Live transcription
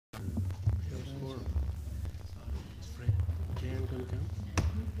Ann going to come?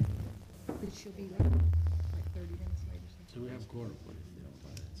 But she'll be later, like 30 minutes later. So we have a quarter for it if they don't buy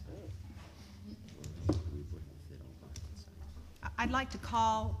that side. I'd like to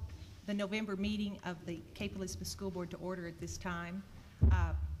call the November meeting of the Cape Elizabeth School Board to order at this time.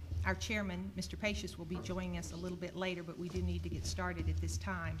 Our chairman, Mr. Pacious, will be joining us a little bit later, but we do need to get started at this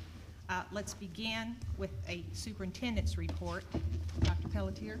time. Let's begin with a superintendent's report. Dr.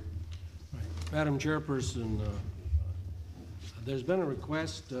 Pelletier. Right. Madam Chairperson, there's been a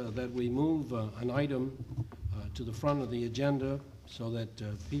request that we move an item to the front of the agenda so that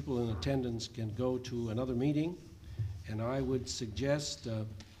people in attendance can go to another meeting. And I would suggest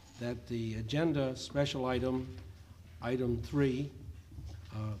that the agenda special item, item 3,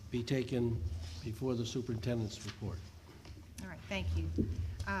 be taken before the superintendent's report. All right, thank you.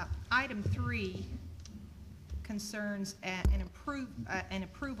 Item 3 concerns an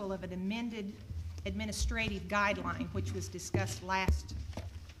approval of an amended administrative guideline, which was discussed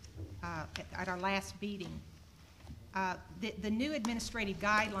at our last meeting. The new administrative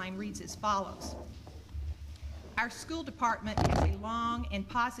guideline reads as follows. Our school department has a long and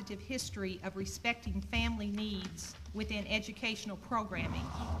positive history of respecting family needs within educational programming.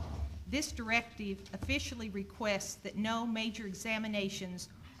 This directive officially requests that no major examinations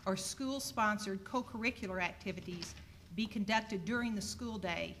or school-sponsored co-curricular activities be conducted during the school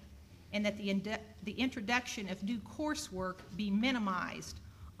day, and that the introduction of new coursework be minimized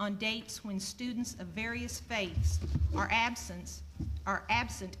on dates when students of various faiths are absent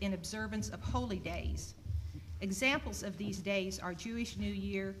in observance of holy days. Examples of these days are Jewish New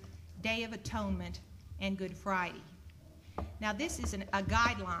Year, Day of Atonement, and Good Friday. Now, this is a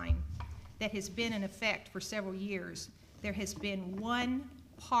guideline that has been in effect for several years. There has been one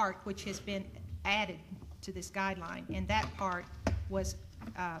part which has been added to this guideline, and that part was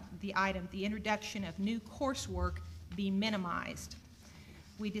the item, the introduction of new coursework be minimized.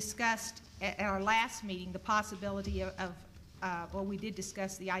 We discussed at our last meeting the possibility well, we did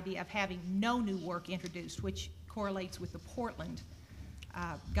discuss the idea of having no new work introduced, which correlates with the Portland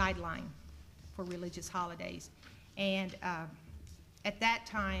guideline for religious holidays. And at that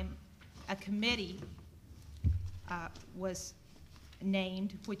time, a committee was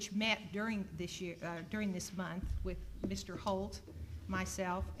named, which met during this month with Mr. Holt,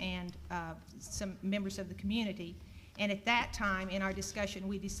 myself, and some members of the community. And at that time, in our discussion,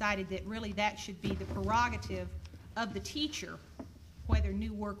 we decided that really that should be the prerogative of the teacher, whether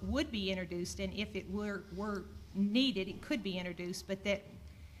new work would be introduced, and if it were needed, it could be introduced, but that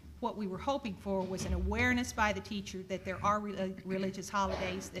what we were hoping for was an awareness by the teacher that there are religious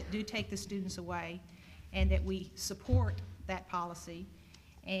holidays that do take the students away, and that we support that policy,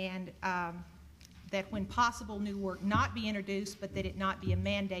 and that when possible new work not be introduced, but that it not be a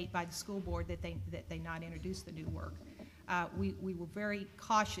mandate by the school board that they not introduce the new work. We were very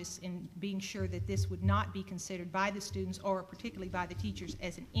cautious in being sure that this would not be considered by the students or particularly by the teachers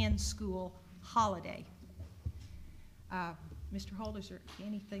as an in-school holiday. Mr. Holt, is there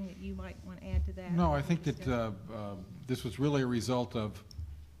anything that you might want to add to that? No, I think that this was really a result of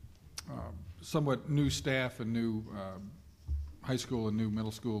somewhat new staff and new high school and new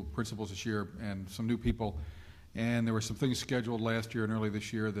middle school principals this year, and some new people. And there were some things scheduled last year and early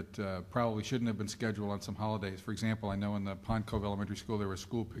this year that probably shouldn't have been scheduled on some holidays. For example, I know in the Pond Cove Elementary School there were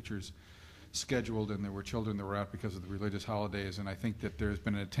school pictures scheduled, and there were children that were out because of the religious holidays. And I think that there's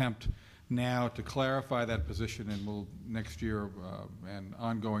been an attempt now to clarify that position, and we'll next year and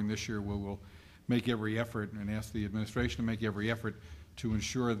ongoing this year we will make every effort and ask the administration to make every effort to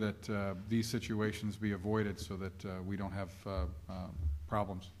ensure that these situations be avoided so that we don't have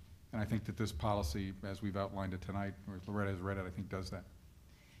problems. And I think that this policy, as we've outlined it tonight, or as Loretta has read it, I think does that.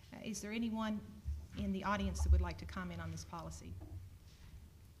 Is there anyone in the audience that would like to comment on this policy?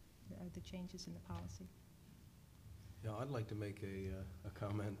 The changes in the policy? Yeah, I'd like to make a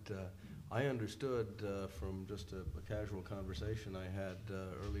comment. I understood from just a casual conversation I had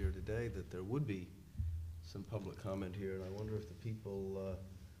earlier today that there would be some public comment here, and I wonder if the people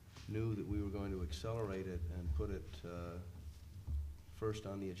knew that we were going to accelerate it and put it first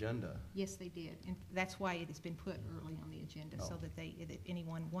on the agenda. Yes, they did, and that's why it has been put early on the agenda, so that if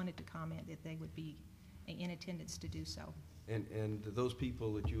anyone wanted to comment, that they would be in attendance to do so. And those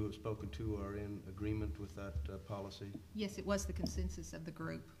people that you have spoken to are in agreement with that policy? Yes, it was the consensus of the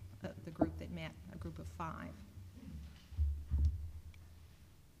group that met, a group of 5.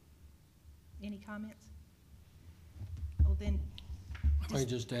 Any comments? Oh, then. I might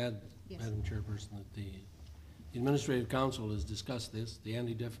just add, yes, Madam Chairperson, that the Administrative Council has discussed this. The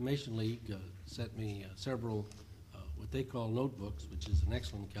Anti-Defamation League sent me several what they call notebooks, which is an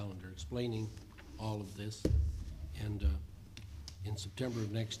excellent calendar explaining all of this. And in September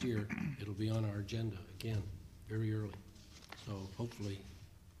of next year, it'll be on our agenda again, very early. So hopefully,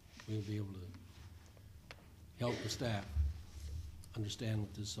 we'll be able to help the staff understand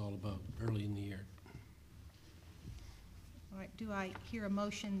what this is all about early in the year. All right, do I hear a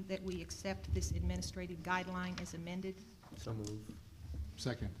motion that we accept this administrative guideline as amended? So move.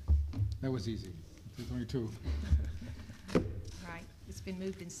 Second. That was easy. There's only two. All right, it's been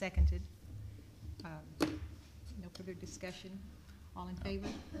moved and seconded. No further discussion. All in favor?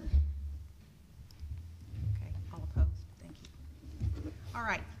 Okay, all opposed? Thank you. All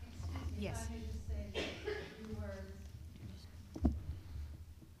right, yes.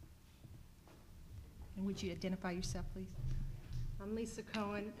 And would you identify yourself, please? I'm Lisa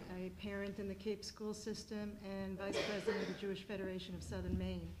Cohen, a parent in the Cape School System and Vice President of the Jewish Federation of Southern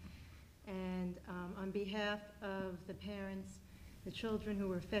Maine. And on behalf of the parents, the children who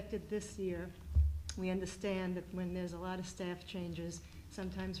were affected this year, we understand that when there's a lot of staff changes,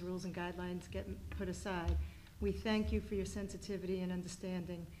 sometimes rules and guidelines get put aside. We thank you for your sensitivity and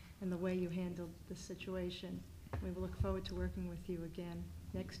understanding and the way you handled the situation. We will look forward to working with you again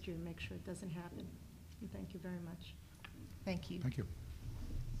next year to make sure it doesn't happen. And thank you very much. Thank you. Thank you.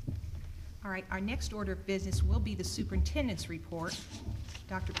 All right, our next order of business will be the superintendent's report.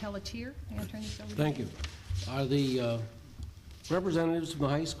 Dr. Pelletier, may I turn this over to you? Thank you. Are the representatives from the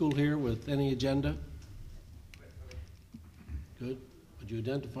high school here with any agenda? Good. Would you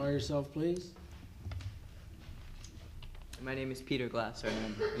identify yourself, please? My name is Peter Glasser,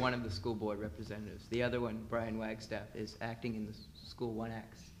 and I'm one of the school board representatives. The other one, Brian Wagstaff, is acting in the school 1X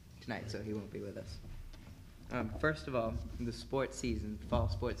tonight, so he won't be with us. First of all, the sports season, fall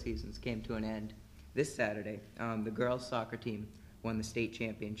sports seasons came to an end this Saturday. The girls' soccer team won the state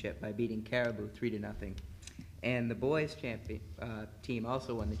championship by beating Caribou 3-0. And the boys' team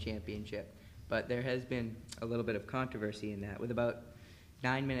also won the championship. But there has been a little bit of controversy in that. With about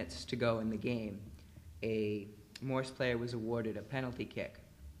 9 minutes to go in the game, a Morse player was awarded a penalty kick.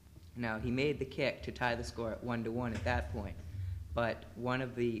 Now, he made the kick to tie the score at 1-1 at that point. But one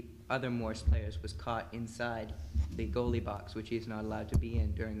of the other Morse players was caught inside the goalie box, which he's not allowed to be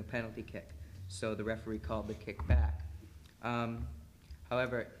in during the penalty kick. So the referee called the kick back.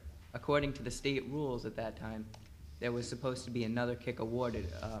 However, according to the state rules at that time, there was supposed to be another kick awarded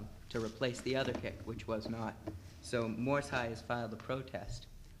to replace the other kick, which was not. So Morse High has filed a protest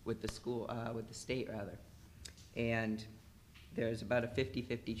with the school, with the state rather, and there's about a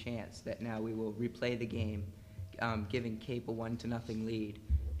 50-50 chance that now we will replay the game, giving Cape a 1-0 lead,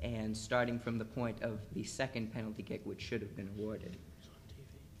 and starting from the point of the second penalty kick, which should have been awarded.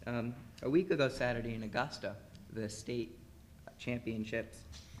 A week ago Saturday in Augusta, the state championships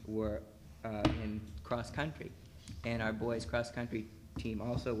were in cross country, and our boys cross country team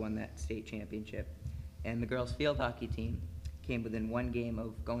also won that state championship. And the girls field hockey team came within one game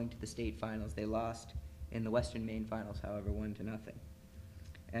of going to the state finals. They lost in the Western Maine finals, however, 1-0.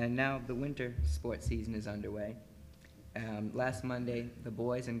 And now the winter sports season is underway. Last Monday, the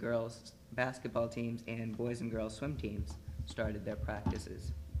boys and girls basketball teams and boys and girls swim teams started their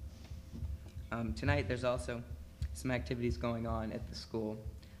practices. Tonight, there's also some activities going on at the school.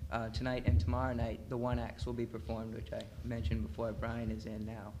 Tonight and tomorrow night, the 1X will be performed, which I mentioned before Brian is in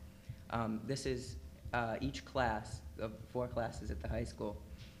now. This is each class of 4 classes at the high school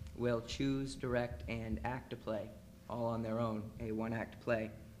will choose, direct, and act a play, all on their own, a 1-act play.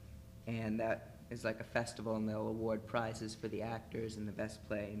 And that is like a festival, and they'll award prizes for the actors and the best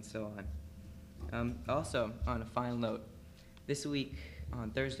play and so on. Also, on a final note, this week, on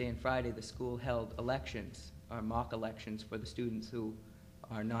Thursday and Friday, the school held elections, or mock elections, for the students who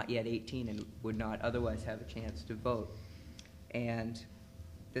are not yet 18 and would not otherwise have a chance to vote. And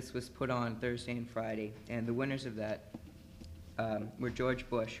this was put on Thursday and Friday, and the winners of that were George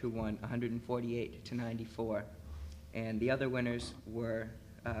Bush, who won 148-94, and the other winners were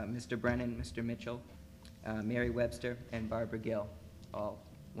Mr. Brennan, Mr. Mitchell, Mary Webster, and Barbara Gill, all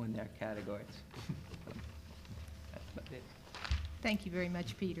won their categories. That's about it. Thank you very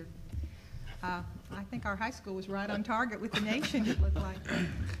much, Peter. I think our high school was right on target with the nation, it looked like.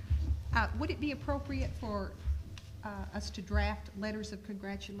 Would it be appropriate for us to draft letters of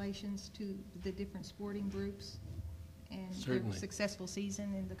congratulations to the different sporting groups and their Certainly. successful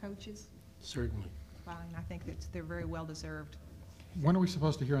season and the coaches? Certainly. Fine, I think that they're very well deserved. When are we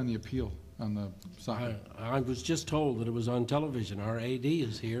supposed to hear on the appeal on the soccer? I was just told that it was on television. Our AD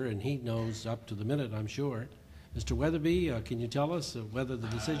is here, and he knows up to the minute, I'm sure. Mr. Weatherby, can you tell us whether the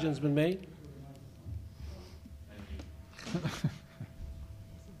decision's been made?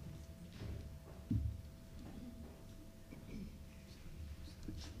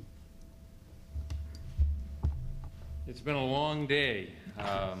 It's been a long day.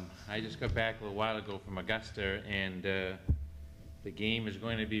 I just got back a little while ago from Augusta, and the game is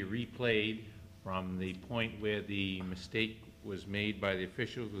going to be replayed from the point where the mistake was made by the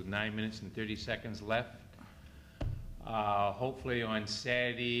officials with 9 minutes and 30 seconds left. Hopefully on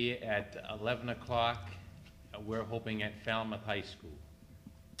Saturday at 11 o'clock, we're hoping at Falmouth High School.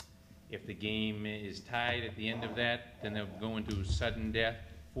 If the game is tied at the end of that, then they'll go into sudden death,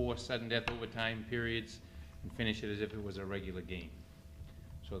 4 sudden death overtime periods, and finish it as if it was a regular game.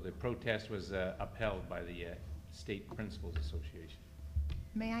 So the protest was upheld by the State Principals Association.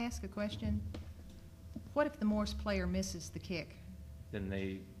 May I ask a question? What if the Morse player misses the kick? Then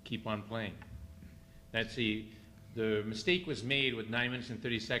they keep on playing. That's the mistake was made with 9 minutes and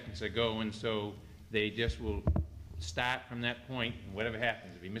 30 seconds to go, and so they just will start from that point, and whatever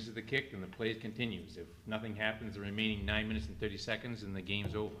happens. If he misses the kick, then the play continues. If nothing happens, the remaining 9 minutes and 30 seconds, and the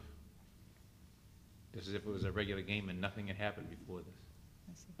game's over. Just as if it was a regular game and nothing had happened before this.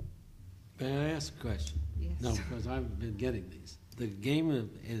 I see. May I ask a question? Yes. No, because I've been getting these. The game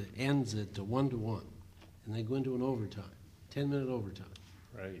ends at 1-1, and they go into an overtime, 10-minute overtime.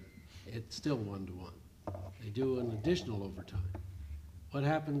 Right. It's still 1-1. They do an additional overtime. What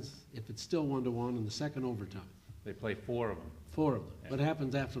happens if it's still 1-1 in the second overtime? They play 4 of them. 4 of them. Yeah. What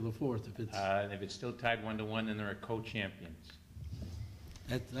happens after the fourth if it's... And if it's still tied 1-1, then there are co-champions.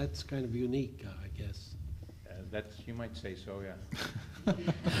 That's kind of unique, I guess. You might say so, yeah.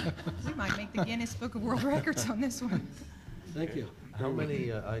 We might make the Guinness Book of World Records on this one. Thank you. How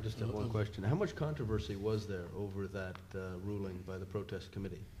many, I just have one question. How much controversy was there over that ruling by the protest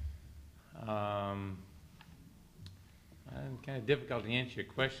committee? Kind of difficult to answer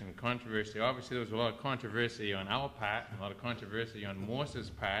your question. Controversy. Obviously, there was a lot of controversy on our part, and a lot of controversy on Morse's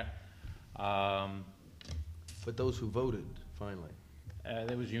part. But those who voted, finally?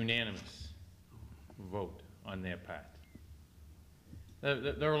 There was unanimous vote on their part.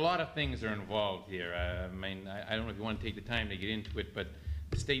 There are a lot of things that are involved here. I mean, I don't know if you want to take the time to get into it, but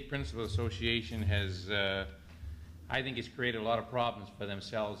the State Principals Association has, I think, has created a lot of problems for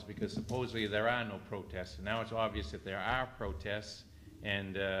themselves because supposedly there are no protests. And now it's obvious that there are protests.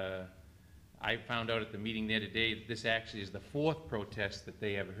 And I found out at the meeting there today that this actually is the 4th protest that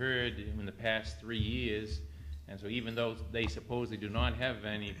they have heard in the past 3 years. And so even though they supposedly do not have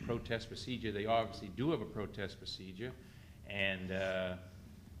any protest procedure, they obviously do have a protest procedure. And I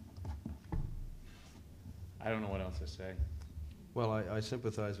don't know what else to say. Well, I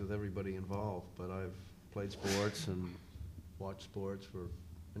sympathize with everybody involved, but I've played sports and watched sports for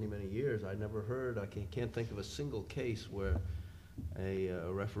many, many years. I never heard, I can't think of a single case where a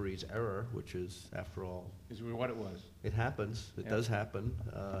referee's error, which is, after all... Is what it was. It happens. It does happen.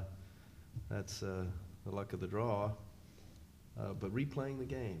 That's the luck of the draw. But replaying the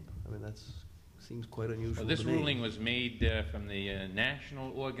game, I mean, that's seems quite unusual. Well, this to me. ruling was made from the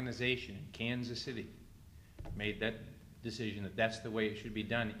national organization in Kansas City. Made that decision that that's the way it should be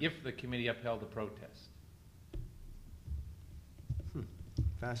done if the committee upheld the protest.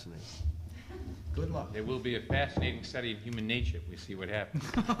 Fascinating. Good luck. There will be a fascinating study of human nature if we see what happens.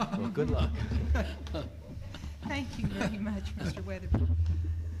 Well, good luck. Thank you very much, Mr. Weatherby. Dr.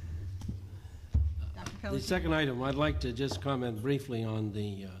 The Pelletier? second item, I'd like to just comment briefly on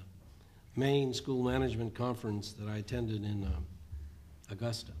the Maine School Management Conference that I attended in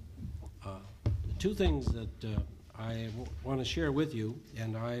Augusta. The 2 things that I want to share with you,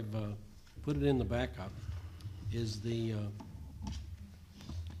 and I've put it in the backup, is the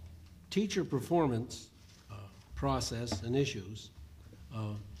teacher performance process and issues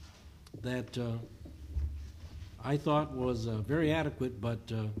that I thought was very adequate,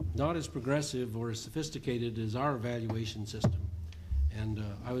 but not as progressive or as sophisticated as our evaluation system. And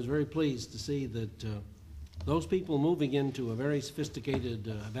I was very pleased to see that those people moving into a very sophisticated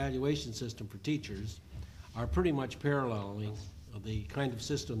evaluation system for teachers are pretty much paralleling the kind of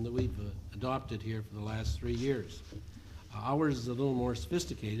system that we've adopted here for the last 3 years. Ours is a little more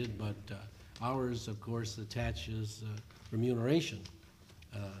sophisticated, but ours, of course, attaches remuneration.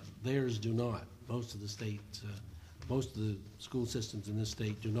 Theirs do not. Most of the states, most of the school systems in this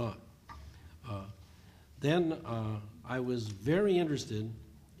state do not. Then I was very interested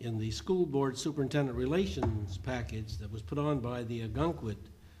in the school board superintendent relations package that was put on by the Algonquin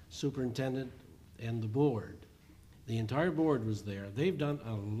superintendent and the board. The entire board was there. They've done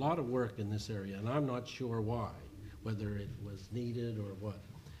a lot of work in this area, and I'm not sure why, whether it was needed or what.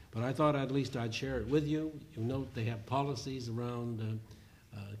 But I thought at least I'd share it with you. You note they have policies around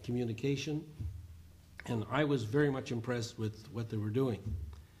communication, and I was very much impressed with what they were doing.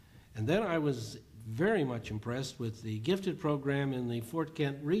 And then I was very much impressed with the gifted program in the Fort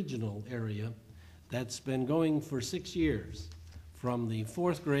Kent regional area that's been going for 6 years, from the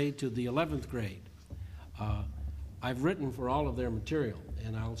 4th grade to the 11th grade. I've written for all of their material,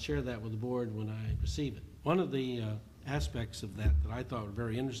 and I'll share that with the board when I receive it. One of the aspects of that I thought were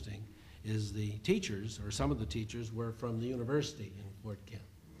very interesting is the teachers, or some of the teachers, were from the university in Fort Kent.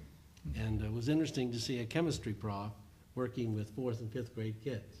 And it was interesting to see a chemistry prof working with 4th and 5th grade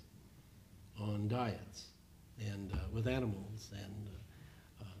kids on diets and with animals and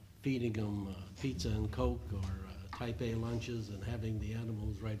feeding them pizza and Coke or type A lunches and having the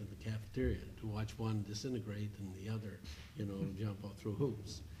animals right at the cafeteria to watch one disintegrate and the other, you know, jump out through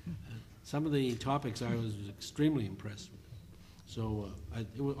hoops. Some of the topics I was extremely impressed with. So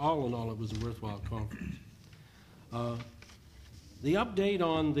all in all, it was a worthwhile conference. The update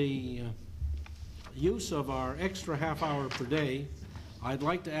on the use of our extra half hour per day, I'd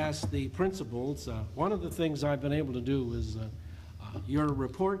like to ask the principals. One of the things I've been able to do is your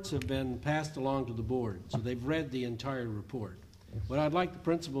reports have been passed along to the board, so they've read the entire report. What I'd like the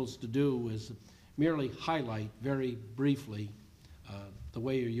principals to do is merely highlight very briefly the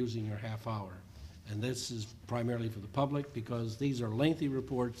way you're using your half hour. And this is primarily for the public because these are lengthy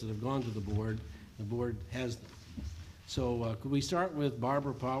reports that have gone to the board. The board has them. So could we start with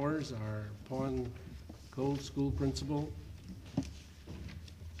Barbara Powers, our Pawn Cove School principal?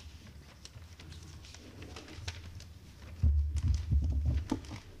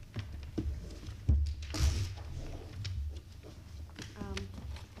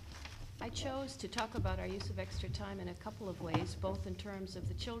 I chose to talk about our use of extra time in a couple of ways, both in terms of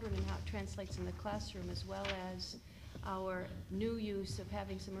the children and how it translates in the classroom, as well as our new use of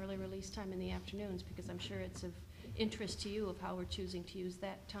having some early release time in the afternoons, because I'm sure it's of interest to you of how we're choosing to use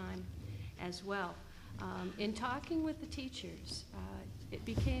that time as well. In talking with the teachers, it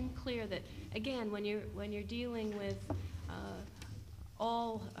became clear that, again, when you're dealing with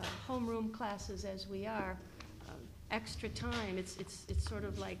all homeroom classes as we are, extra time, it's sort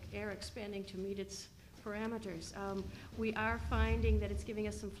of like air expanding to meet its parameters. We are finding that it's giving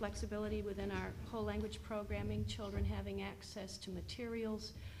us some flexibility within our whole language programming, children having access to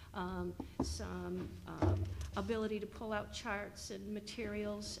materials, some ability to pull out charts and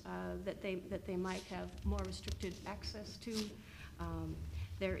materials that they might have more restricted access to.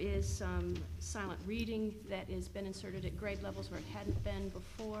 There is some silent reading that has been inserted at grade levels where it hadn't been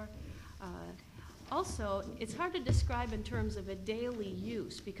before. Also, it's hard to describe in terms of a daily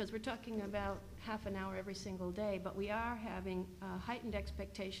use because we're talking about half an hour every single day, but we are having heightened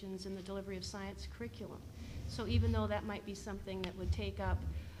expectations in the delivery of science curriculum. So even though that might be something that would take up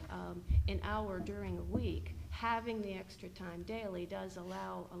an hour during a week, having the extra time daily does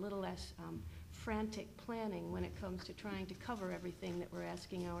allow a little less frantic planning when it comes to trying to cover everything that we're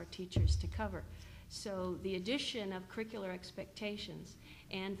asking our teachers to cover. So the addition of curricular expectations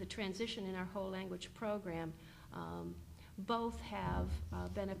and the transition in our whole language program both have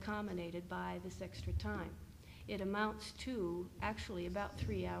been accommodated by this extra time. It amounts to actually about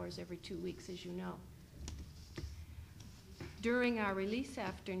 3 hours every 2 weeks, as you know. During our release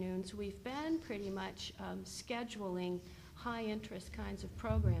afternoons, we've been pretty much scheduling high-interest kinds of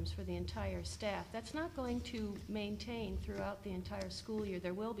programs for the entire staff. That's not going to maintain throughout the entire school year.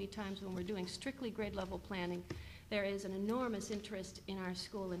 There will be times when we're doing strictly grade-level planning. There is an enormous interest in our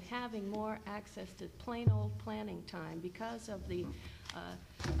school in having more access to plain old planning time because of the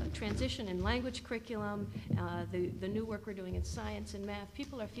transition in language curriculum, the new work we're doing in science and math.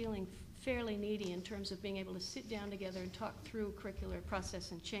 People are feeling fairly needy in terms of being able to sit down together and talk through curricular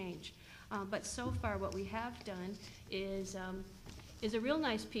process and change. But so far what we have done is a real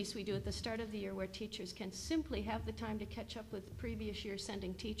nice piece we do at the start of the year where teachers can simply have the time to catch up with the previous year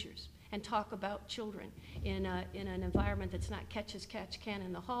sending teachers and talk about children in an environment that's not catch as catch can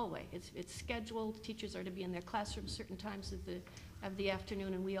in the hallway. It's scheduled. Teachers are to be in their classrooms certain times of the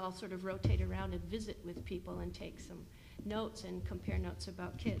afternoon, and we all sort of rotate around and visit with people and take some notes and compare notes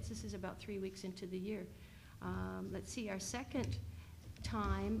about kids. This is about 3 weeks into the year. Let's see, our second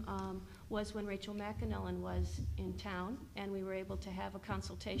time was when Rachel McAnellen was in town, and we were able to have a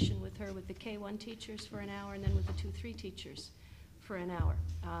consultation with her with the K1 teachers for an hour and then with the 2-3 teachers for an hour.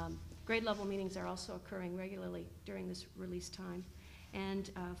 Grade level meetings are also occurring regularly during this release time.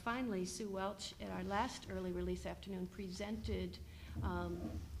 And finally, Sue Welch at our last early release afternoon presented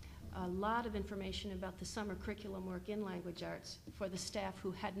a lot of information about the summer curriculum work in language arts for the staff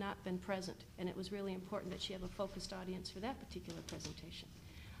who had not been present, and it was really important that she have a focused audience for that particular presentation.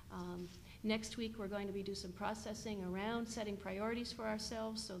 Next week we're going to be doing some processing around setting priorities for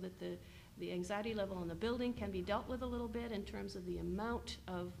ourselves so that the anxiety level in the building can be dealt with a little bit in terms of the amount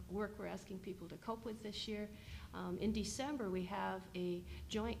of work we're asking people to cope with this year. In December, we have a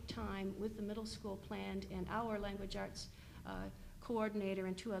joint time with the middle school planned, and our language arts coordinator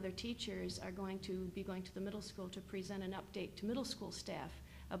and 2 other teachers are going to be going to the middle school to present an update to middle school staff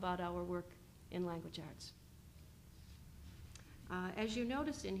about our work in language arts. As you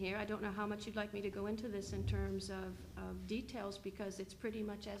notice in here, I don't know how much you'd like me to go into this in terms of details, because it's pretty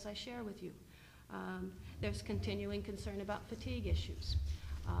much as I share with you. There's continuing concern about fatigue issues.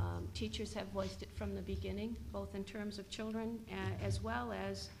 Teachers have voiced it from the beginning, both in terms of children as well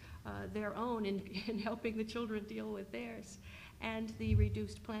as their own in helping the children deal with theirs, and the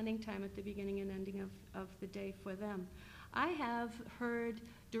reduced planning time at the beginning and ending of the day for them. I have heard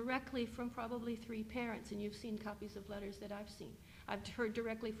directly from probably 3 parents, and you've seen copies of letters that I've seen. I've heard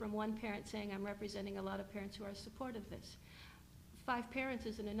directly from 1 parent saying, I'm representing a lot of parents who are supportive of this. 5 parents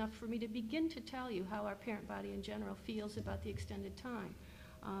isn't enough for me to begin to tell you how our parent body in general feels about the extended time.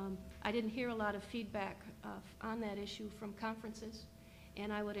 I didn't hear a lot of feedback on that issue from conferences,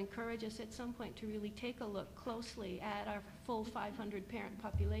 and I would encourage us at some point to really take a look closely at our full 500 parent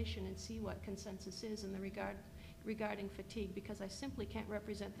population and see what consensus is in the regarding fatigue, because I simply can't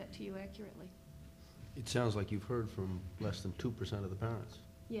represent that to you accurately. It sounds like you've heard from less than 2% of the parents.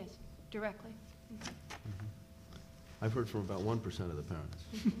 Yes, directly. I've heard from about 1% of the parents.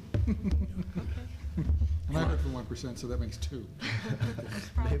 And I heard from 1%, so that makes 2.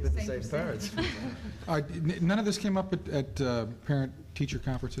 Maybe the same parents. None of this came up at parent-teacher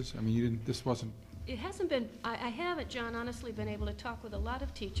conferences? I mean, you didn't, this wasn't... It hasn't been, I haven't, John, honestly been able to talk with a lot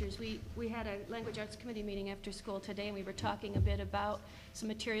of teachers. We had a language arts committee meeting after school today, and we were talking a bit about some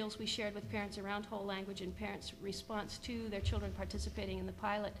materials we shared with parents around whole language and parents' response to their children participating in the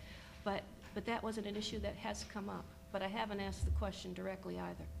pilot. But that wasn't an issue that has come up. But I haven't asked the question directly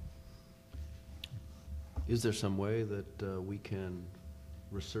either. Is there some way that we can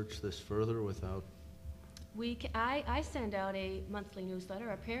research this further without... I send out a monthly newsletter.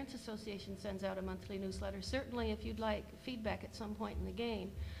 Our Parents Association sends out a monthly newsletter. Certainly, if you'd like feedback at some point in the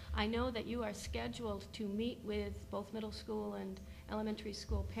game. I know that you are scheduled to meet with both middle school and elementary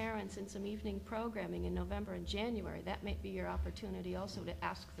school parents in some evening programming in November and January. That may be your opportunity also to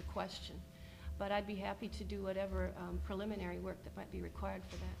ask the question. But I'd be happy to do whatever preliminary work that might be required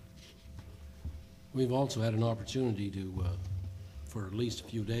for that. We've also had an opportunity to, for at least a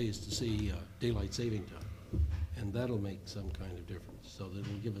few days, to see daylight saving time. And that'll make some kind of difference, so that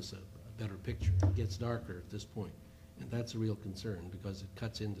it'll give us a better picture. It gets darker at this point, and that's a real concern because it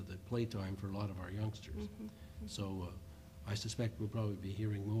cuts into the playtime for a lot of our youngsters. So I suspect we'll probably be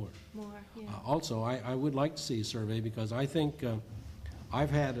hearing more. Yeah. Also, I would like to see a survey, because I think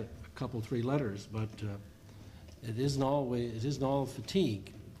I've had a couple, 3 letters, but it isn't all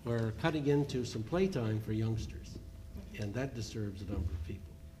fatigue. We're cutting into some playtime for youngsters, and that disturbs a number of people.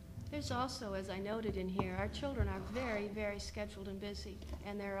 There's also, as I noted in here, our children are very, very scheduled and busy,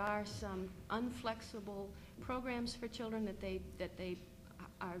 and there are some unflexible programs for children that they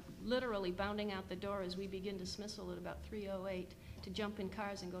are literally bounding out the door as we begin dismissal at about 3:08 to jump in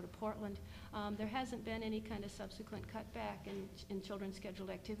cars and go to Portland. There hasn't been any kind of subsequent cutback in children's scheduled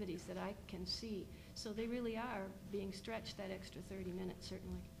activities that I can see. So they really are being stretched that extra 30 minutes,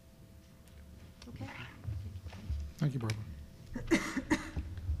 certainly. Okay. Thank you, Barbara.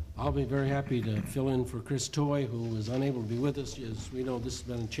 I'll be very happy to fill in for Chris Toy, who is unable to be with us. As we know, this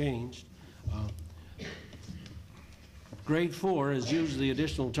has been changed. Grade 4 has used the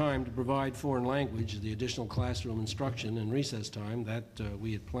additional time to provide foreign language, the additional classroom instruction and recess time that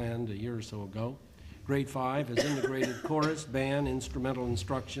we had planned a year or so ago. Grade 5 has integrated chorus, band, instrumental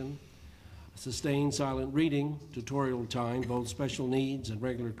instruction, sustained silent reading, tutorial time, both special needs and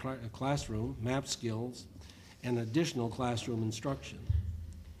regular classroom, map skills, and additional classroom instruction.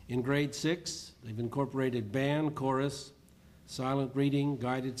 In grade 6, they've incorporated band, chorus, silent reading,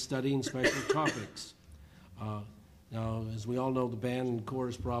 guided study, and special topics. Now, as we all know, the band and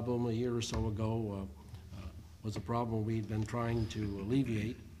chorus problem a year or so ago was a problem we'd been trying to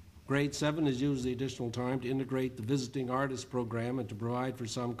alleviate. Grade 7 has used the additional time to integrate the visiting artist program and to provide for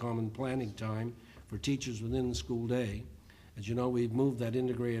some common planning time for teachers within the school day. As you know, we've moved that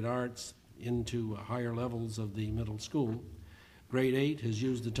integrated arts into higher levels of the middle school. Grade 8 has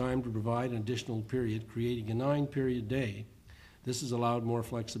used the time to provide an additional period, creating a 9-period day. This has allowed more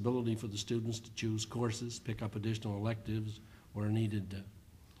flexibility for the students to choose courses, pick up additional electives, or needed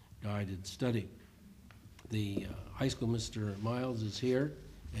guided study. The high school Mr. Miles is here,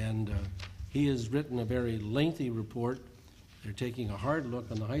 and he has written a very lengthy report. They're taking a hard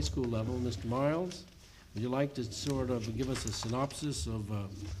look on the high school level. Mr. Miles, would you like to sort of give us a synopsis of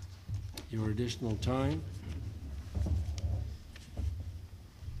your additional time?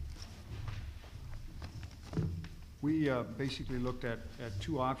 We basically looked at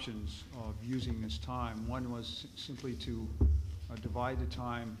two options of using this time. One was simply to divide the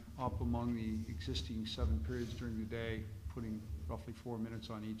time up among the existing 7 periods during the day, putting roughly 4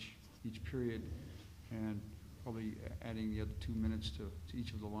 minutes on each period, and probably adding the other 2 minutes to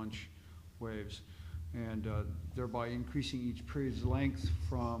each of the lunch waves, and thereby increasing each period's length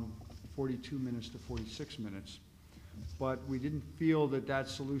from 42 minutes to 46 minutes. But we didn't feel that that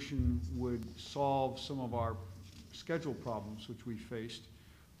solution would solve some of our schedule problems which we faced,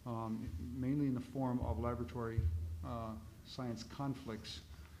 mainly in the form of laboratory science conflicts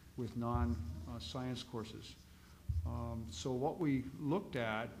with non-science courses. So what we looked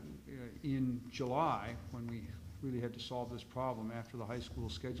at in July, when we really had to solve this problem after the high school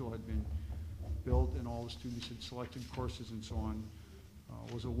schedule had been built and all the students had selected courses and so on,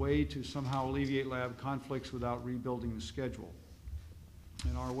 was a way to somehow alleviate lab conflicts without rebuilding the schedule.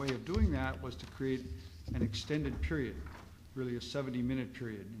 And our way of doing that was to create an extended period, really a 70-minute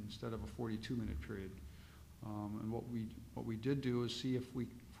period instead of a 42-minute period. And what we did do is see if we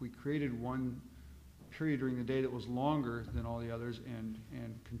created one period during the day that was longer than all the others and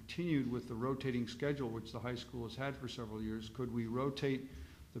continued with the rotating schedule which the high school has had for several years, could we rotate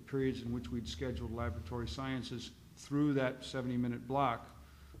the periods in which we'd scheduled laboratory sciences through that 70-minute block,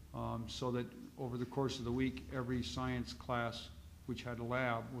 so that over the course of the week every science class which had a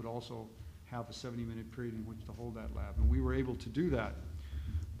lab would also have a 70-minute period in which to hold that lab. And we were able to do that.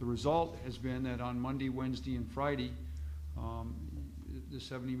 The result has been that on Monday, Wednesday, and Friday, the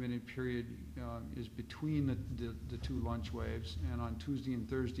 70-minute period is between the two lunch waves, and on Tuesday and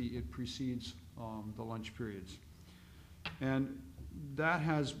Thursday it precedes the lunch periods. And that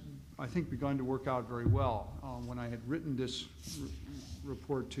has, I think, begun to work out very well. When I had written this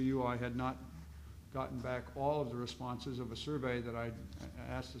report to you, I had not gotten back all of the responses of a survey that I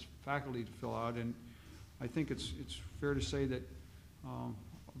asked the faculty to fill out, and I think it's fair to say that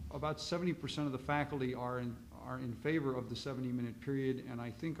about 70% of the faculty are in favor of the 70-minute period, and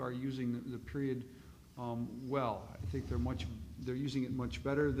I think are using the period well. I think they're using it much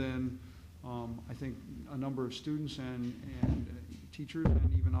better than I think a number of students and teachers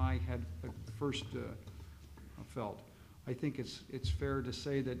and even I had at first felt. I think it's fair to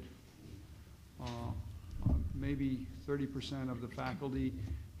say that maybe 30% of the faculty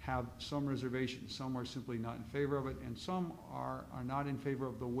have some reservations. Some are simply not in favor of it, and some are not in favor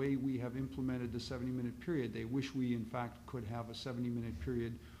of the way we have implemented the 70-minute period. They wish we, in fact, could have a 70-minute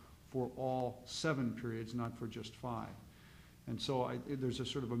period for all 7 periods, not for just 5. And so there's a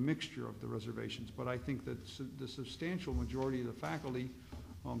sort of a mixture of the reservations, but I think that the substantial majority of the faculty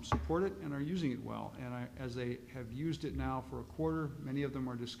support it and are using it well. And as they have used it now for a quarter, many of them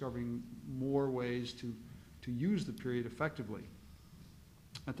are discovering more ways to use the period effectively.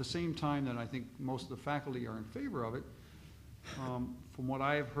 At the same time that I think most of the faculty are in favor of it, from what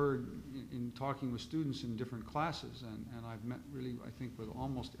I have heard in talking with students in different classes, and I've met really, I think, with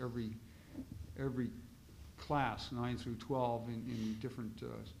almost every class, 9 through 12, in different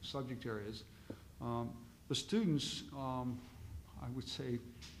subject areas, the students, I would say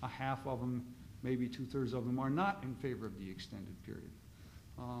a half of them, maybe 2/3 of them, are not in favor of the extended period.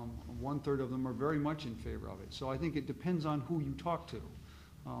 1/3 of them are very much in favor of it. So I think it depends on who you talk to,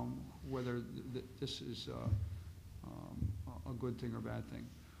 whether this is a good thing or a bad thing.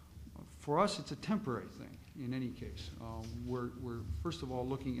 For us, it's a temporary thing in any case. We're first of all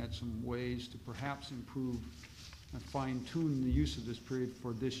looking at some ways to perhaps improve and fine-tune the use of this period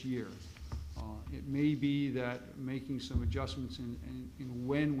for this year. It may be that making some adjustments in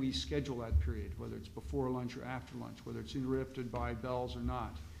when we schedule that period, whether it's before lunch or after lunch, whether it's interrupted by bells or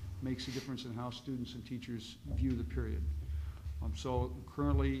not, makes a difference in how students and teachers view the period. So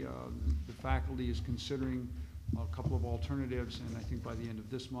currently, the faculty is considering a couple of alternatives, and I think by the end of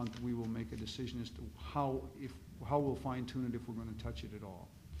this month we will make a decision as to how we'll fine-tune it, if we're going to touch it at all.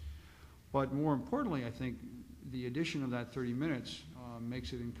 But more importantly, I think the addition of that 30 minutes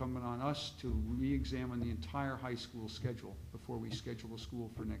makes it incumbent on us to re-examine the entire high school schedule before we schedule the school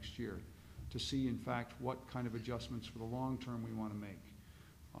for next year, to see in fact what kind of adjustments for the long term we want to make.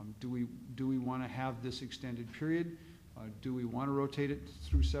 Do we want to have this extended period? Do we want to rotate it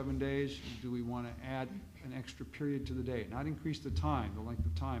through 7 days? Do we want to add an extra period to the day? Not increase the time, the length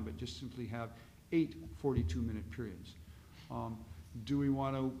of time, but just simply have 8 42-minute periods. Do we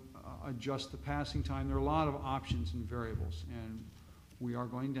want to adjust the passing time? There are a lot of options and variables, and we are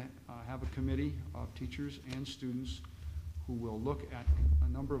going to have a committee of teachers and students who will look at a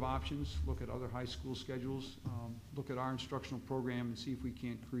number of options, look at other high school schedules, look at our instructional program, and see if we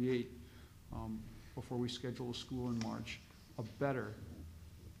can't create, before we schedule a school in March, a better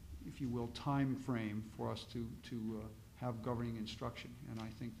if you will, time frame for us to have governing instruction. And I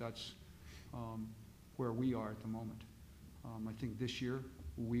think that's where we are at the moment. I think this year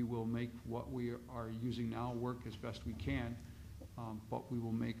we will make what we are using now work as best we can, but we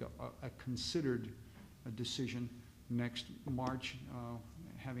will make a considered decision next March,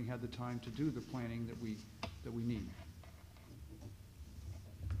 having had the time to do the planning that we need.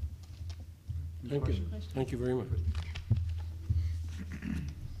 Any Thank you. questions? Thank you very much.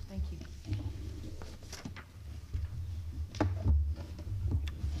 Thank you.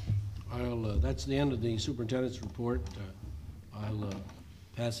 That's the end of the superintendent's report. I'll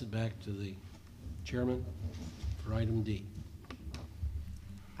pass it back to the chairman for item D.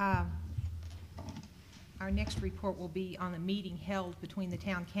 Our next report will be on the meeting held between the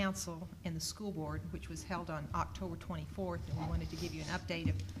town council and the school board, which was held on October 24th, and we wanted to give you an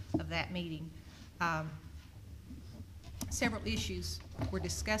update of that meeting. Several issues were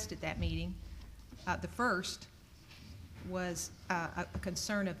discussed at that meeting. The first was a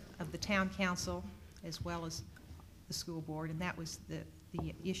concern of the town council as well as the school board, and that was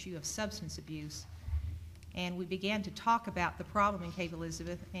the issue of substance abuse. And we began to talk about the problem in Cape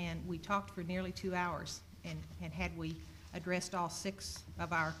Elizabeth, and we talked for nearly 2 hours. And had we addressed all 6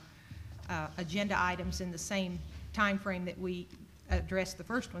 of our agenda items in the same time frame that we addressed the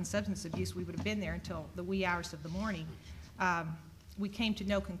first one, substance abuse, we would have been there until the wee hours of the morning. We came to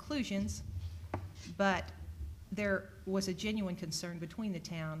no conclusions, but there was a genuine concern between the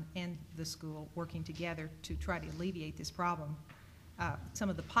town and the school working together to try to alleviate this problem. Some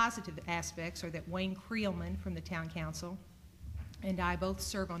of the positive aspects are that Wayne Creelman from the town council and I both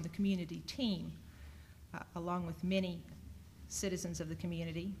serve on the community team, along with many citizens of the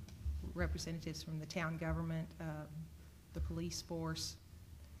community, representatives from the town government, the police force,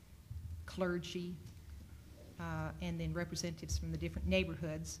 clergy, and then representatives from the different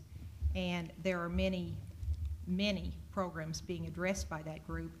neighborhoods. And there are many programs being addressed by that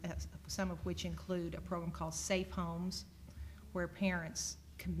group, some of which include a program called Safe Homes, where parents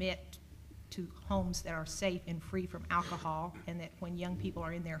commit to homes that are safe and free from alcohol, and that when young people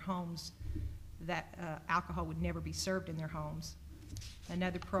are in their homes, that alcohol would never be served in their homes.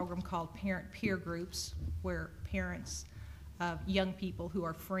 Another program called Parent Peer Groups, where parents of young people who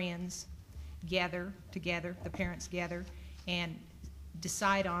are friends gather together, the parents gather, and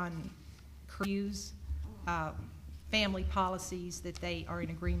decide on curfews, family policies that they are in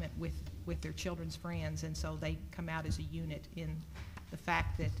agreement with their children's friends, and so they come out as a unit in the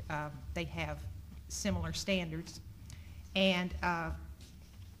fact that they have similar standards. And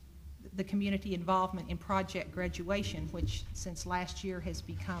the community involvement in Project Graduation, which since last year has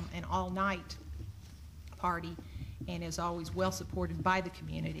become an all-night party and is always well supported by the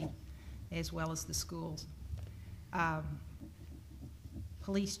community as well as the schools.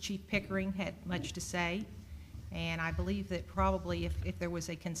 Police Chief Pickering had much to say, and I believe that probably if there was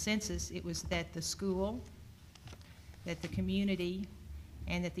a consensus, it was that the school, that the community,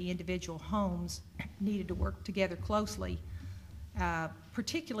 and that the individual homes needed to work together closely,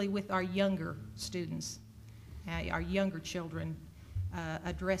 particularly with our younger students, our younger children,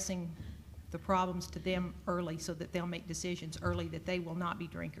 addressing the problems to them early so that they'll make decisions early that they will not be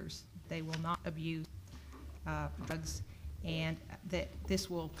drinkers, they will not abuse drugs, and that this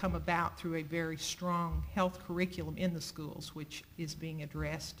will come about through a very strong health curriculum in the schools, which is being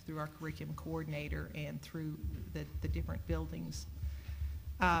addressed through our curriculum coordinator and through the different buildings.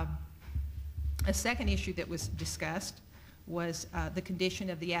 A second issue that was discussed was the condition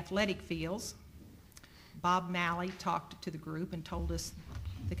of the athletic fields. Bob Malley talked to the group and told us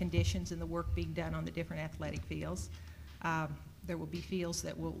the conditions and the work being done on the different athletic fields. There will be fields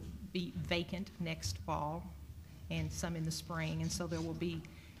that will be vacant next fall and some in the spring, and so there will be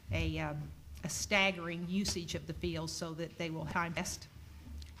a staggering usage of the fields so that they will time best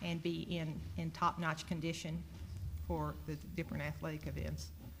and be in top-notch condition for the different athletic events.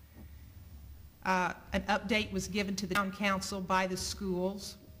 An update was given to the town council by the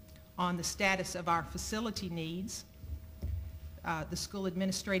schools on the status of our facility needs. The School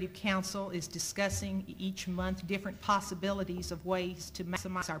Administrative Council is discussing each month different possibilities of ways to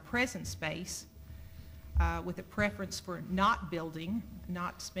maximize our present space, with a preference for not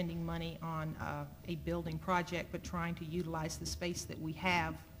spending money on a building project, but trying to utilize the space that we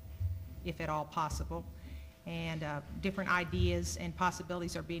have, if at all possible. And different ideas and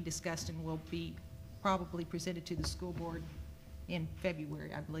possibilities are being discussed and will be probably presented to the school board in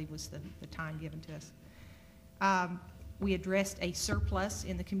February, I believe was the time given to us. We addressed a surplus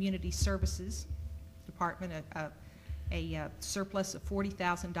in the Community Services Department, a surplus of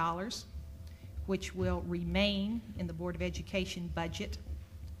 $40,000, which will remain in the Board of Education budget.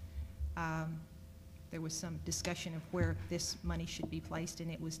 There was some discussion of where this money should be placed, and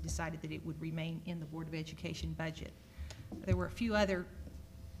it was decided that it would remain in the Board of Education budget. There were a few other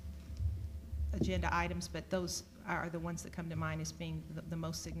agenda items, but those are the ones that come to mind as being the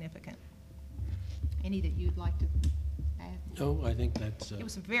most significant. Any that you'd like to add? No, I think that's... It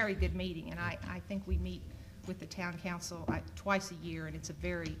was a very good meeting, and I think we meet with the town council twice a year, and it's a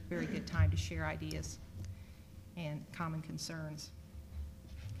very, very good time to share ideas and common concerns.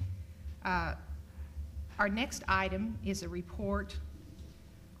 Our next item is a report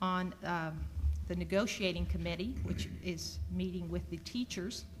on the negotiating committee, which is meeting with the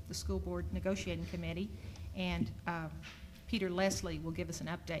teachers, the school board negotiating committee, and Peter Leslie will give us an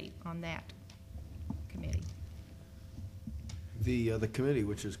update on that committee. The committee,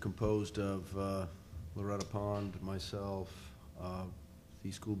 which is composed of Loretta Pond, myself,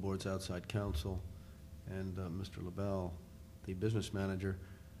 the school board's outside counsel, and Mr. LaBelle, the business manager,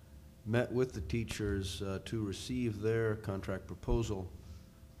 met with the teachers to receive their contract proposal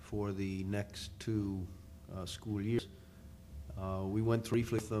for the next 2 school years. We went through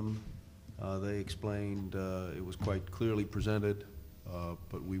with them. They explained, it was quite clearly presented,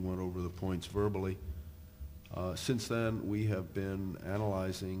 but we went over the points verbally. Since then, we have been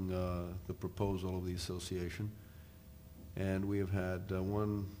analyzing the proposal of the association, and we have had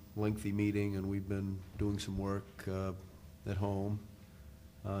one lengthy meeting, and we've been doing some work at home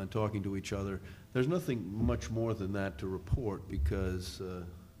and talking to each other. There's nothing much more than that to report because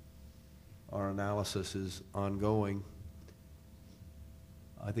our analysis is ongoing.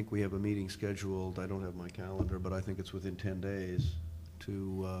 I think we have a meeting scheduled, I don't have my calendar, but I think it's within 10 days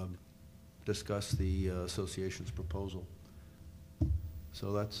to discuss the association's proposal.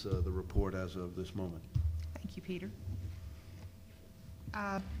 So that's the report as of this moment. Thank you, Peter.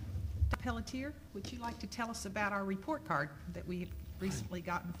 Dr. Pelletier, would you like to tell us about our report card that we have recently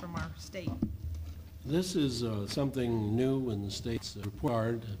gotten from our state? This is something new in the state's report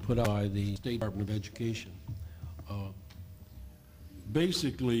card put out by the State Department of Education.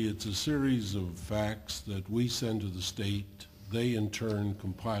 Basically, it's a series of facts that we send to the state. They, in turn,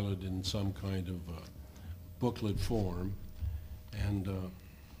 compile it in some kind of booklet form. And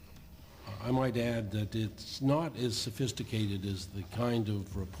I might add that it's not as sophisticated as the kind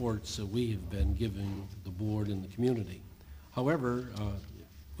of reports that we have been giving the board and the community. However,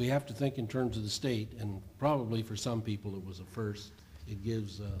 we have to think in terms of the state, and probably for some people it was a first. It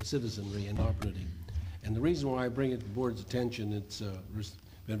gives citizenry an opportunity. And the reason why I bring it to the board's attention, it's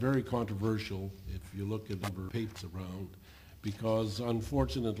been very controversial if you look at the number of papers around, because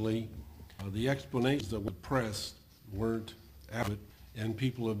unfortunately the explanations that were pressed weren't adequate, and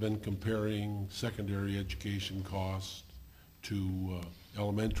people have been comparing secondary education costs to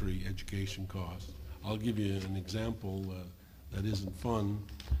elementary education costs. I'll give you an example that isn't fun.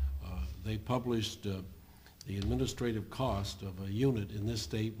 They published the administrative cost of a unit in this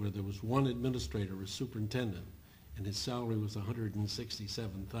state where there was one administrator or superintendent, and his salary was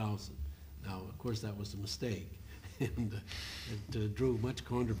 $167,000. Now, of course, that was a mistake, and it drew much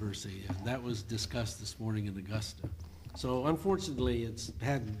controversy, and that was discussed this morning in Augusta. So, unfortunately, it's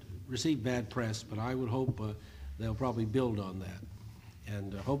received bad press, but I would hope they'll probably build on that.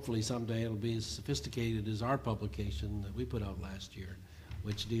 And hopefully someday it'll be as sophisticated as our publication that we put out last year,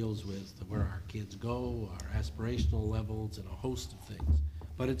 which deals with where our kids go, our aspirational levels, and a host of things.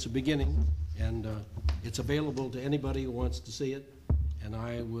 But it's a beginning, and it's available to anybody who wants to see it. And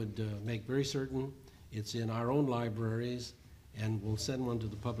I would make very certain it's in our own libraries, and we'll send one to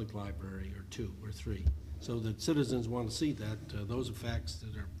the public library, or 2 or 3, so that citizens want to see that. Those are facts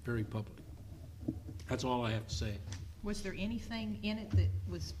that are very public. That's all I have to say. Was there anything in it that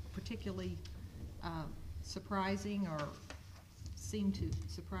was particularly surprising or seemed to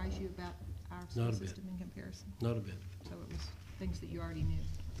surprise you about our school system in comparison? Not a bit. So it was things that you already knew.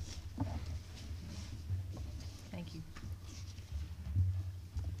 Thank you.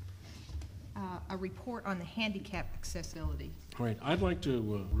 A report on the handicap accessibility. All right, I'd like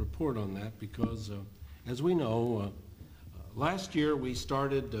to report on that because, as we know, last year we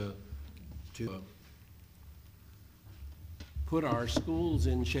started to put our schools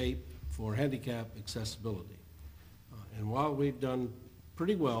in shape for handicap accessibility. And while we've done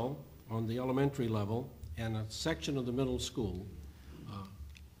pretty well on the elementary level and a section of the middle school,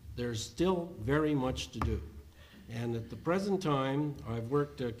 there's still very much to do. And at the present time, I've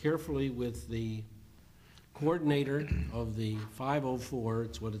worked carefully with the coordinator of the 504,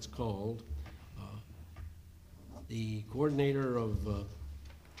 it's what it's called. The coordinator of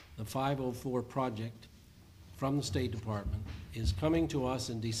the 504 project from the State Department is coming to us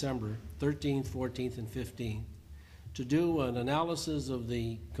in December 13th, 14th, and 15th to do an analysis of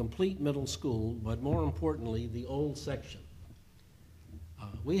the complete middle school, but more importantly, the old section.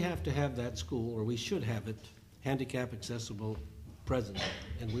 We have to have that school, or we should have it, handicap accessible presently,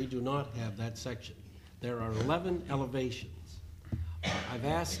 and we do not have that section. There are 11 elevations. I've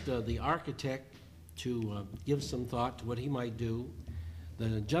asked the architect to give some thought to what he might do.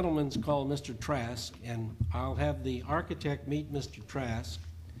 The gentleman's called Mr. Trask, and I'll have the architect meet Mr. Trask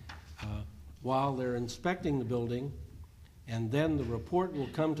while they're inspecting the building, and then the report will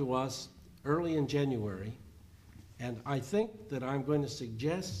come to us early in January. And I think that I'm going to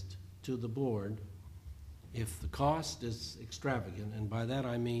suggest to the board, if the cost is extravagant, and by that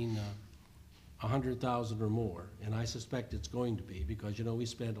I mean $100,000 or more, and I suspect it's going to be, because, you know, we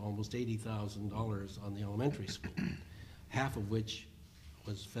spent almost $80,000 on the elementary school, half of which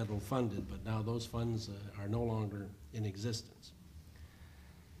was federal funded, but now those funds are no longer in existence.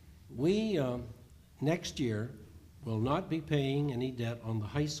 We, next year, will not be paying any debt on the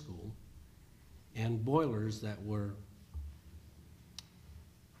high school and boilers that were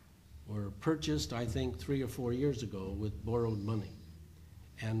purchased, I think, 3 or 4 years ago with borrowed money.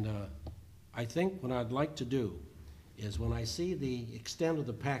 And I think what I'd like to do is, when I see the extent of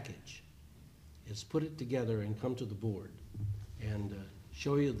the package, is put it together and come to the board and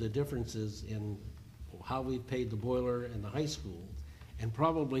show you the differences in how we've paid the boiler in the high school. And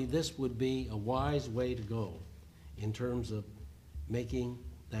probably this would be a wise way to go in terms of making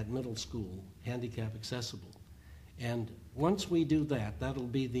that middle school handicap accessible. And once we do that, that'll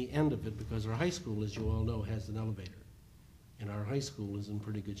be the end of it, because our high school, as you all know, has an elevator. And our high school is in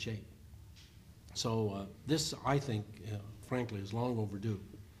pretty good shape. So this, I think, frankly, is long overdue.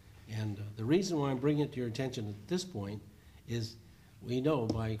 And the reason why I'm bringing it to your attention at this point is we know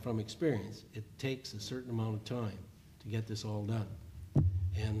from experience it takes a certain amount of time to get this all done.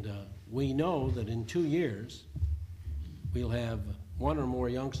 And we know that in 2 years we'll have 1 or more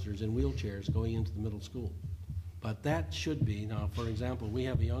youngsters in wheelchairs going into the middle school. But that should be, now for example, we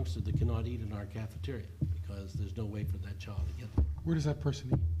have a youngster that cannot eat in our cafeteria because there's no way for that child to get there. Where does that person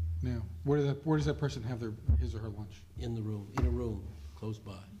eat now? Where does that person have his or her lunch? In a room close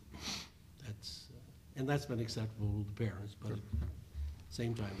by. And that's been acceptable to the parents, but at the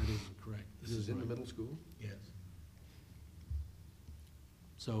same time, it isn't correct. This is in the middle school? Yes.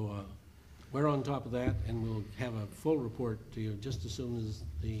 So we're on top of that, and we'll have a full report to you just as soon as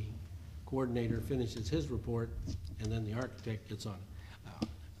the coordinator finishes his report, and then the architect gets on it.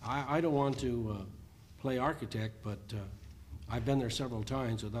 I don't want to play architect, but I've been there several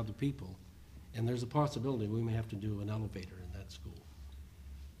times with other people, and there's a possibility we may have to do an elevator in that school.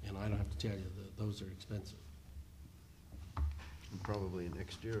 And I don't have to tell you that those are expensive. And probably an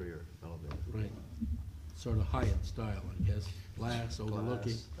exterior elevator. Right. Sort of Hyatt style, I guess. Glass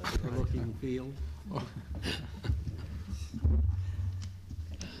overlooking the field.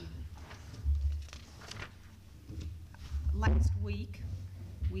 Last week,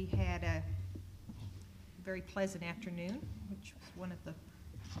 we had a very pleasant afternoon, which was one of the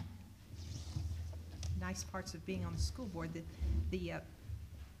nice parts of being on the school board.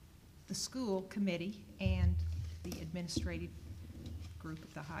 The school committee and the administrative group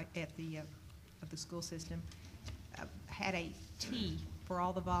of the school system had a tea for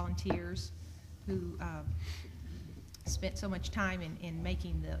all the volunteers who spent so much time in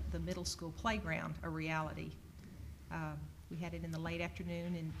making the middle school playground a reality. We had it in the late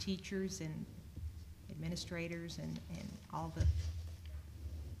afternoon, and teachers and administrators and all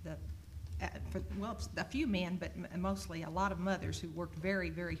a few men, but mostly a lot of mothers who worked very,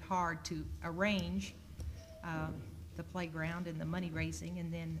 very hard to arrange the playground and the money raising,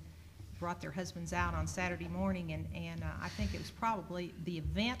 and then brought their husbands out on Saturday morning, and I think it was probably the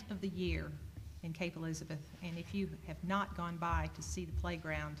event of the year in Cape Elizabeth. And if you have not gone by to see the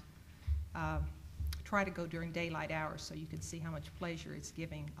playground, try to go during daylight hours so you can see how much pleasure it's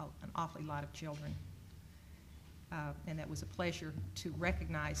giving an awfully lot of children. And that was a pleasure to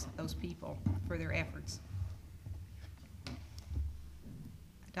recognize those people for their efforts.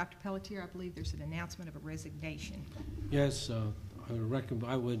 Dr. Pelletier, I believe there's an announcement of a resignation. Yes,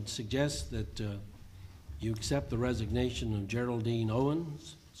 I would suggest that you accept the resignation of Geraldine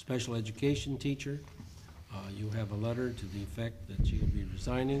Owens, special education teacher. You have a letter to the effect that she will be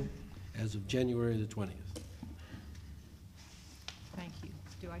resigning as of January the 20th. Thank you.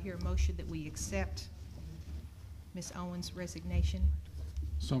 Do I hear a motion that we accept Ms. Owens' resignation?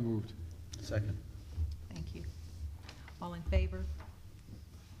 So moved. Second. Thank you. All in favor?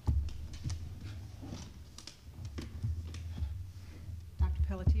 Dr.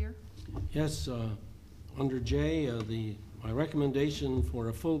 Pelletier? Yes, under J, my recommendation for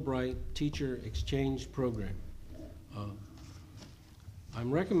a Fulbright teacher exchange program.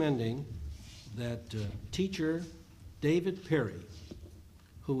 I'm recommending that teacher David Perry,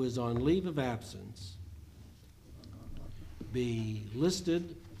 who is on leave of absence, be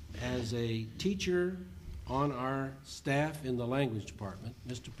listed as a teacher on our staff in the language department.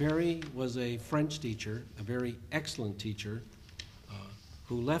 Mr. Perry was a French teacher, a very excellent teacher,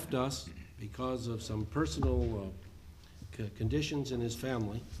 who left us because of some personal conditions in his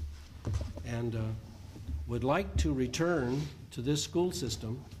family, and would like to return to this school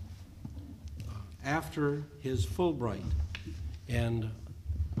system after his Fulbright. And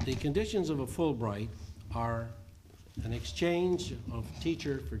the conditions of a Fulbright are an exchange of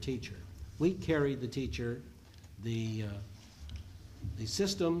teacher for teacher. We carry the teacher, the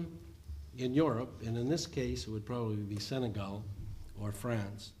system in Europe, and in this case it would probably be Senegal or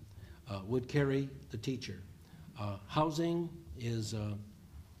France, would carry the teacher. Housing is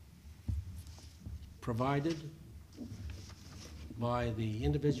provided by the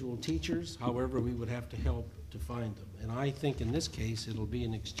individual teachers. However, we would have to help to find them. And I think in this case it'll be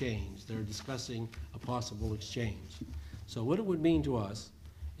an exchange. They're discussing a possible exchange. So what it would mean to us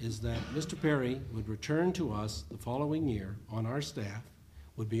is that Mr. Perry would return to us the following year on our staff,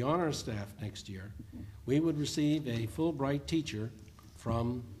 would be on our staff next year. We would receive a Fulbright teacher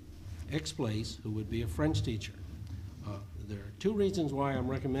from X place who would be a French teacher. There are two reasons why I'm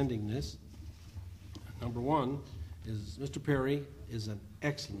recommending this. Number one is Mr. Perry is an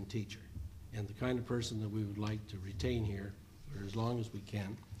excellent teacher and the kind of person that we would like to retain here for as long as we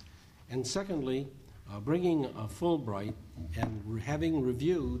can. And secondly, bringing a Fulbright and having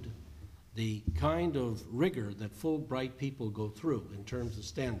reviewed the kind of rigor that Fulbright people go through in terms of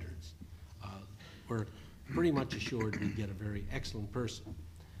standards, we're pretty much assured we get a very excellent person.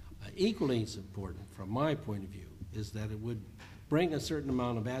 Equally as important, from my point of view, is that it would bring a certain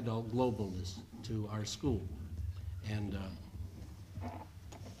amount of adult globalness to our school. And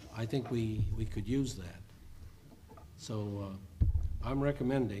I think we could use that. So I'm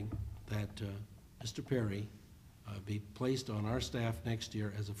recommending that Mr. Perry be placed on our staff next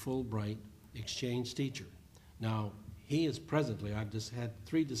year as a Fulbright exchange teacher. Now, he is presently, I've just had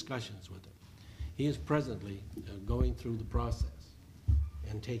 3 discussions with him. He is presently going through the process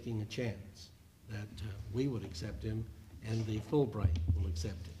and taking a chance that we would accept him and the Fulbright will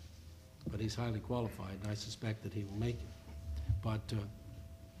accept him. But he's highly qualified, and I suspect that he will make it. But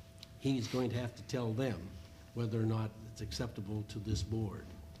he's going to have to tell them whether or not it's acceptable to this board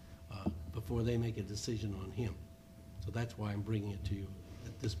before they make a decision on him. So that's why I'm bringing it to you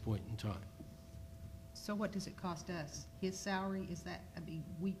at this point in time. So what does it cost us? His salary, is that, I mean,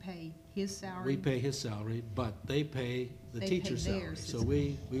 we pay his salary? We pay his salary, but they pay the They teacher's pay salary. theirs. So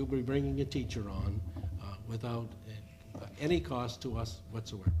we will be bringing a teacher on without any cost to us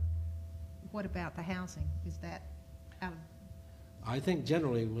whatsoever. What about the housing? Is that out of, I think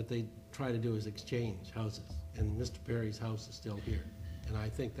generally what they try to do is exchange houses, and Mr. Perry's house is still here. And I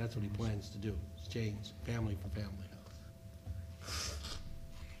think that's what he plans to do, exchange family for family house.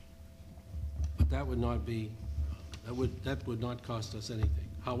 But that would not be, that would not cost us anything.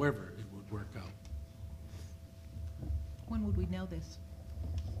 However, it would work out. when would we know this?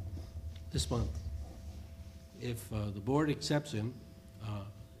 This month. If the board accepts him,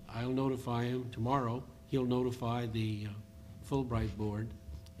 I'll notify him tomorrow. He'll notify the Fulbright board,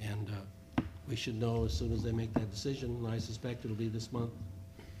 and we should know as soon as they make that decision, and I suspect it'll be this month.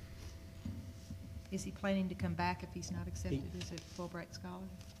 Is he planning to come back if he's not accepted as a Fulbright scholar?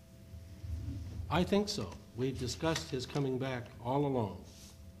 I think so. We've discussed his coming back all along,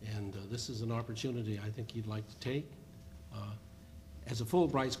 and this is an opportunity I think he'd like to take. As a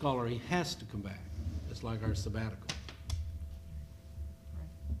Fulbright scholar, he has to come back. It's like our sabbatical.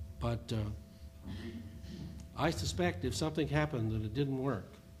 But I suspect if something happened that it didn't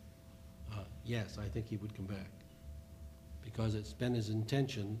work, yes, I think he would come back, because it's been his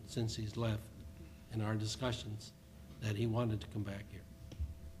intention since he's left in our discussions that he wanted to come back here.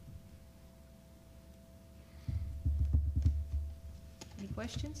 Any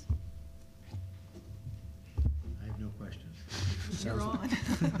questions? I have no questions. You're on.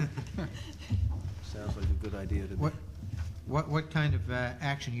 Sounds like a good idea to me. What kind of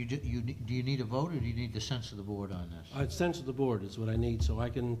action do you need a vote, or do you need the sense of the board on this? A sense of the board is what I need, so I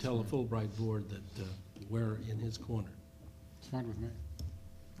can tell the Fulbright board that we're in his corner. It's fine with me.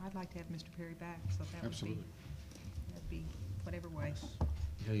 I'd like to have Mr. Perry back, so that Absolutely. that'd be whatever way.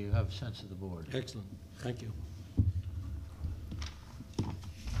 So you have a sense of the board. Excellent. Thank you.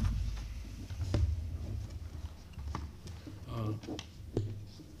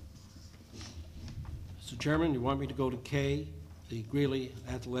 Mr. Chairman, you want me to go to K, the Greeley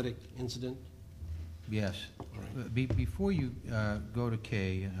athletic incident? Yes. Before you go to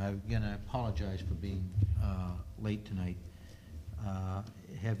K, again, I apologize for being late tonight.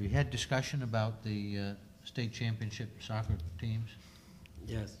 Have you had discussion about the state championship soccer teams?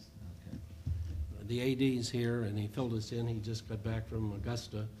 Yes. Okay. The AD's here, and he filled us in. He just got back from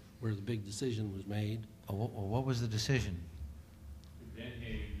Augusta, where the big decision was made. What was the decision?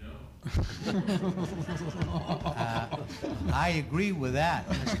 I agree with that,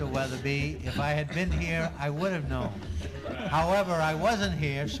 Mr. Weatherby. If I had been here, I would have known. However, I wasn't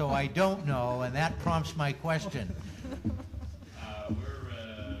here, so I don't know, and that prompts my question. We're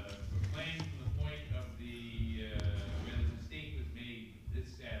playing from the point of when the mistake was made this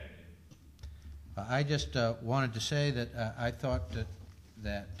Saturday. I just wanted to say that I thought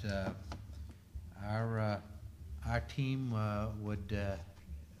that our team would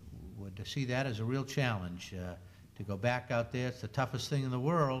see that as a real challenge to go back out there. It's the toughest thing in the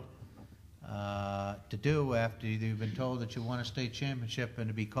world to do after you've been told that you won a state championship, and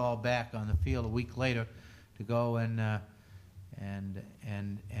to be called back on the field a week later to go and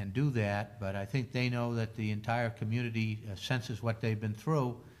do that. But I think they know that the entire community senses what they've been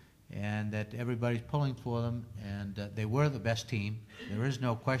through, and that everybody's pulling for them, and they were the best team. There is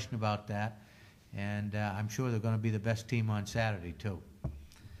no question about that, and I'm sure they're going to be the best team on Saturday too.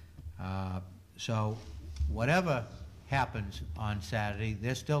 So whatever happens on Saturday,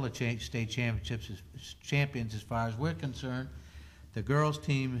 they're still the state champions as far as we're concerned. The girls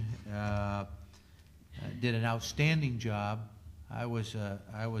team did an outstanding job. I was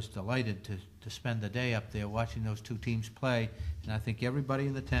delighted to spend the day up there watching those two teams play, and I think everybody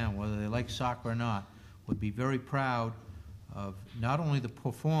in the town, whether they like soccer or not, would be very proud of not only the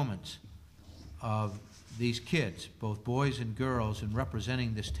performance of these kids, both boys and girls, in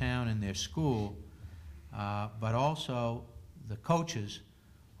representing this town and their school, but also the coaches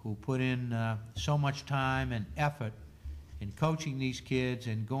who put in so much time and effort in coaching these kids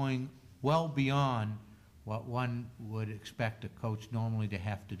and going well beyond what one would expect a coach normally to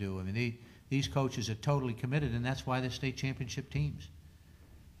have to do. I mean, these coaches are totally committed, and that's why they're state championship teams.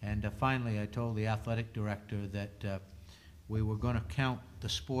 And finally, I told the athletic director that we were going to count the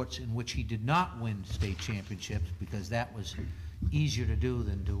sports in which he did not win state championships, because that was easier to do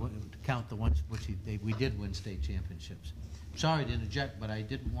than to count the ones which we did win state championships. Sorry to interject, but I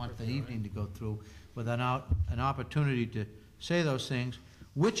didn't want the evening to go through without an opportunity to say those things,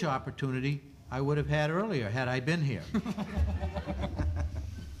 which opportunity I would have had earlier had I been here. I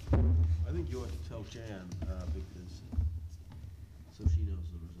think you ought to tell Jan, because, so she knows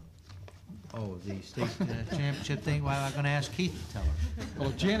the result. Oh, the state championship thing? Well, I'm going to ask Keith to tell her. Well,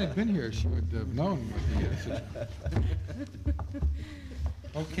 if Jan had been here, she would have known what the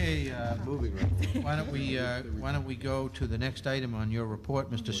Okay, Moving right. why don't we go to the next item on your report,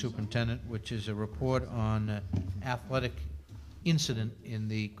 Mr. Superintendent, which is a report on athletic incident in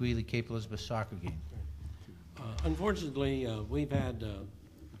the Greeley-Cape Elizabeth soccer game. Unfortunately, we've had a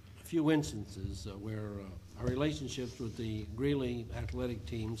few instances where our relationships with the Greeley athletic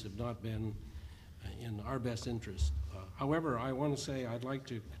teams have not been in our best interest. However, I want to say I'd like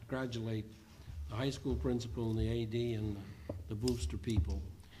to congratulate the high school principal and the AD and the Booster people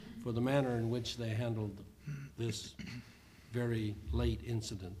for the manner in which they handled this very late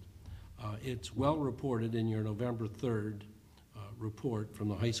incident. It's well reported in your November 3rd report from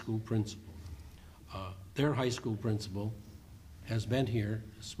the high school principal. Their high school principal has been here,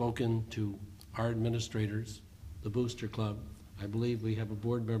 spoken to our administrators, the Booster Club. I believe we have a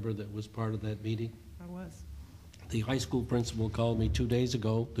board member that was part of that meeting. I was. The high school principal called me 2 days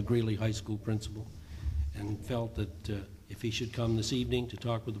ago, the Greeley high school principal, and felt that if he should come this evening to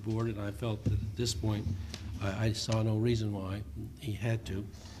talk with the board, and I felt that at this point I saw no reason why he had to,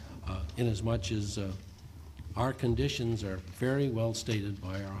 inasmuch as our conditions are very well stated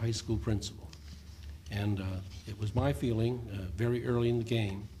by our high school principal. And it was my feeling very early in the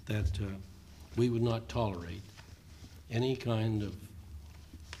game that we would not tolerate any kind of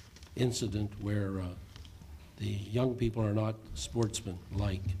incident where the young people are not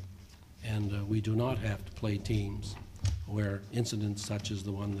sportsmen-like, and we do not have to play teams where incidents such as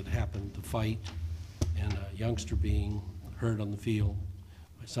the one that happened, the fight, and a youngster being hurt on the field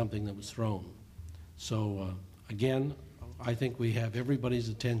by something that was thrown. So again, I think we have everybody's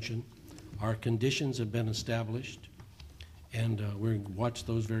attention. Our conditions have been established, and we're going to watch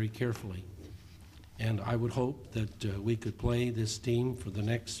those very carefully. And I would hope that we could play this team for the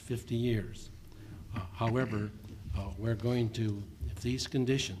next 50 years. However, we're going to, if these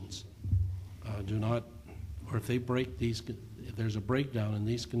conditions do not, or if they break these, if there's a breakdown in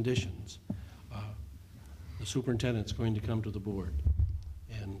these conditions, the superintendent's going to come to the board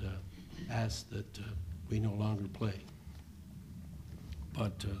and ask that we no longer play.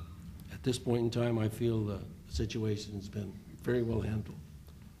 But at this point in time, I feel the situation has been very well handled,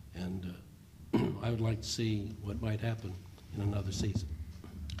 and I would like to see what might happen in another season.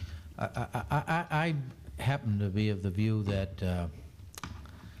 I happen to be of the view that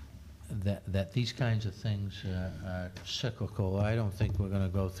that these kinds of things are cyclical. I don't think we're going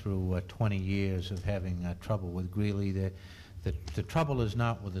to go through 20 years of having trouble with Greeley. The trouble is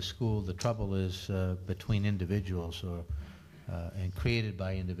not with the school. The trouble is between individuals and created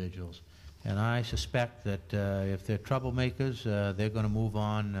by individuals. And I suspect that if they're troublemakers, they're going to move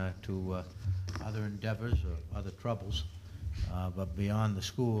on to other endeavors or other troubles, but beyond the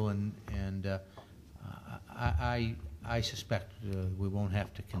school. And I suspect we won't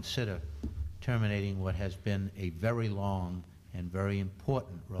have to consider terminating what has been a very long and very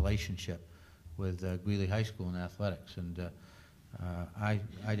important relationship with Greeley High School in athletics. And I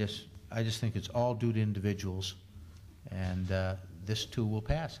just think it's all due to individuals, and this too will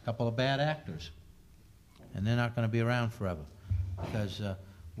pass. A couple of bad actors, and they're not going to be around forever, because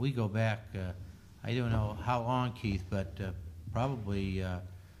we go back, I don't know how long, Keith, but probably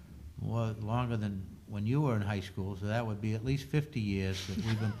more longer than when you were in high school, so that would be at least 50 years that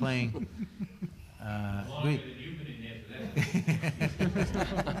we've been playing. Longer than you've been in there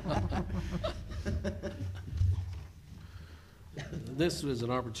for that. This was an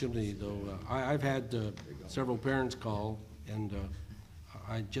opportunity, though. I've had several parents call, and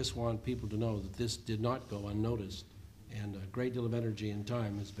I just want people to know that this did not go unnoticed, and a great deal of energy and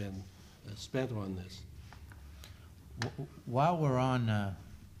time has been spent on this. While we're on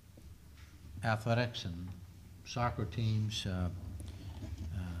athletics and soccer teams,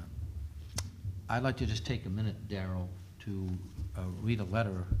 I'd like to just take a minute, Darrell, to read a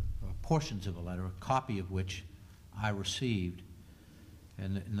letter, portions of a letter, a copy of which I received.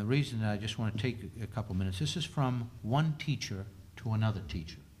 And the reason that I just want to take a couple minutes, this is from one teacher to another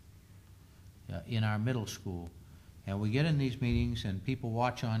teacher in our middle school. And we get in these meetings and people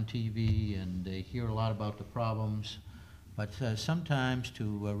watch on TV and they hear a lot about the problems. But sometimes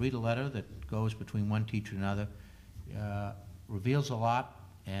to read a letter that goes between one teacher and another reveals a lot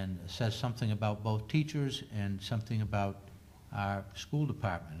and says something about both teachers and something about our school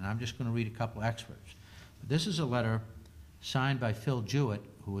department. And I'm just going to read a couple excerpts. This is a letter signed by Phil Jewett,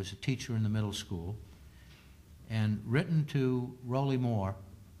 who was a teacher in the middle school, and written to Rollie Moore,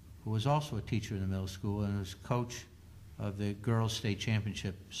 who was also a teacher in the middle school and was coach of the girls' state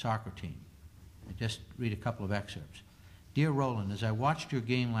championship soccer team. I just read a couple of excerpts. Dear Roland, as I watched your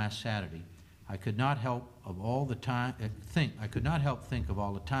game last Saturday, I could not help think of all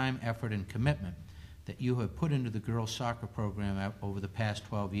the time, effort, and commitment that you have put into the girls' soccer program over the past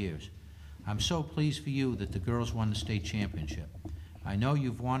 12 years. I'm so pleased for you that the girls won the state championship. I know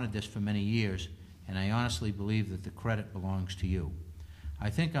you've wanted this for many years, and I honestly believe that the credit belongs to you. I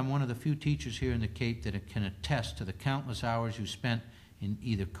think I'm one of the few teachers here in the Cape that can attest to the countless hours you spent in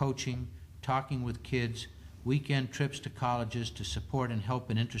either coaching, talking with kids, weekend trips to colleges to support and help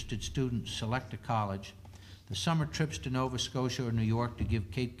an interested student select a college, the summer trips to Nova Scotia or New York to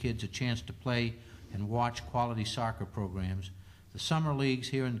give Cape kids a chance to play and watch quality soccer programs, the summer leagues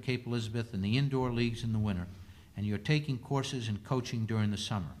here in Cape Elizabeth and the indoor leagues in the winter, and you're taking courses and coaching during the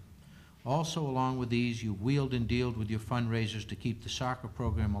summer. Also, along with these, you've wheeled and dealed with your fundraisers to keep the soccer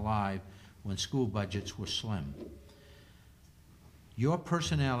program alive when school budgets were slim. Your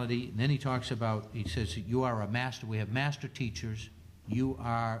personality, and then he says you are a master, we have master teachers, you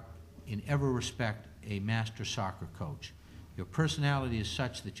are in every respect a master soccer coach. Your personality is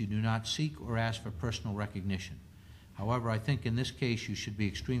such that you do not seek or ask for personal recognition. However, I think in this case you should be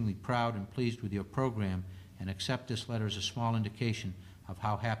extremely proud and pleased with your program and accept this letter as a small indication of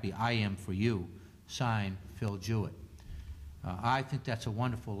how happy I am for you. Signed, Phil Jewett. I think that's a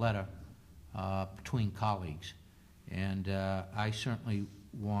wonderful letter between colleagues. And I certainly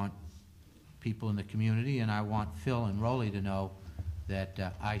want people in the community, and I want Phil and Rollie to know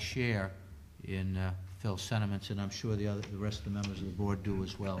that I share in Phil's sentiments, and I'm sure the rest of the members of the board do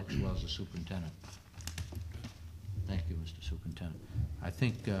as well as the superintendent. Thank you, Mr. Superintendent. I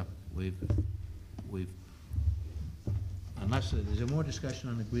think we've unless is there more discussion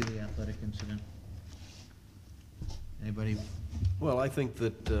on the Greeley athletic incident? Anybody? Well, I think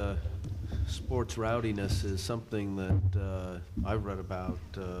that sports rowdiness is something that I've read about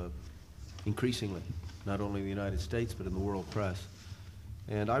increasingly, not only in the United States but in the world press.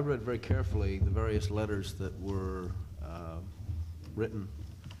 And I read very carefully the various letters that were written,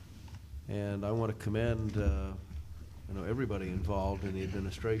 and I want to commend everybody involved in the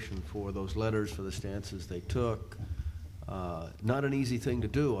administration for those letters, for the stances they took. Not an easy thing to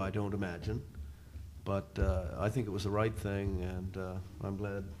do, I don't imagine, but I think it was the right thing, and I'm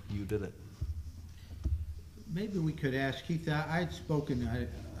glad you did it. Maybe we could ask Keith, I'd spoken,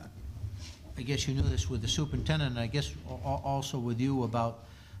 I guess you knew this with the superintendent, and I guess also with you, about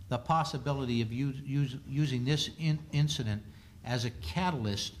the possibility of using this incident as a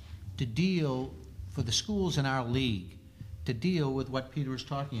catalyst to deal, for the schools in our league, to deal with what Peter is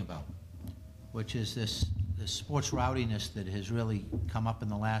talking about, which is this sports rowdiness that has really come up in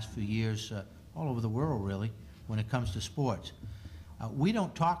the last few years all over the world, really, when it comes to sports. We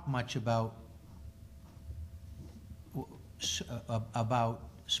don't talk much about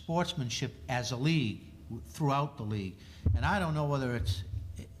sportsmanship as a league, throughout the league. And I don't know whether it's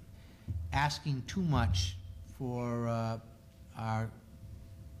asking too much for our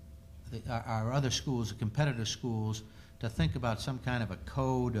other schools, the competitor schools, to think about some kind of a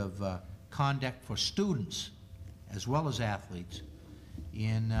code of conduct for students as well as athletes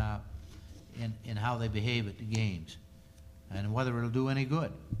in how they behave at the games, and whether it'll do any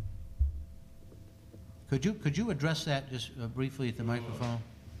good. Could you address that just briefly at the microphone?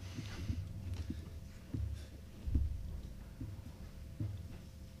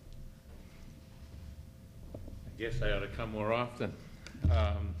 I guess I ought to come more often.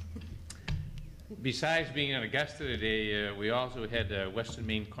 Besides being in Augusta today, we also had a Western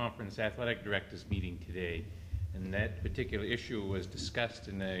Maine Conference Athletic Directors meeting today, and that particular issue was discussed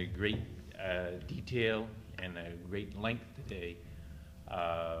in a great detail and a great length today.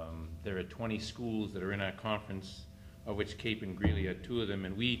 There are 20 schools that are in our conference, of which Cape and Greeley are 2 of them,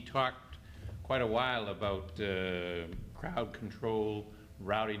 and we talked quite a while about crowd control,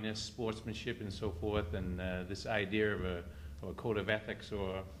 rowdiness, sportsmanship, and so forth, and this idea of a code of ethics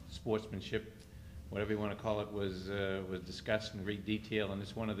or sportsmanship, whatever you want to call it, was discussed in great detail, and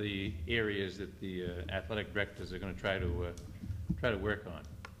it's one of the areas that the athletic directors are going to try to work on.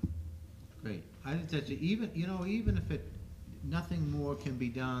 Great. I think that's even if nothing more can be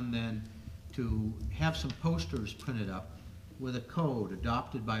done than to have some posters printed up with a code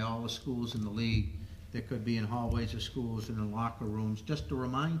adopted by all the schools in the league that could be in hallways of schools and in locker rooms, just to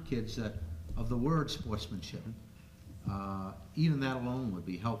remind kids of the word sportsmanship. Even that alone would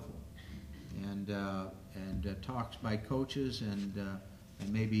be helpful. And talks by coaches and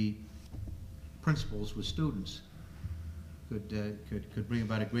maybe principals with students could bring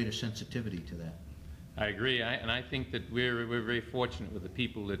about a greater sensitivity to that. I agree, and I think that we're very fortunate with the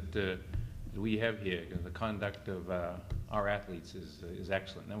people that we have here. The conduct of our athletes is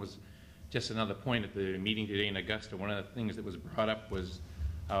excellent. And that was just another point at the meeting today in Augusta. One of the things that was brought up was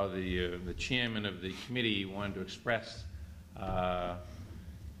how the chairman of the committee wanted to express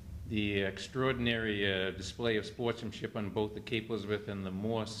the extraordinary display of sportsmanship on both the Cape Elizabeth and the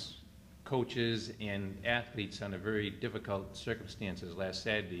Morse coaches and athletes under very difficult circumstances last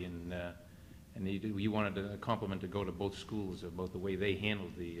Saturday, and he wanted a compliment to go to both schools about the way they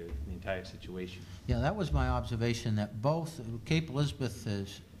handled the entire situation. Yeah, that was my observation, that both Cape Elizabeth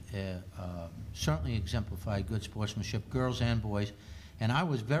has certainly exemplified good sportsmanship, girls and boys, and I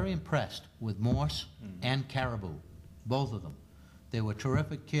was very impressed with Morse and Caribou, both of them. They were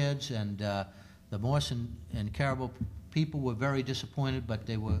terrific kids, and the Morse and Caribou people were very disappointed, but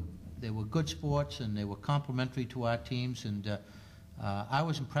they were good sports, and they were complimentary to our teams, and I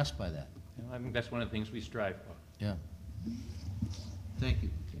was impressed by that. I think that's one of the things we strive for. Yeah. Thank you.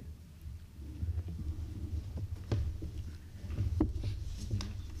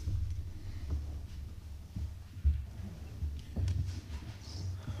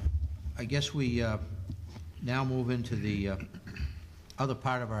 I guess we now move into the other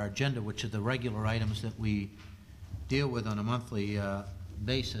part of our agenda, which are the regular items that we deal with on a monthly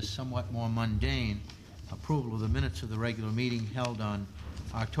basis, somewhat more mundane. Approval of the minutes of the regular meeting held on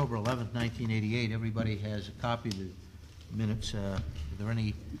October 11th, 1988. Everybody has a copy of the minutes. Are there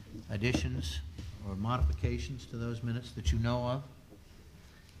any additions or modifications to those minutes that you know of?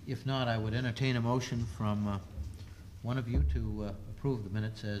 If not, I would entertain a motion from one of you to approve the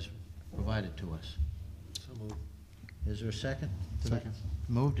minutes as provided to us. So moved. Is there a second? Second.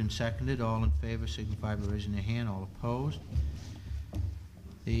 Moved and seconded. All in favor signify by raising their hand. All opposed.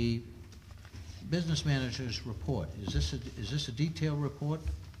 The business manager's report. Is this a detailed report?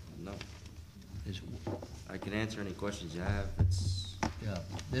 No. Is, I can answer any questions you have. It's yeah,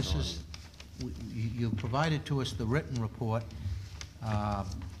 this is, you provided to us the written report.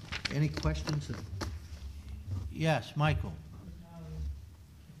 Any questions? Yes, Michael.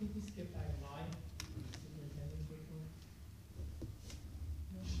 I think we skipped item 9, superintendent's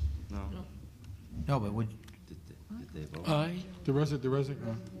report. no. No, but would, Did they vote? Aye. The resident,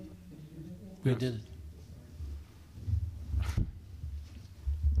 We did it.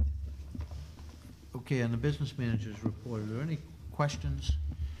 Okay, on the business manager's report, are there any questions?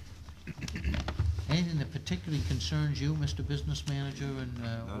 Anything that particularly concerns you, Mr. Business Manager, and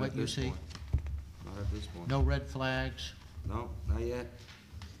Not what at you this see? point. Not at this point. No red flags? No, not yet.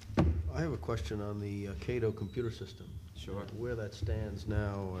 I have a question on the Cato computer system. Sure. Where that stands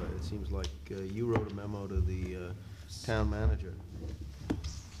now, it seems like you wrote a memo to the town manager,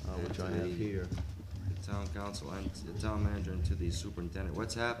 which I have here. The town council and the town manager and to the superintendent.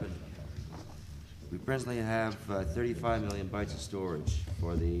 What's happened? We presently have 35 million bytes of storage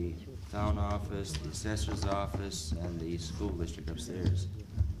for the town office, the assessor's office, and the school district upstairs.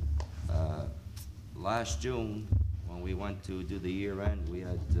 Last June, when we went to do the year end, we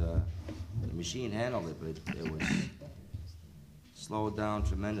had, the machine handled it, but it was slowed down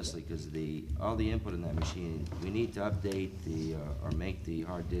tremendously because all the input in that machine, we need to update or make the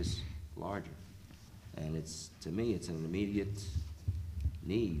hard disk larger. And to me, it's an immediate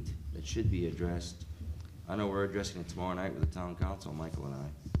need that should be addressed. I know we're addressing it tomorrow night with the town council, Michael and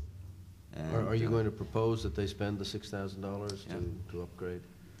I. And, Are you going to propose that they spend the $6,000 to upgrade?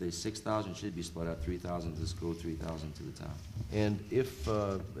 The 6,000 should be split up, 3,000 to the school, 3,000 to the town. And if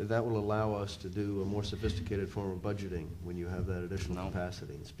that will allow us to do a more sophisticated form of budgeting when you have that additional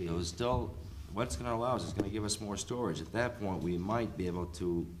capacity and speed? It was still, what's going to allow us is going to give us more storage. At that point, we might be able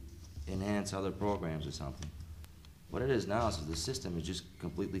to enhance other programs or something. What it is now is the system is just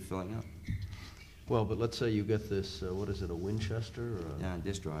completely filling up. Well, but let's say you get this, what is it, a Winchester? Or Yeah,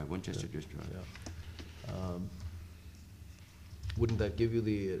 disk drive, Winchester disk drive. Yeah. Wouldn't that give you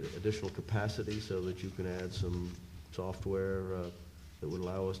the additional capacity so that you can add some software that would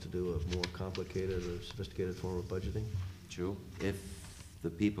allow us to do a more complicated or sophisticated form of budgeting? True. If the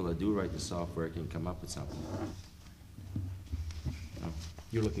people that do write the software can come up with something. No.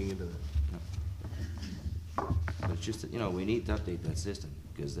 You're looking into that? No. But it's just that, we need to update that system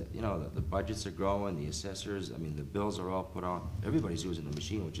because, the budgets are growing, the assessors, the bills are all put on. Everybody's using the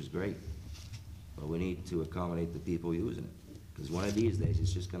machine, which is great. But we need to accommodate the people using it. Because one of these days,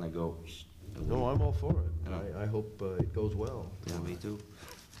 it's just going to go. No, I'm all for it. I hope it goes well. Yeah, me too.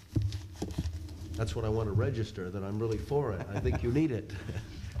 That's what I want to register, that I'm really for it. I think you need it.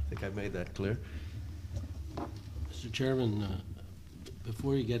 I think I made that clear. Mr. Chairman,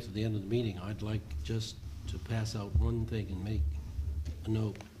 before you get to the end of the meeting, I'd like just to pass out one thing and make a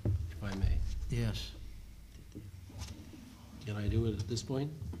note, if I may. Yes. Can I do it at this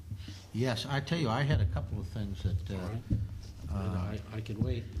point? Yes, I tell you, I had a couple of things that I can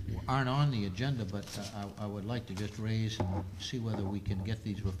wait. aren't on the agenda, but I would like to just raise and see whether we can get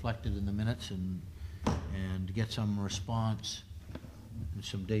these reflected in the minutes and get some response and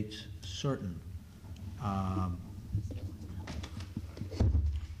some dates certain.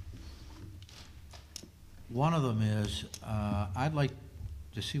 One of them is, I'd like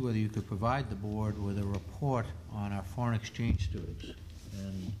to see whether you could provide the board with a report on our foreign exchange students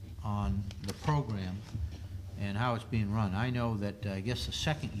and on the program and how it's being run. I know that, I guess the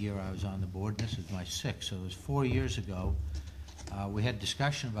second year I was on the board, this is my sixth, so it was 4 years ago, we had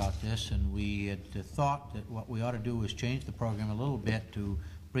discussion about this, and we had thought that what we ought to do was change the program a little bit to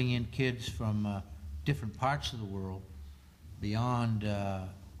bring in kids from different parts of the world beyond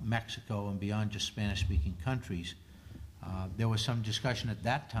Mexico and beyond just Spanish-speaking countries. There was some discussion at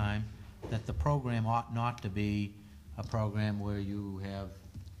that time that the program ought not to be a program where you have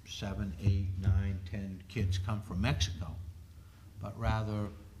 7, 8, 9, 10 kids come from Mexico, but rather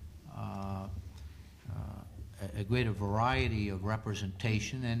a greater variety of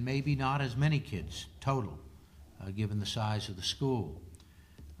representation and maybe not as many kids total, given the size of the school.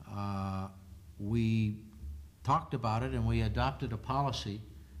 We talked about it and we adopted a policy,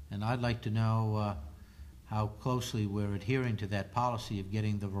 and I'd like to know how closely we're adhering to that policy of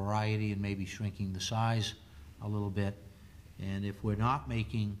getting the variety and maybe shrinking the size a little bit. And if we're not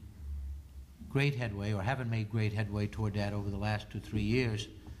making great headway or haven't made great headway toward that over the last 2 or 3 years,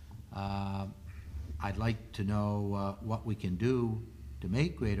 I'd like to know what we can do to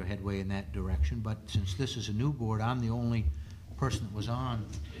make greater headway in that direction. But since this is a new board, I'm the only person that was on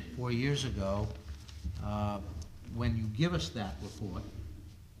 4 years ago. When you give us that report,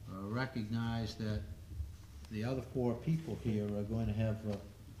 recognize that the other 4 people here are going to have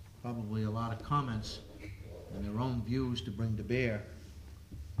probably a lot of comments and their own views to bring to bear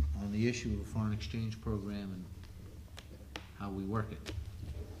on the issue of a foreign exchange program and how we work it.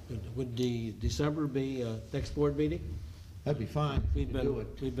 Would the December be next board meeting? That'd be fine. We've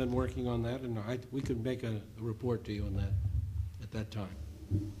been working on that, and we could make a report to you on that at that time.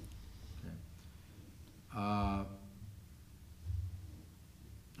 Okay.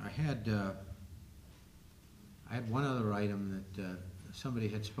 I had one other item that somebody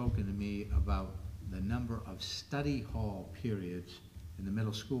had spoken to me about the number of study hall periods in the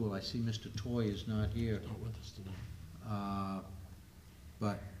middle school. I see Mr. Toy is not here. Not with us tonight.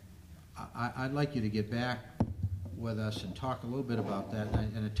 But I'd like you to get back with us and talk a little bit about that.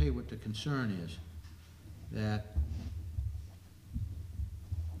 And I tell you what the concern is, that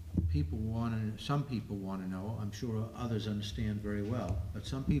some people want to know, I'm sure others understand very well, but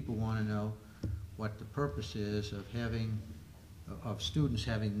some people want to know what the purpose is of students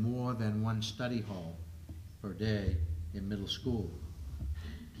having more than one study hall per day in middle school.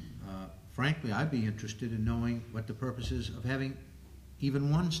 Frankly, I'd be interested in knowing what the purpose is of having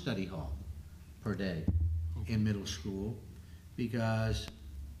even one study hall per day in middle school, because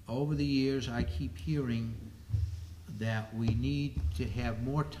over the years I keep hearing that we need to have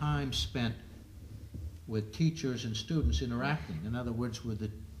more time spent with teachers and students interacting. In other words, with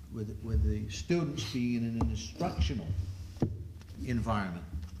the students being in an instructional environment.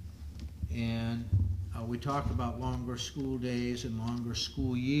 And we talk about longer school days and longer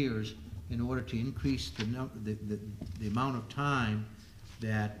school years in order to increase the amount of time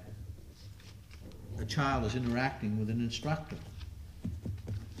that a child is interacting with an instructor.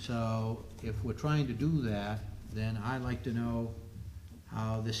 So if we're trying to do that, then I'd like to know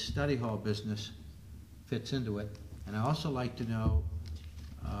how this study hall business fits into it. And I also like to know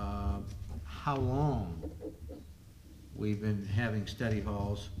how long we've been having study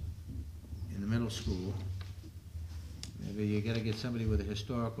halls in the middle school. Maybe you got to get somebody with a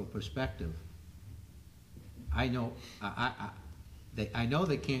historical perspective. I know I know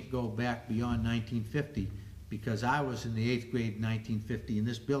they can't go back beyond 1950, because I was in the 8th grade in 1950 in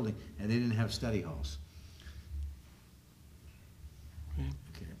this building, and they didn't have study halls.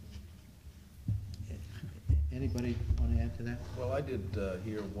 Okay. Anybody want to add to that? Well, I did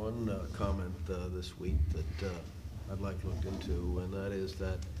hear one comment this week that I'd like looked into, and that is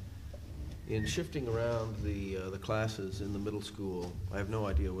that in shifting around the classes in the middle school, I have no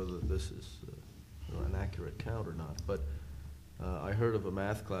idea whether this is an accurate count or not, but I heard of a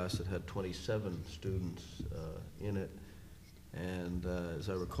math class that had 27 students in it, and as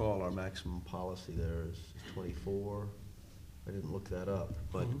I recall, our maximum policy there is 24. I didn't look that up,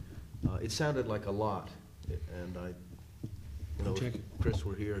 but it sounded like a lot, and if Chris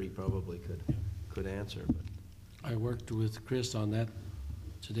were here, he probably could answer. But I worked with Chris on that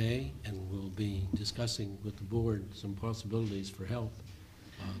today, and we'll be discussing with the board some possibilities for help.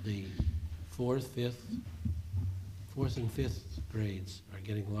 The fourth and fifth grades are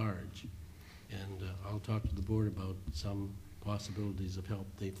getting large, and I'll talk to the board about some possibilities of help.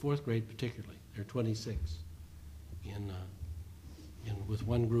 The fourth grade particularly, they're 26 in with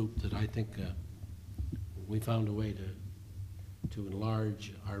one group that I think we found a way to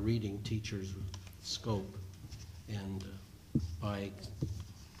enlarge our reading teacher's scope, and by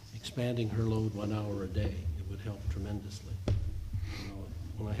expanding her load 1 hour a day, it would help tremendously.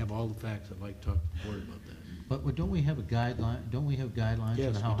 When I have all the facts, I'd like to talk to the board about that. But don't we have a guideline? Don't we have guidelines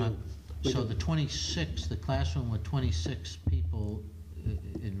Yes, on how? we do. We So do. the 26, the classroom with 26 people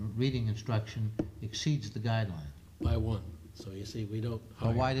in reading instruction exceeds the guideline. By one. So you see, we don't hire.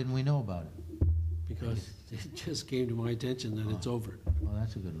 Well, why didn't we know about it? Because it just came to my attention that it's over. Well,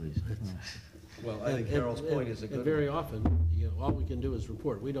 that's a good reason. well, I think Harold's point is a good And very often, all we can do is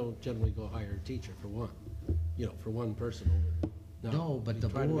report. We don't generally go hire a teacher for one, for one person only. No, but we the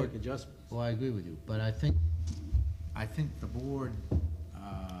try to board- make adjustments. Well, I agree with you, but I think the board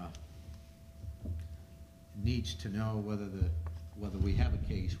needs to know whether we have a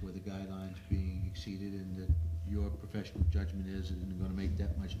case where the guidelines being exceeded, and that your professional judgment is it isn't going to make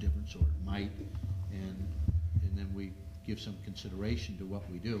that much difference, or it might, and then we give some consideration to what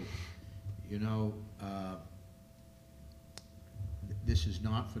we do. This is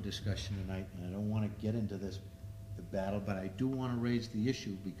not for discussion tonight, and I don't want to get into the battle, but I do want to raise the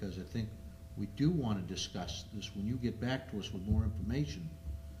issue, because I think we do want to discuss this when you get back to us with more information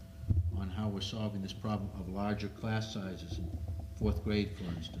on how we're solving this problem of larger class sizes in fourth grade, for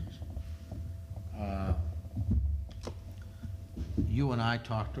instance. You and I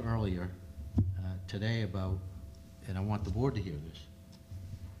talked earlier today about, and I want the board to hear this,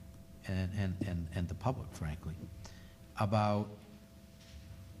 and the public, frankly, about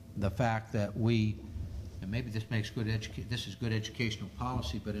the fact that and maybe this makes this is good educational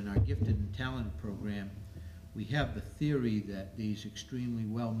policy, but in our gifted and talented program, we have the theory that these extremely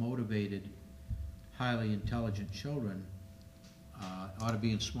well-motivated, highly intelligent children ought to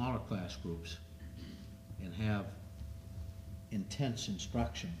be in smaller class groups and have intense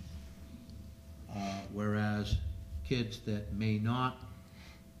instruction, whereas kids that may not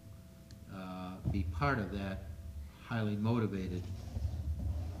be part of that highly motivated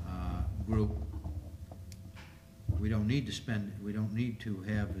group we don't need to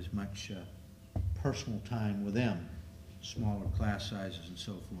have as much personal time with them, smaller class sizes and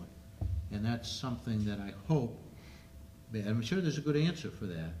so forth. And that's something that I hope, I'm sure there's a good answer for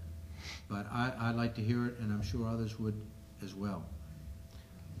that, but I'd like to hear it, and I'm sure others would as well.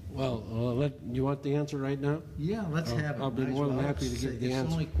 Well, you want the answer right now? Yeah, let's have it. I'll be Might as more than well. happy to give the answer.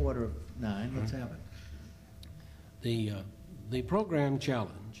 It's only 8:45, let's have it. The program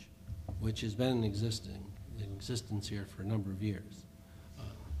challenge, which has been in existence here for a number of years,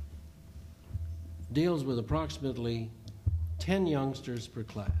 deals with approximately 10 youngsters per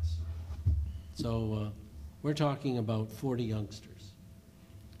class. So we're talking about 40 youngsters.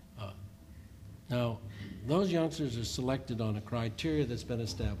 Now, those youngsters are selected on a criteria that's been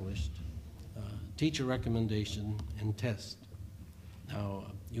established, teacher recommendation and test. Now,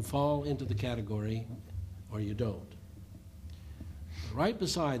 you fall into the category or you don't. Right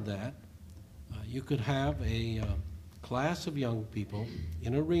beside that, you could have a class of young people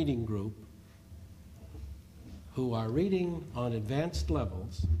in a reading group who are reading on advanced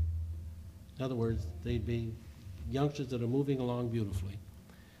levels. In other words, they'd be youngsters that are moving along beautifully.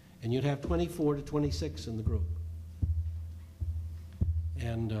 And you'd have 24 to 26 in the group.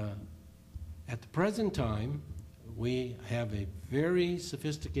 And at the present time, we have a very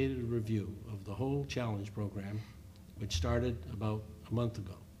sophisticated review of the whole challenge program, which started about a month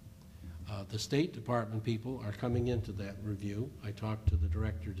ago. The State Department people are coming into that review. I talked to the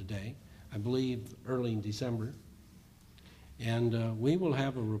director today, I believe early in December. And we will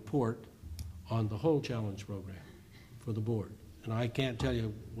have a report on the whole challenge program for the board. And I can't tell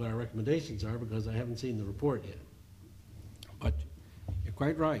you what our recommendations are because I haven't seen the report yet. But you're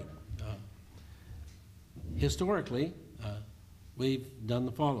quite right. Historically, we've done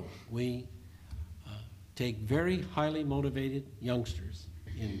the following. We take very highly motivated youngsters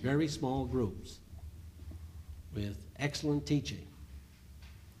in very small groups with excellent teaching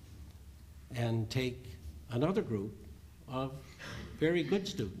and take another group of very good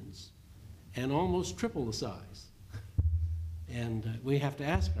students and almost triple the size. And we have to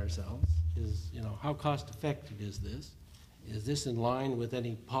ask ourselves, how cost effective is this? Is this in line with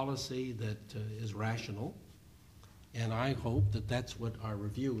any policy that is rational? And I hope that that's what our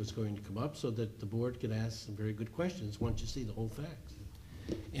review is going to come up so that the board can ask some very good questions once you see the whole facts.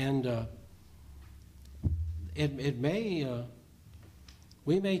 And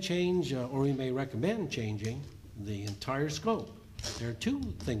we may change or we may recommend changing the entire scope. There are two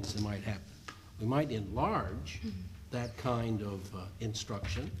things that might happen. We might enlarge that kind of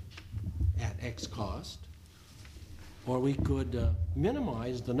instruction at X cost, or we could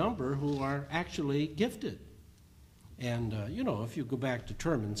minimize the number who are actually gifted. And if you go back to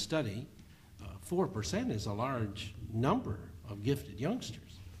term and study, 4% is a large number of gifted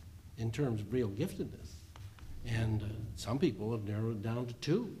youngsters in terms of real giftedness. And some people have narrowed it down to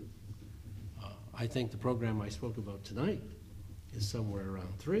 2. I think the program I spoke about tonight is somewhere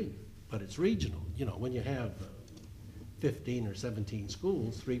around 3, but it's regional. When you have 15 or 17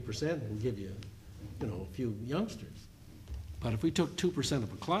 schools, 3% will give you, a few youngsters. But if we took 2%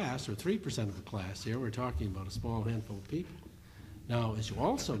 of a class or 3% of a class here, we're talking about a small handful of people. Now, as you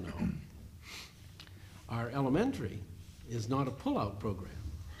also know, our elementary is not a pull-out program.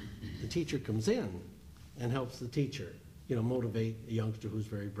 The teacher comes in and helps the teacher, motivate a youngster who's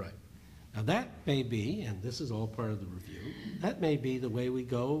very bright. Now that may be, and this is all part of the review, that may be the way we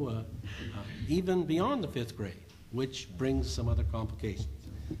go even beyond the 5th grade, which brings some other complications.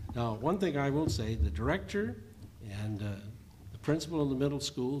 Now, one thing I will say, the director and the principal of the middle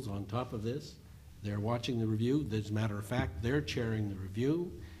schools on top of this, they're watching the review. As a matter of fact, they're chairing the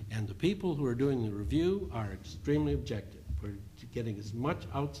review, and the people who are doing the review are extremely objective. We're getting as much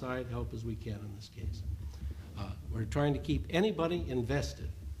outside help as we can in this case. We're trying to keep anybody invested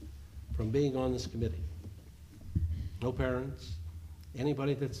from being on this committee. No parents,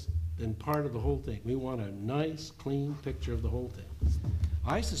 anybody that's been part of the whole thing. We want a nice, clean picture of the whole thing.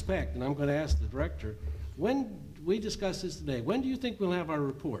 I suspect, and I'm going to ask the director, when we discussed this today, when do you think we'll have our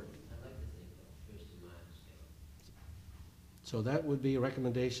report? I'd like to think first of March. So that would be a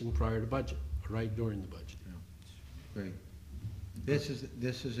recommendation prior to budget, or right during the budget. Yeah. Great. This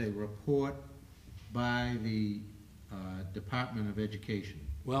is a report by the Department of Education.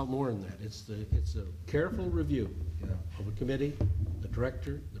 Well, more than that. It's a careful review of a committee, the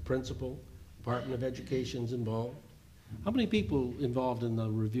director, the principal, Department of Education's involved. How many people involved in the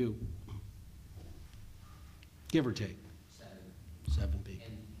review? Give or take. 7 people.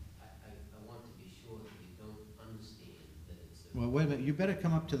 And I want to be sure that you don't understand that it's a... Well, wait a minute. You better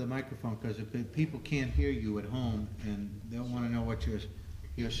come up to the microphone because people can't hear you at home and they'll want to know what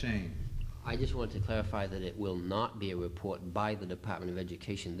you're saying. I just want to clarify that it will not be a report by the Department of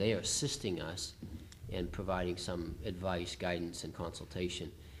Education. They are assisting us in providing some advice, guidance, and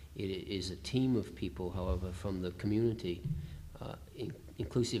consultation. It is a team of people, however, from the community,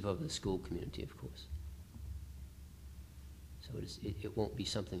 inclusive of the school community, of course. So it won't be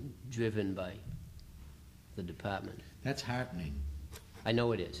something driven by the department. That's heartening. I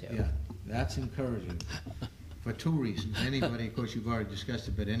know it is, Harold. Yeah, that's encouraging. For two reasons. Anybody, of course, you've already discussed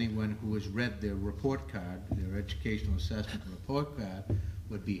it, but anyone who has read their report card, their educational assessment report card,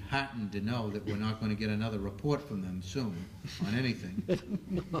 would be heartened to know that we're not going to get another report from them soon on anything.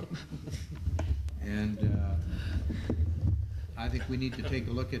 And I think we need to take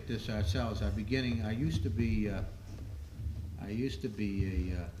a look at this ourselves. I used to be a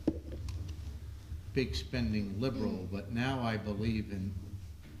big spending liberal, but now I believe in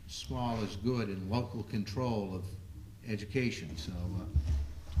small is good and local control of education. So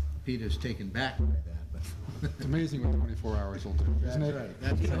Peter's taken back by that. But It's amazing what 24 hours will do, isn't it? Right.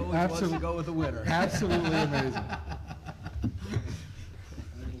 That's right. Always wants to go with the winner. Absolutely amazing.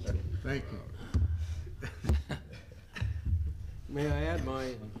 Thank you. May I add my,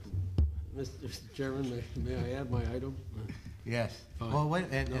 Mr. Chairman, may I add my item? Yes. Fine. Well, wait,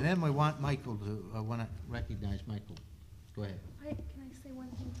 and No. then we want Michael to, want to recognize Michael. Go ahead. Can I say one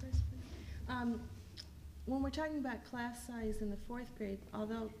thing first, please? When we're talking about class size in the fourth grade,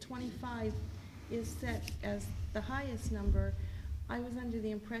 although 25 is set as the highest number, I was under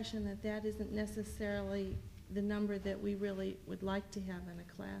the impression that that isn't necessarily the number that we really would like to have in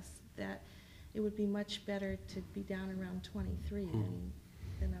a class, that it would be much better to be down around 23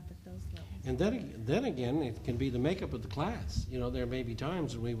 than up at those levels. And then again, it can be the makeup of the class. You know, there may be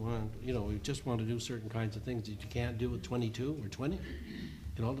times when we just want to do certain kinds of things that you can't do with 22 or 20.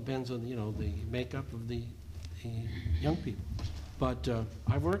 It all depends on, the makeup of the young people. But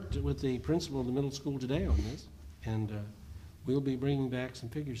I've worked with the principal of the middle school today on this, and we'll be bringing back some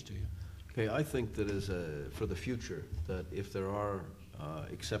figures to you. Okay, I think that for the future, that if there are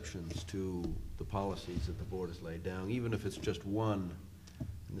exceptions to the policies that the board has laid down, even if it's just one,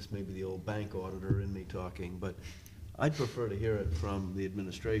 and this may be the old bank auditor in me talking, but I'd prefer to hear it from the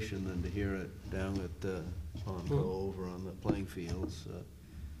administration than to hear it down at Pond Cove or on the playing fields.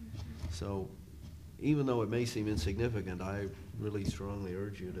 So even though it may seem insignificant, I really strongly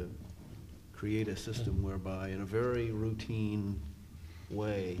urge you to create a system whereby, in a very routine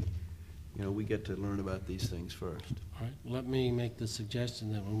way, we get to learn about these things first. All right, let me make the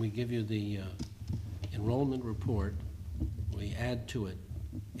suggestion that when we give you the enrollment report, we add to it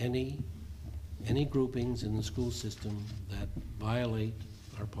any groupings in the school system that violate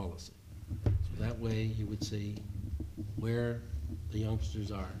our policy. So that way you would see where the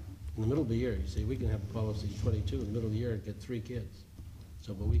youngsters are. In the middle of the year, you say, we can have a policy 22 in the middle of the year and get 3 kids.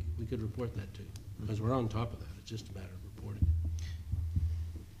 So, but we could report that to you, because we're on top of that. It's just a matter of reporting.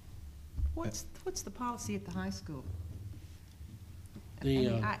 What's the policy at the high school?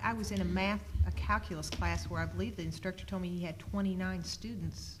 The, I was in a calculus class where I believe the instructor told me he had 29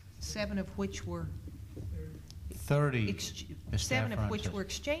 students, 7 of which were 30. seven of which were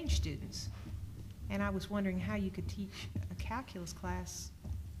exchange students. And I was wondering how you could teach a calculus class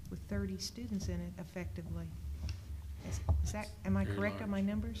with 30 students in it effectively. Am I correct on my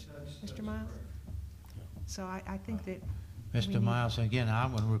numbers, Mr. Miles? So I think that Mr. Miles, again,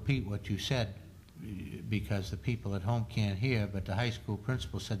 I'm going to repeat what you said because the people at home can't hear, but the high school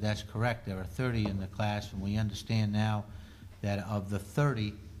principal said that's correct. There are 30 in the class, and we understand now that of the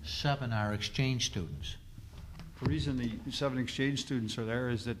 30, 7 are exchange students. The reason the 7 exchange students are there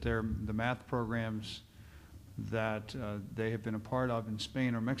is that they're the math programs that they have been a part of in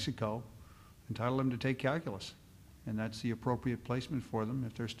Spain or Mexico entitle them to take calculus, and that's the appropriate placement for them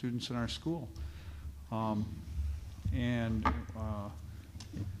if they're students in our school.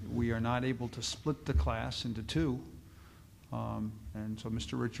 We are not able to split the class into 2, and so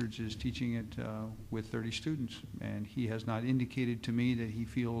Mr. Richards is teaching it with 30 students, and he has not indicated to me that he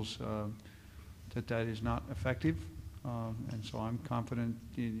feels that is not effective, and so I'm confident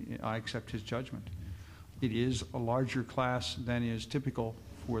I accept his judgment. It is a larger class than is typical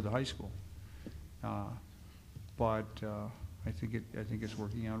for the high school, but I think it's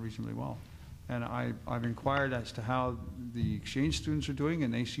working out reasonably well. And I've inquired as to how the exchange students are doing,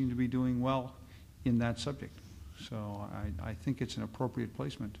 and they seem to be doing well in that subject. So I think it's an appropriate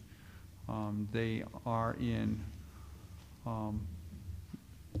placement. They are in,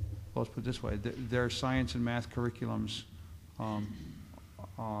 let's put it this way, their science and math curriculums are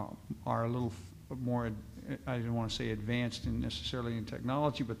a little more, I don't want to say advanced necessarily in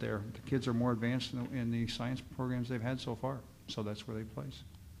technology, but the kids are more advanced in the science programs they've had so far. So that's where they place.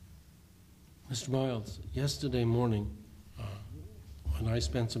 Mr. Miles, yesterday morning, when I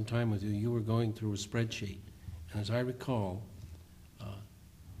spent some time with you, you were going through a spreadsheet. And as I recall,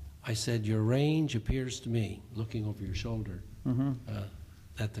 I said, your range appears to me, looking over your shoulder,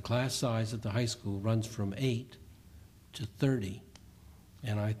 that the class size at the high school runs from 8 to 30.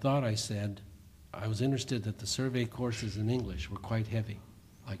 And I thought I said, I was interested that the survey courses in English were quite heavy,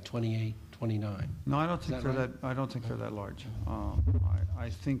 like 28, 29. No, I don't think they're right? that, I don't think they're that large. I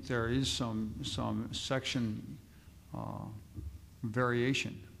think there is some section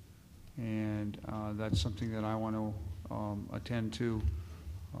variation, and that's something that I want to attend to,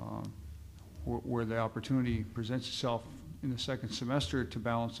 where the opportunity presents itself in the second semester to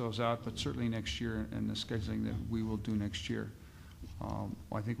balance those out, but certainly next year and the scheduling that we will do next year.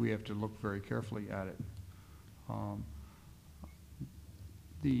 I think we have to look very carefully at it.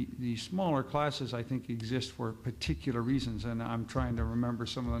 The smaller classes, I think, exist for particular reasons, and I'm trying to remember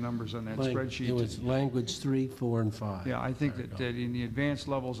some of the numbers on that spreadsheet. It was language 3, 4, and 5. Yeah, I think that in the advanced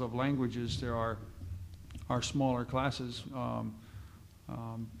levels of languages, there are smaller classes,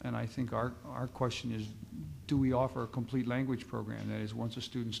 and I think our question is, do we offer a complete language program? That is, once a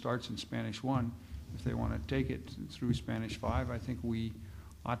student starts in Spanish 1, if they want to take it through Spanish 5, I think we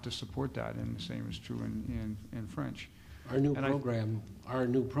ought to support that, and the same is true in French. Our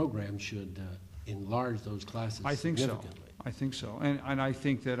new program should enlarge those classes significantly. I think so. And I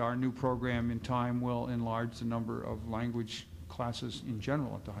think that our new program in time will enlarge the number of language classes in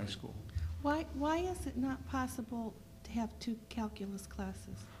general at the high school. Why is it not possible to have 2 calculus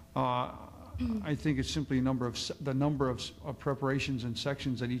classes? I think it's simply the number of preparations and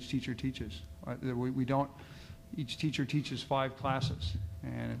sections that each teacher teaches. Each teacher teaches 5 classes,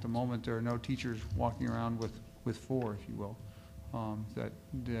 and at the moment there are no teachers walking around with 4, if you will,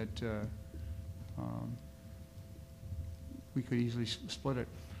 we could easily split it.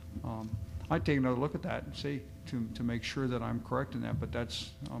 I'd take another look at that and see to make sure that I'm correct in that, but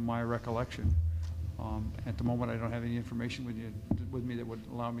that's my recollection. At the moment, I don't have any information with me that would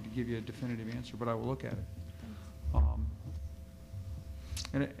allow me to give you a definitive answer, but I will look at it.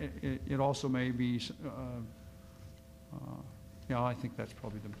 And it also may be, I think that's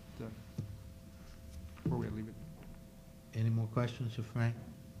probably where we leave it. Any more questions of Frank?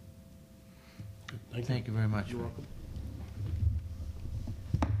 Thank you very much. You're welcome.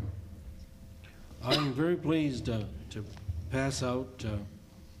 I'm very pleased to pass out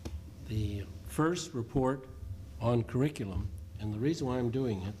the first report on curriculum, and the reason why I'm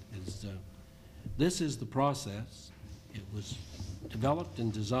doing it is this is the process. It was developed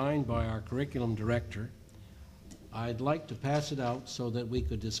and designed by our curriculum director. I'd like to pass it out so that we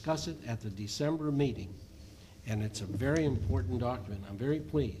could discuss it at the December meeting, and it's a very important document. I'm very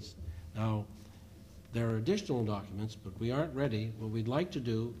pleased. Now, there are additional documents, but we aren't ready. What we'd like to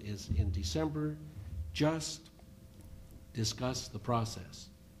do is in December just discuss the process,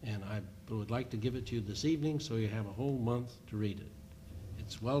 and I would like to give it to you this evening so you have a whole month to read it.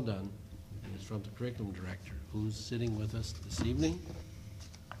 It's well done, and it's from the curriculum director, who's sitting with us this evening.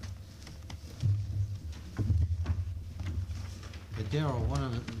 But Darrell, one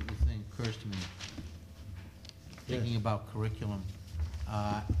of the things occurs to me, thinking about curriculum,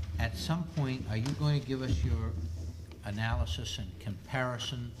 at some point, are you going to give us your analysis and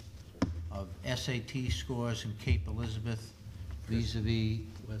comparison of SAT scores in Cape Elizabeth vis-a-vis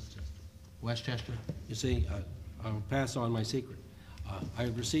Westchester? You see, I'll pass on my secret. I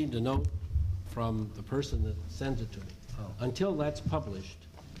received a note from the person that sends it to me. Until that's published,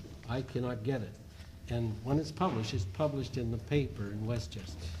 I cannot get it. And when it's published in the paper in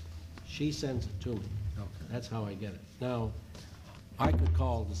Westchester. She sends it to me. That's how I get it. Now, I could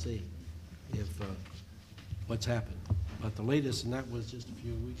call to see if what's happened. But the latest, and that was just a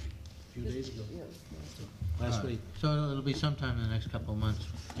few days ago. So, last week. So it'll be sometime in the next couple of months.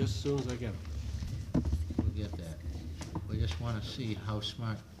 Just as soon as I get it. We'll get that. We just want to see how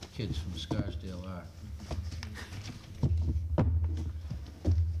smart kids from Scarsdale are.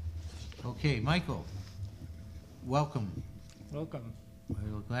 Okay, Michael, welcome. Welcome.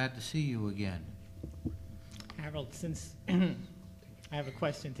 We're glad to see you again. Harold, since I have a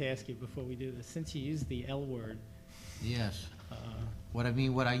question to ask you before we do this. Since you used the L word. Yes. What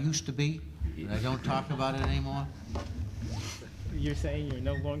I used to be? I don't talk about it anymore? You're saying you're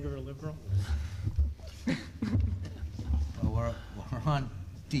no longer a liberal? Well, we're on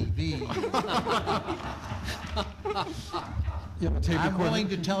TV. I'm willing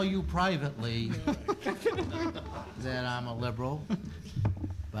to tell you privately that I'm a liberal,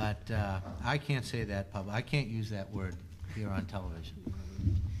 but I can't say that publicly. I can't use that word here on television.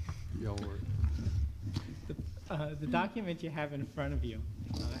 Your word. The document you have in front of you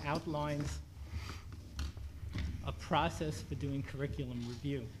outlines process for doing curriculum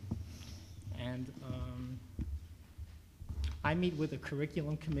review. And I meet with a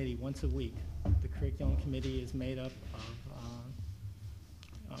curriculum committee once a week. The curriculum committee is made up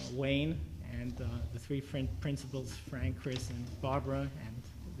of Wayne and the three principals, Frank, Chris, and Barbara, and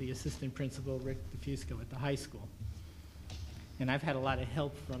the assistant principal, Rick DeFusco, at the high school. And I've had a lot of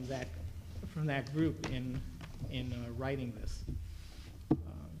help from that group in writing this.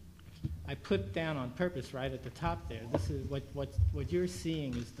 I put down on purpose right at the top there, this is what you're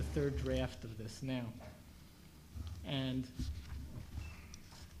seeing is the third draft of this now. And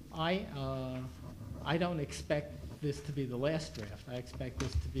I don't expect this to be the last draft. I expect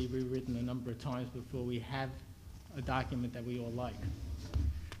this to be rewritten a number of times before we have a document that we all like.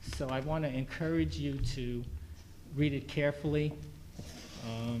 So I want to encourage you to read it carefully,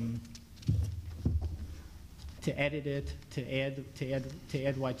 to edit it, to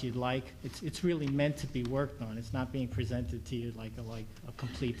add what you'd like. It's really meant to be worked on. It's not being presented to you like a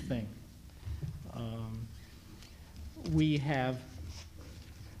complete thing. We have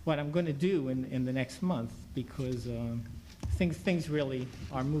what I'm going to do in the next month, because things really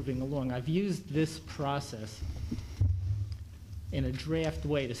are moving along. I've used this process in a draft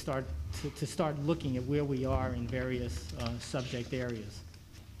way to start looking at where we are in various subject areas.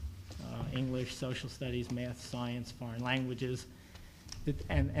 English, social studies, math, science, foreign languages.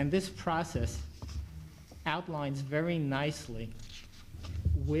 And this process outlines very nicely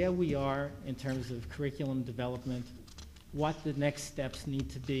where we are in terms of curriculum development, what the next steps need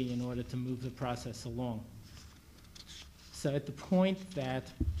to be in order to move the process along. So at the point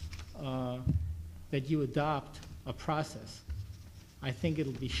that you adopt a process, I think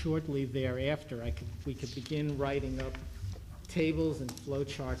it'll be shortly thereafter we could begin writing up tables and flow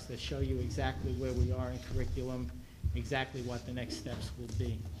charts that show you exactly where we are in curriculum, exactly what the next steps will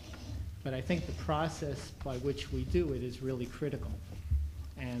be. But I think the process by which we do it is really critical.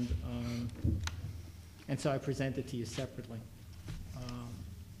 And so I present it to you separately.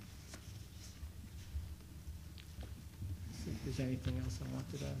 See if there's anything else I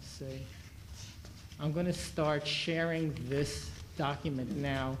wanted to say. I'm going to start sharing this document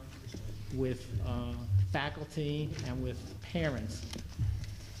now with faculty and with parents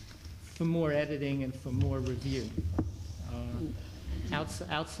for more editing and for more review.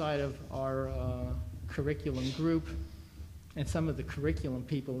 Outside of our curriculum group and some of the curriculum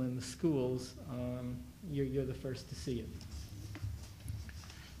people in the schools, you're the first to see it.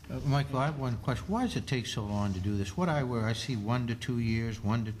 Michael, I have one question. Why does it take so long to do this? I see 1 to 2 years,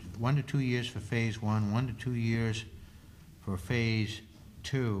 1 to 2 years for phase 1, 1 to 2 years for phase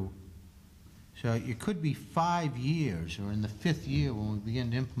 2. So it could be 5 years, or in the 5th year when we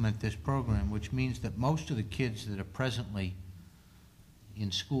begin to implement this program, which means that most of the kids that are presently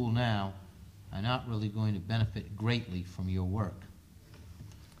in school now are not really going to benefit greatly from your work.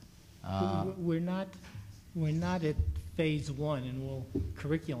 We're not at phase 1 in all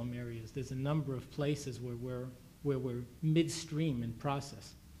curriculum areas. There's a number of places where we're midstream in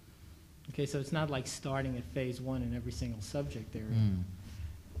process. Okay, so it's not like starting at phase 1 in every single subject area.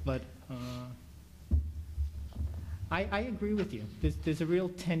 But I agree with you. There's a real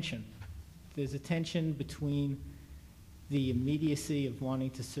tension. There's a tension between the immediacy of wanting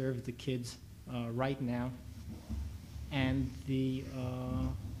to serve the kids right now and the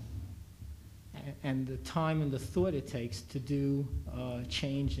time and the thought it takes to do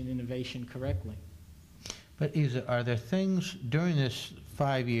change and innovation correctly. But are there things during this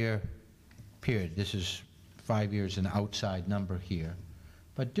 5-year period, this is 5 years an outside number here,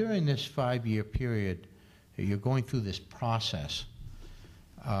 but during this 5-year period, you're going through this process,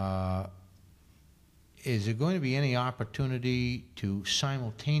 is there going to be any opportunity to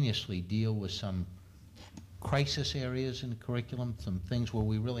simultaneously deal with some crisis areas in the curriculum, some things where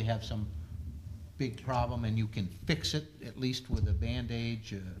we really have some big problem and you can fix it at least with a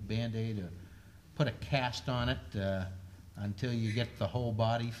Band-Aid or put a cast on it until you get the whole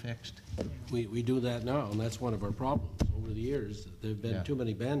body fixed? We do that now, and that's one of our problems. Over the years, there have been too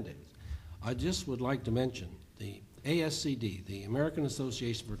many Band-Aids. I just would like to mention the ASCD, the American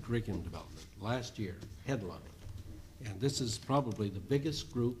Association for Curriculum Development, last year headlined, and this is probably the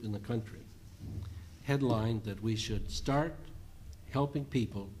biggest group in the country, headlined that we should start helping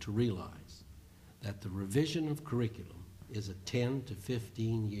people to realize that the revision of curriculum is a 10 to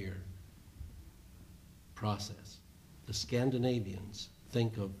 15-year process. The Scandinavians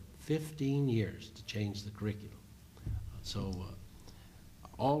think of 15 years to change the curriculum. So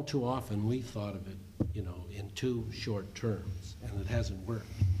all too often we thought of it, in 2 short terms, and it hasn't worked.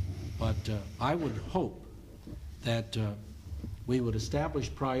 But I would hope that we would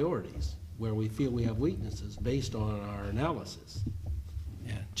establish priorities where we feel we have weaknesses based on our analysis.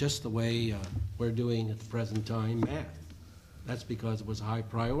 Yeah, just the way we're doing at the present time math. That's because it was a high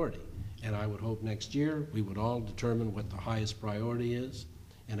priority. And I would hope next year we would all determine what the highest priority is.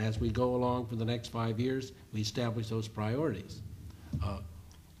 And as we go along for the next 5 years, we establish those priorities.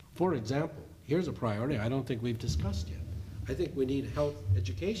 For example, here's a priority I don't think we've discussed yet. I think we need a health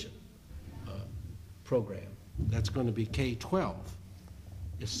education program that's going to be K-12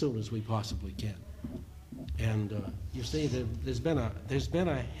 as soon as we possibly can. And you see, there's been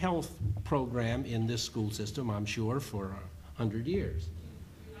a health program in this school system, I'm sure, for 100 years,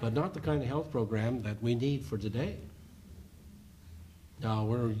 but not the kind of health program that we need for today. Now,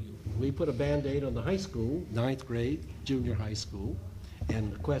 we put a Band-Aid on the high school, 9th grade, junior high school,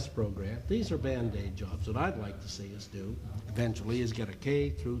 and the Quest program. These are Band-Aid jobs. What I'd like to see us do eventually is get a K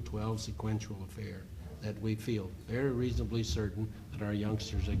through 12 sequential affair that we feel very reasonably certain that our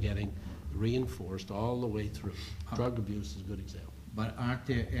youngsters are getting reinforced all the way through. Drug abuse is a good example. But aren't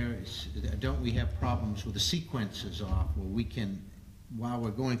there areas, don't we have problems with the sequences off where we can, while we're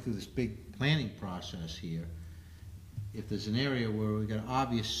going through this big planning process here, if there's an area where we've got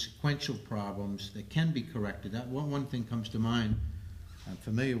obvious sequential problems that can be corrected, that one thing comes to mind. I'm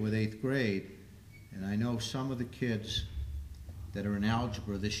familiar with 8th grade, and I know some of the kids that are in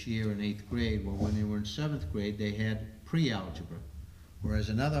algebra this year in 8th grade, well, when they were in 7th grade, they had pre-algebra, whereas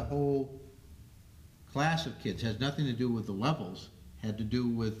another whole class of kids, has nothing to do with the levels, had to do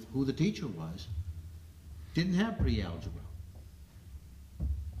with who the teacher was, didn't have pre-algebra.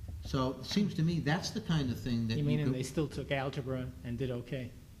 So it seems to me that's the kind of thing that you mean, and they still took algebra and did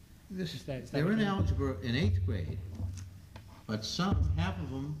okay? Is that they're in algebra in 8th grade, but half of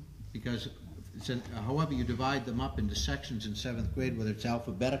them, because however you divide them up into sections in 7th grade, whether it's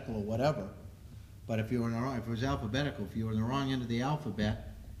alphabetical or whatever, but if you were if it was alphabetical, if you were in the wrong end of the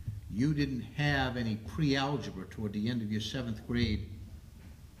alphabet, you didn't have any pre-algebra toward the end of your 7th grade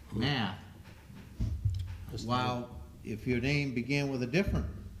math. While if your name began with a different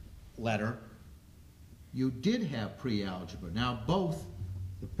letter, you did have pre-algebra. Now both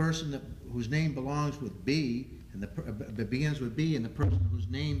the person whose name belongs with B and begins with B and the person whose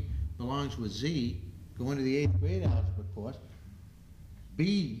name belongs with Z go into the 8th grade algebra course.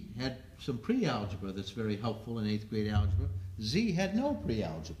 B had some pre-algebra that's very helpful in 8th grade algebra. Z had no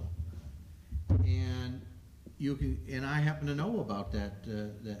pre-algebra. And I happen to know about that,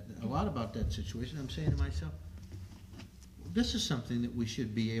 a lot about that situation. I'm saying to myself, this is something that we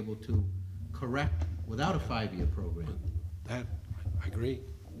should be able to correct without a 5-year program. That, I agree.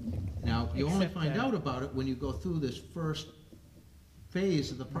 Now, you only find out about it when you go through this first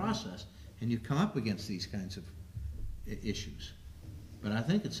phase of the process and you come up against these kinds of issues. But I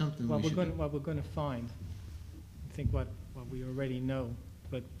think it's something we should do. What we're going to find, I think what we already know,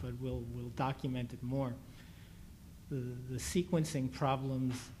 but we'll document it more. The sequencing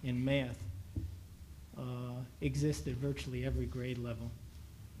problems in math exist at virtually every grade level,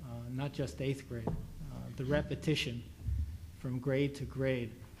 not just 8th grade. The repetition from grade to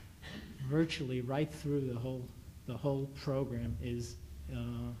grade, virtually right through the whole program is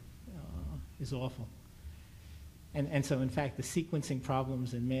awful. And so, in fact, the sequencing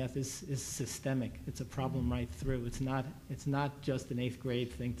problems in math is systemic. It's a problem right through. It's not just an 8th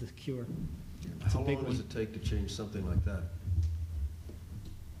grade thing to cure. It's How a big long does one. it take to change something like that?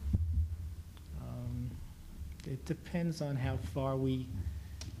 It depends on how far we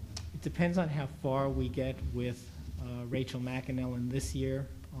get with Rachel McAnellen this year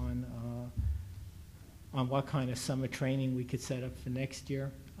on what kind of summer training we could set up for next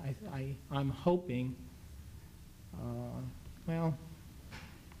year. I'm hoping. Well,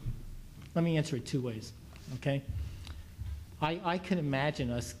 let me answer it 2 ways. Okay. I can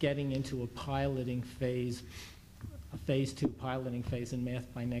imagine us getting into a piloting phase, a phase 2 piloting phase in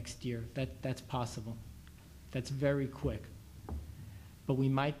math by next year. That's possible. That's very quick. But we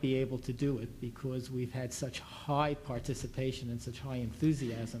might be able to do it because we've had such high participation and such high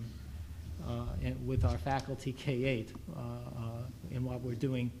enthusiasm with our faculty K-8 in what we're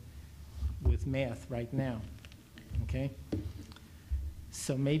doing with math right now. Okay?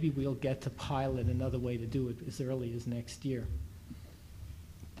 So maybe we'll get to pilot another way to do it as early as next year.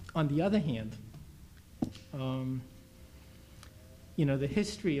 On the other hand, the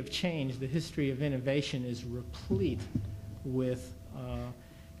history of change, the history of innovation is replete with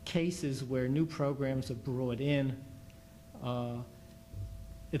cases where new programs are brought in.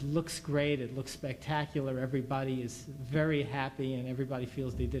 It looks great, it looks spectacular, everybody is very happy and everybody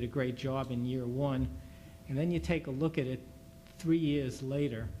feels they did a great job in year 1. And then you take a look at it 3 years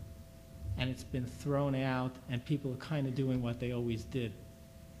later and it's been thrown out and people are kind of doing what they always did.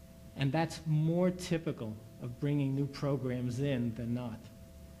 And that's more typical of bringing new programs in than not.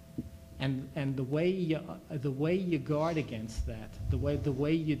 And the way you guard against that, the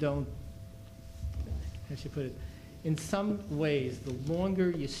way you don't, how should I put it, in some ways, the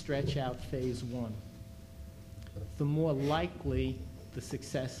longer you stretch out phase one, the more likely the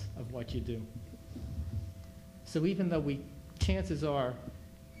success of what you do. So even though chances are,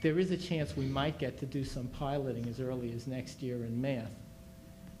 there is a chance we might get to do some piloting as early as next year in math,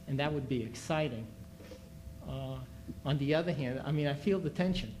 and that would be exciting. On the other hand, I mean, I feel the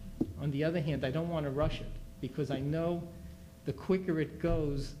tension. On the other hand, I don't want to rush it, because I know the quicker it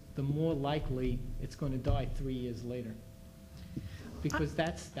goes, the more likely it's going to die 3 years later. Because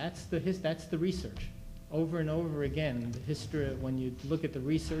that's the research. Over and over again, the history, when you look at the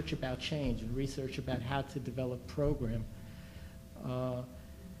research about change and research about how to develop program,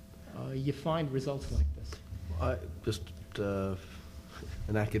 you find results like this. Just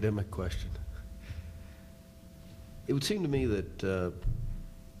an academic question. It would seem to me that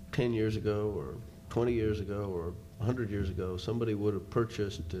 10 years ago or 20 years ago or 100 years ago, somebody would have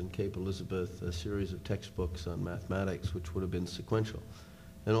purchased in Cape Elizabeth a series of textbooks on mathematics, which would have been sequential.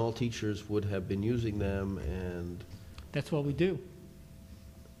 And all teachers would have been using them, and... That's what we do.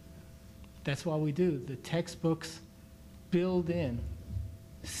 That's what we do. The textbooks build in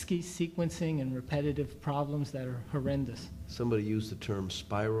sequencing and repetitive problems that are horrendous. Somebody used the term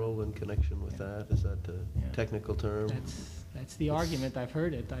spiral in connection with that. Is that a technical term? That's the argument. I've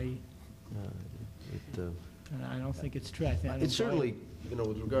heard it. I don't think it's true. It's certainly, you know,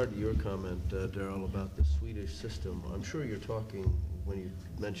 with regard to your comment, Darrell, about the Swedish system, I'm sure you're talking, when you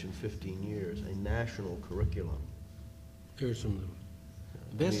mentioned 15 years, a national curriculum. Here's some of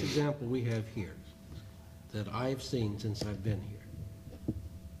the best example we have here that I've seen since I've been here,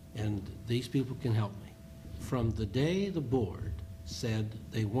 and these people can help me. From the day the board said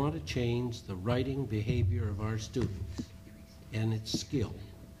they want to change the writing behavior of our students and its skill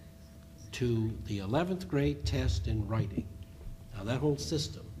to the 11th grade test in writing, now that whole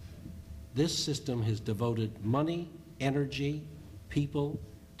system, this system has devoted money, energy, people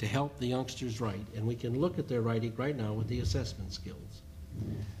to help the youngsters write, and we can look at their writing right now with the assessment skills.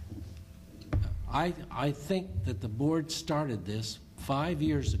 I think that the board started this 5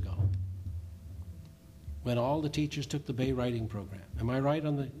 years ago when all the teachers took the Bay Writing program. Am I right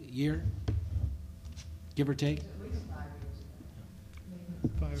on the year? Give or take?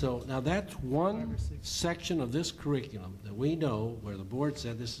 So now that's one section of this curriculum that we know where the board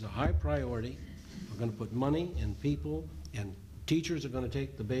said this is a high priority. We're going to put money and people, and teachers are going to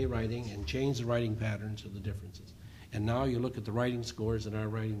take the Bay Writing and change the writing patterns of the differences. And now you look at the writing scores, and our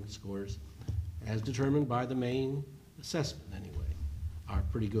writing scores, as determined by the main assessment anyway, are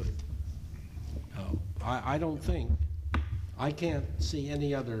pretty good. I don't think, I can't see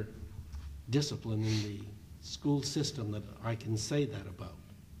any other discipline in the school system that I can say that about.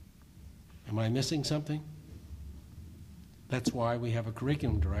 Am I missing something? That's why we have a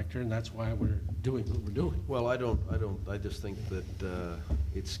curriculum director, and that's why we're doing what we're doing. Well, I just think that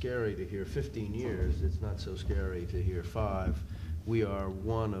it's scary to hear 15 years. It's not so scary to hear 5. We are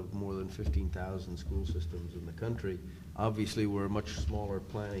one of more than 15,000 school systems in the country. Obviously, we're a much smaller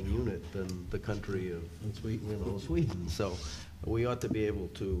planning unit than the country of Sweden. So we ought to be able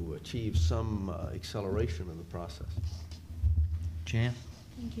to achieve some acceleration in the process. Jan?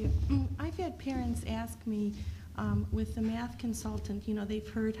 Thank you. I've had parents ask me, with the math consultant, you know, they've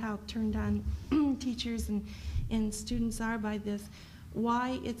heard how turned on teachers and students are by this,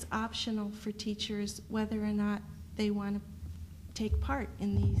 why it's optional for teachers whether or not they want to take part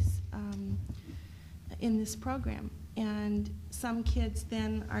in these in this program. And some kids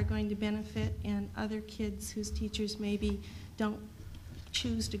then are going to benefit, and other kids whose teachers maybe don't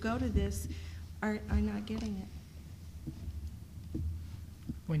choose to go to this are not getting it.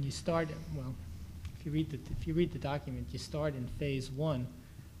 When you start, well, if you read the document, you start in phase 1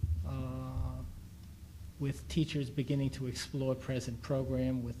 with teachers beginning to explore present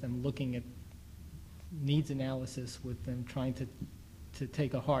program, with them looking at needs analysis, with them trying to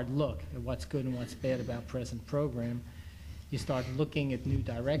take a hard look at what's good and what's bad about present program. You start looking at new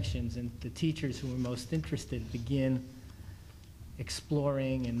directions, and the teachers who are most interested begin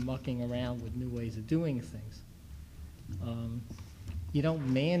exploring and mucking around with new ways of doing things. You don't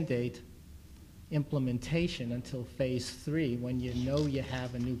mandate implementation until phase 3, when you know you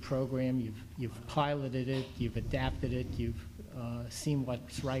have a new program, you've piloted it, you've adapted it, you've seen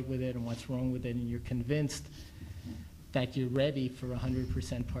what's right with it and what's wrong with it, and you're convinced that you're ready for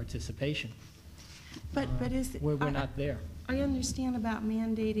 100% participation. But is it, we're not there. I understand about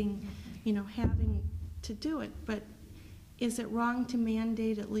mandating, you know, having to do it, but is it wrong to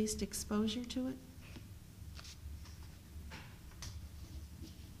mandate at least exposure to it?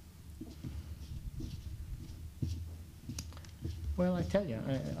 Well, I tell you,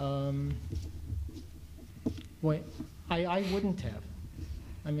 I wouldn't have.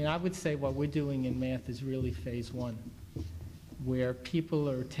 I mean, I would say what we're doing in math is really phase one, where people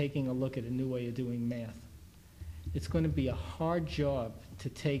are taking a look at a new way of doing math. It's going to be a hard job to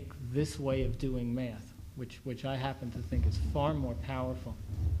take this way of doing math, which I happen to think is far more powerful,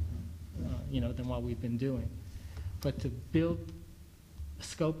 than what we've been doing. But to build a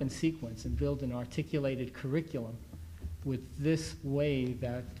scope and sequence and build an articulated curriculum with this way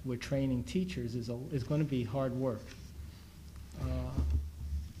that we're training teachers is going to be hard work.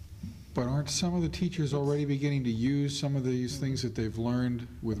 But aren't some of the teachers already beginning to use some of these things that they've learned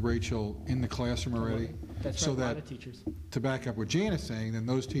with Rachel in the classroom already? That's so right, a lot that, of teachers. To back up what Jan is saying, then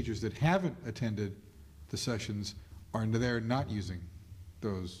those teachers that haven't attended the sessions are there not using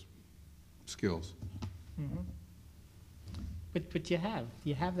those skills. Mm-hmm. But you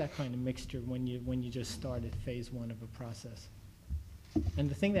have that kind of mixture when you just start at phase one of a process. And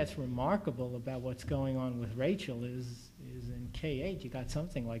the thing that's remarkable about what's going on with Rachel is in K-8 you got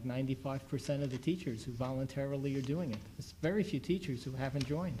something like 95% of the teachers who voluntarily are doing it. There's very few teachers who haven't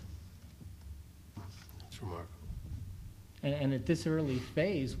joined. That's remarkable. And at this early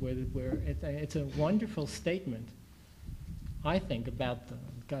phase, where it's a wonderful statement, I think, about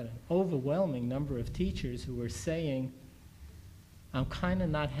got an overwhelming number of teachers who are saying, I'm kind of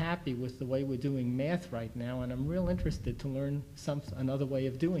not happy with the way we're doing math right now, and I'm real interested to learn another way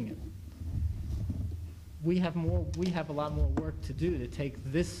of doing it. We have a lot more work to do to take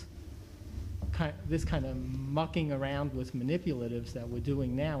this kind of mucking around with manipulatives that we're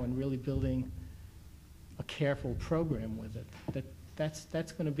doing now and really building a careful program with it.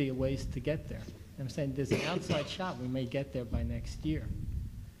 That's going to be a ways to get there. I'm saying there's an outside shot. We may get there by next year,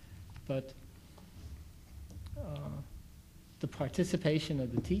 but the participation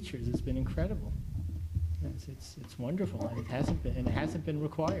of the teachers has been incredible. It's wonderful, and it hasn't been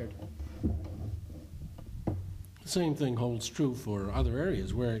required. The same thing holds true for other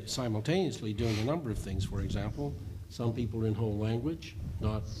areas. We're simultaneously doing a number of things. For example, some people are in whole language,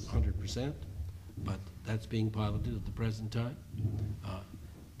 not 100%, but that's being piloted at the present time.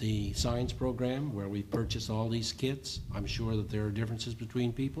 The science program, where we purchase all these kits, I'm sure that there are differences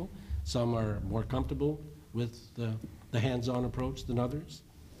between people. Some are more comfortable with the hands-on approach than others.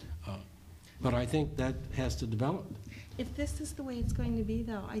 But I think that has to develop. If this is the way it's going to be,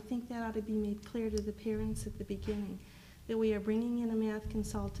 though, I think that ought to be made clear to the parents at the beginning, that we are bringing in a math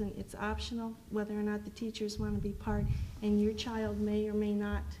consultant. It's optional whether or not the teachers want to be part, and your child may or may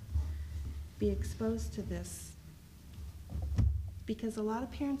not be exposed to this. Because a lot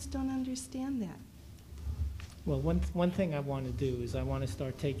of parents don't understand that. Well, one thing I want to do is I want to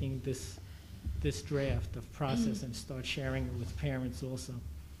start taking this draft of process and start sharing it with parents also.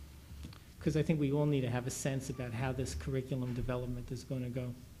 Because I think we all need to have a sense about how this curriculum development is going to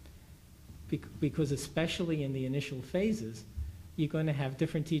go. Because especially in the initial phases, you're going to have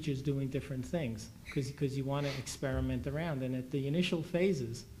different teachers doing different things because you want to experiment around. And at the initial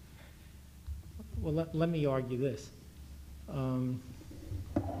phases, well, let me argue this.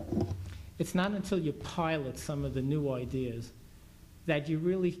 It's not until you pilot some of the new ideas that you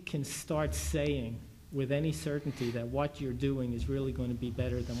really can start saying with any certainty that what you're doing is really going to be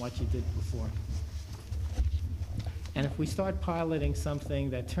better than what you did before. And if we start piloting something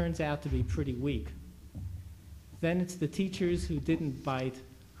that turns out to be pretty weak, then it's the teachers who didn't bite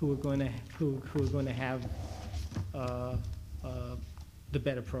who are going to have the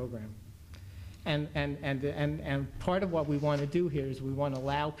better program. And part of what we want to do here is we want to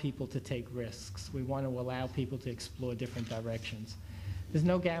allow people to take risks. We want to allow people to explore different directions. There's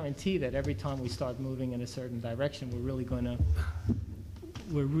no guarantee that every time we start moving in a certain direction, we're really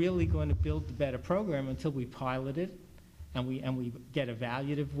going to build the better program until we pilot it, and we get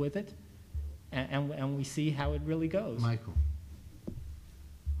evaluative with it, and we see how it really goes. Michael,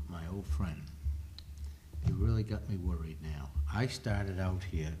 my old friend, you really got me worried now. I started out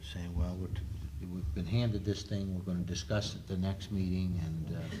here saying, well, we've been handed this thing, we're going to discuss it at the next meeting,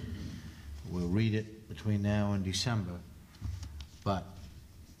 and we'll read it between now and December. But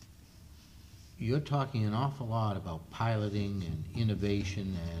you're talking an awful lot about piloting and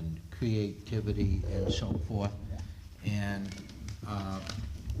innovation and creativity and so forth, and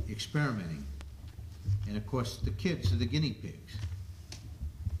experimenting. And of course, the kids are the guinea pigs.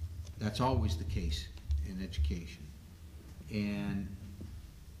 That's always the case in education. And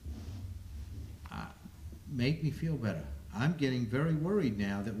make me feel better. I'm getting very worried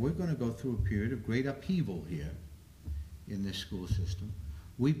now that we're going to go through a period of great upheaval here in this school system.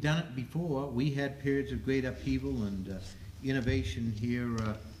 We've done it before. We had periods of great upheaval and innovation here,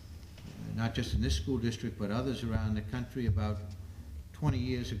 not just in this school district, but others around the country about 20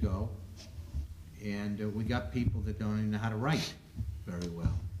 years ago. And we got people that don't even know how to write very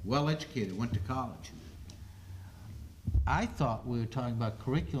well. Well-educated, went to college. I thought we were talking about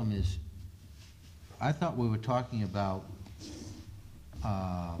curriculum is, I thought we were talking about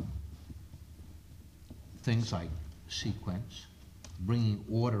things like sequence, bringing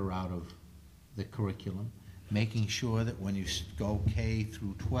order out of the curriculum, making sure that when you go K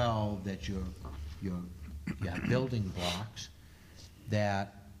through 12 that you're building blocks,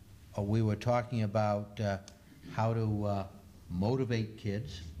 that we were talking about how to motivate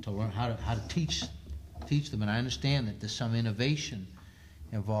kids to learn how to teach them, and I understand that there's some innovation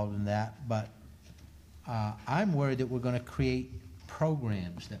involved in that, but I'm worried that we're going to create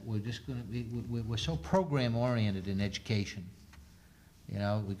programs that we're just going to be, we're so program oriented in education. You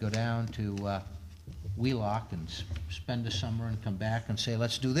know, we go down to Wheelock and spend a summer and come back and say,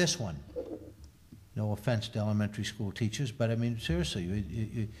 let's do this one. No offense to elementary school teachers, but I mean,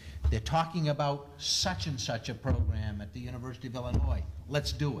 seriously, they're talking about such and such a program at the University of Illinois.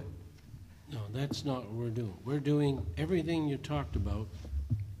 Let's do it. No, that's not what we're doing. We're doing everything you talked about,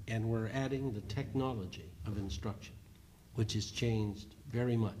 and we're adding the technology of instruction, which has changed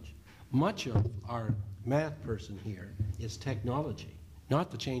very much. Much of our math person here is technology,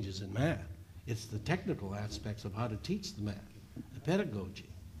 not the changes in math. It's the technical aspects of how to teach the math, the pedagogy,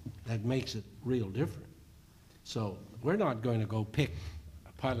 that makes it real different. So we're not going to go pick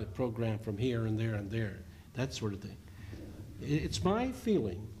a pilot program from here and there, that sort of thing. It's my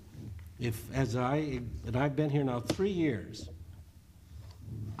feeling, and I've been here now 3 years,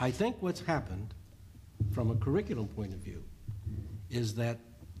 I think what's happened from a curriculum point of view is that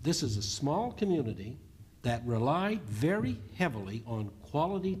this is a small community that relied very heavily on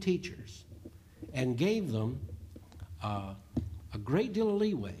quality teachers and gave them a great deal of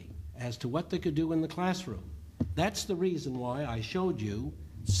leeway as to what they could do in the classroom. That's the reason why I showed you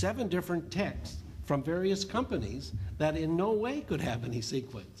 7 different texts from various companies that in no way could have any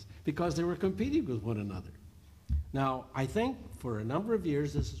sequence because they were competing with one another. Now, I think for a number of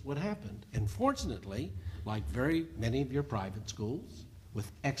years this is what happened. And fortunately, like very many of your private schools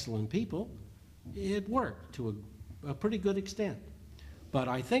with excellent people, it worked to a pretty good extent. But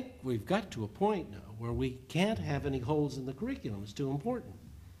I think we've got to a point now where we can't have any holes in the curriculum. It's too important.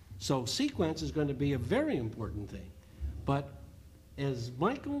 So sequence is going to be a very important thing. But as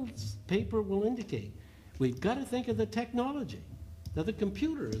Michael's paper will indicate, we've got to think of the technology. Now, the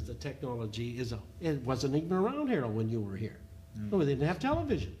computer is the technology. It wasn't even around, Harold, when you were here. No, we didn't have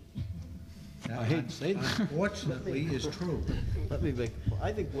television. I hate to say that. Unfortunately, is true. Let me make,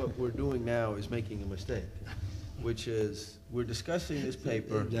 I think what we're doing now is making a mistake, which is we're discussing this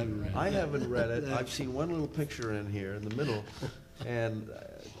paper. I haven't read it. I've seen one little picture in here in the middle, and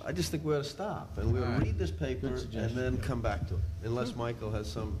I just think we ought to stop and we ought to read this paper and then come back to it, unless Michael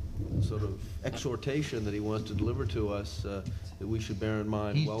has some sort of exhortation that he wants to deliver to us that we should bear in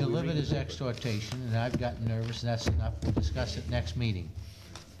mind. He's while we delivered read his the paper. exhortation, and I've gotten nervous, and that's enough. We'll discuss it next meeting.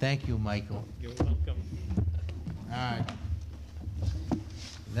 Thank you, Michael. You're welcome. All right.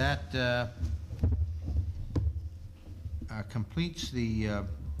 That completes the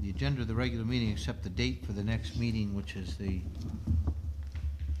agenda of the regular meeting, except the date for the next meeting, which is the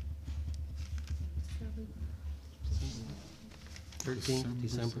 13th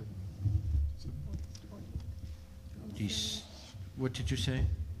December. What did you say?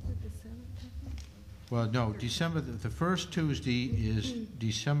 Well, no, December, the first Tuesday is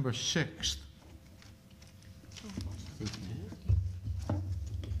December 6th.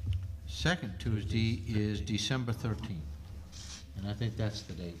 Second Tuesday is December 13th. And I think that's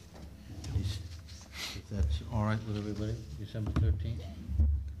the date. If that's all right with everybody, December 13th?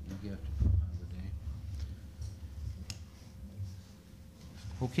 You have to put the day.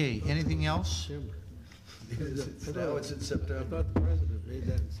 Okay, anything else? Now it's in September. I thought the president made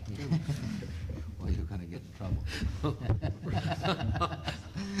that in September. Well, you're going to get in trouble.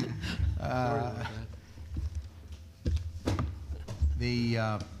 Sorry about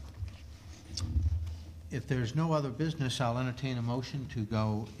that. If there's no other business, I'll entertain a motion to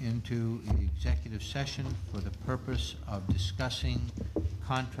go into the executive session for the purpose of discussing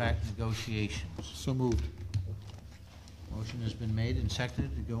contract negotiations. So moved. Motion has been made and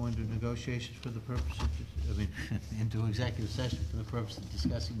seconded to go into negotiations for the purpose of, into executive session for the purpose of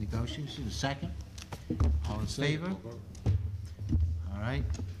discussing negotiations. Second? All in favor? All right.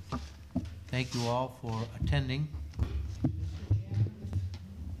 Thank you all for attending.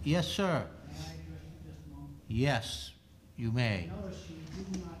 Yes, sir. Yes. you may. Notice you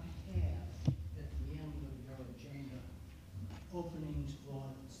do not have at the end of your agenda openings for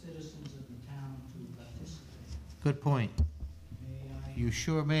citizens of the town to participate. Good point. May I? You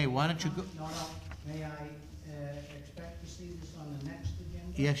sure may. Why don't you go? No. May I expect to see this on the next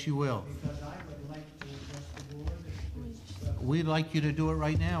agenda? Yes, you will. Because I would like to address the board. We'd like you to do it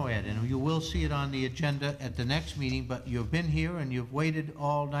right now, Ed, and you will see it on the agenda at the next meeting, but you've been here and you've waited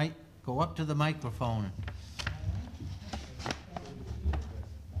all night. Go up to the microphone.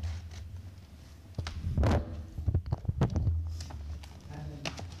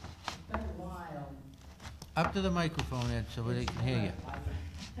 Up to the microphone, Ed, so they can hear you.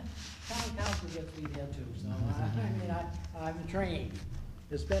 Town council gets me there too, so I'm trained.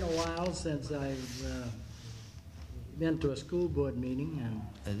 It's been a while since I've been to a school board meeting,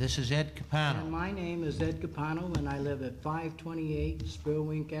 and This is Ed Capano. and my name is Ed Capano, and I live at 528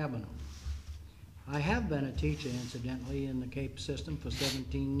 Spurwink Avenue. I have been a teacher, incidentally, in the Cape system for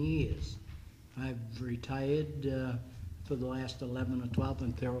 17 years. I've retired for the last 11 or 12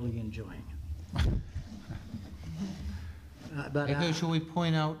 and thoroughly enjoying it. Should we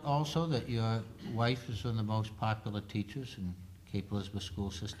point out also that your wife is one of the most popular teachers in Cape Elizabeth school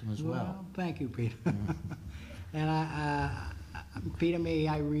system as well? Thank you, Peter. And Peter, may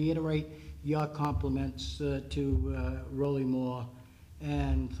I reiterate your compliments to Rolly Moore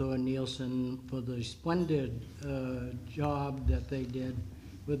and Thor Nielsen for the splendid job that they did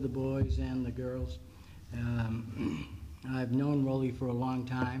with the boys and the girls. I've known Rolly for a long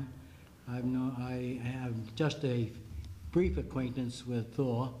time. I have just a brief acquaintance with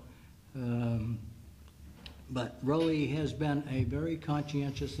Thor, but Rolly has been a very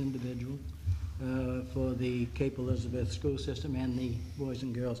conscientious individual for the Cape Elizabeth school system and the boys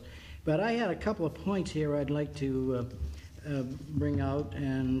and girls. But I had a couple of points here I'd like to bring out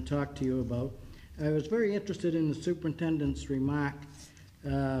and talk to you about. I was very interested in the superintendent's remark.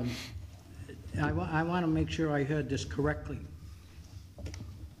 I want to make sure I heard this correctly.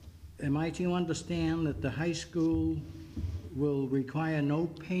 Am I to understand that the high school will require no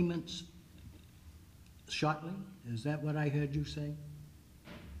payments shortly? Is that what I heard you say?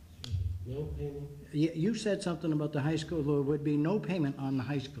 No payment? You said something about the high school, there would be no payment on the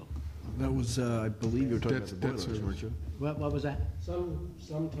high school. That was, I believe you were talking about the boilers, weren't you? What was that?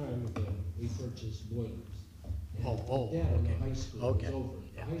 Sometime ago, we purchased boilers. And Oh, the debt on okay. the high school Okay. is over.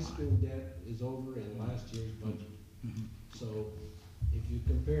 The high school debt is over in last year's budget. So if you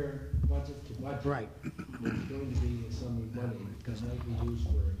compare budget to budget. Right. There's going to be some money that might be used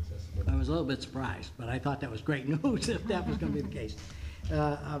for accessibility. I was a little bit surprised, but I thought that was great news if that was going to be the case.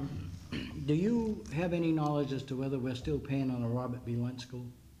 Do you have any knowledge as to whether we're still paying on a Robert B. Lunt school?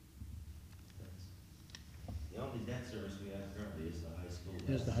 The only debt service we have currently is the high school.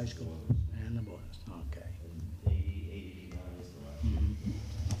 Is the high school and the boys, okay. And 89 is the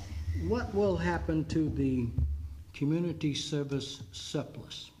last. What will happen to the community service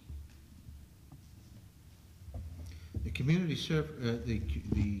surplus? The community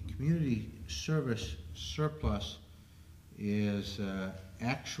community service surplus is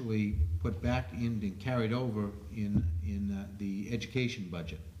actually put back in and carried over in the education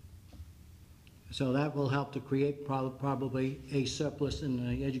budget. So that will help to create probably a surplus in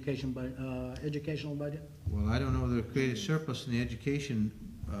the educational budget? Well, I don't know whether it created surplus in the education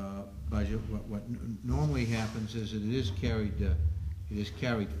budget. What normally happens is that it is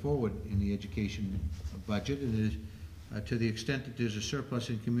carried forward in the education budget, and it is, to the extent that there's a surplus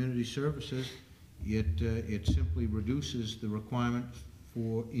in community services, it simply reduces the requirement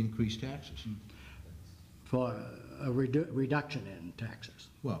for increased taxes. For a reduction in taxes?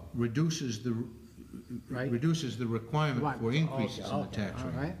 Well, reduces the requirement for increases in the tax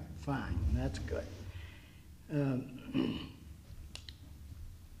rate. All right, fine, that's good.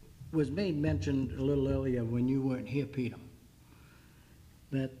 Was made mention a little earlier when you weren't here, Peter,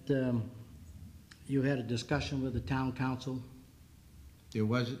 that you had a discussion with the town council. There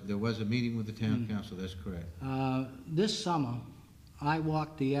was a meeting with the town council, that's correct. This summer, I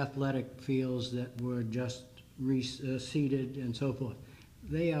walked the athletic fields that were just reseeded and so forth.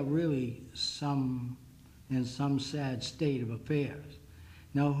 They are really in some sad state of affairs.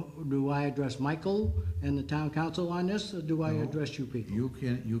 Now, do I address Michael and the town council on this, or do I address you people? You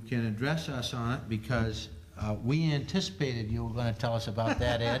can address us on it because we anticipated you were going to tell us about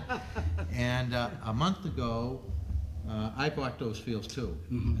that, Ed. And a month ago, I bought those fields too,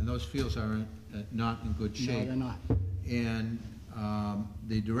 and those fields are not in good shape. No, they're not. And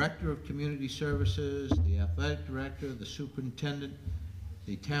the director of community services, the athletic director, the superintendent,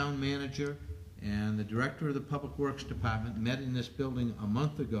 the town manager, and the director of the public works department met in this building a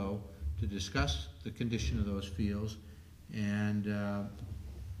month ago to discuss the condition of those fields And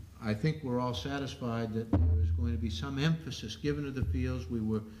I think we're all satisfied that there is going to be some emphasis given to the fields. We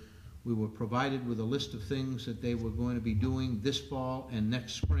were provided with a list of things that they were going to be doing this fall and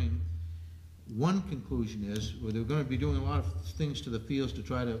next spring. One conclusion is, well, they're going to be doing a lot of things to the fields to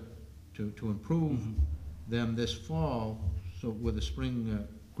try to improve them this fall, so with the spring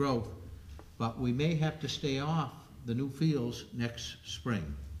growth, but we may have to stay off the new fields next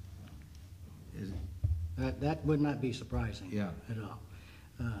spring. That would not be surprising. Yeah. At all.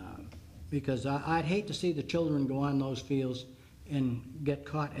 Because I'd hate to see the children go on those fields and get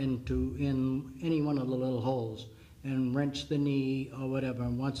caught in any one of the little holes and wrench the knee or whatever.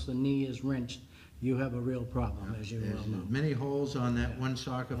 And once the knee is wrenched, you have a real problem, as you well know. There's many holes on that one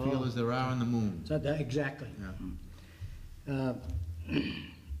soccer field as there are on the moon. So exactly. Yeah.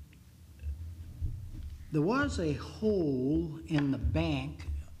 There was a hole in the bank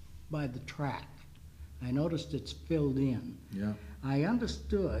by the track. I noticed it's filled in. Yeah. I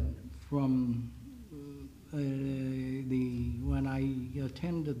understood from when I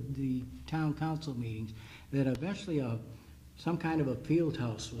attended the town council meetings that eventually some kind of a field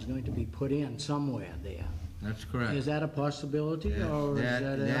house was going to be put in somewhere there. That's correct. Is that a possibility, or is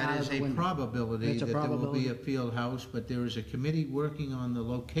that that is a probability It's a that there will probability? be a field house, but there is a committee working on the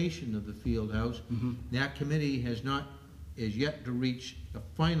location of the field house. That committee has not is yet to reach a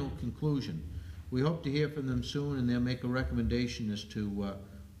final conclusion. We hope to hear from them soon, and they'll make a recommendation as to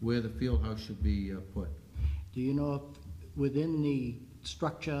where the field house should be put. Do you know if within the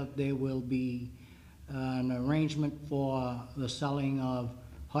structure there will be an arrangement for the selling of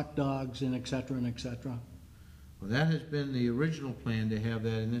hot dogs and et cetera and et cetera? Well, that has been the original plan, to have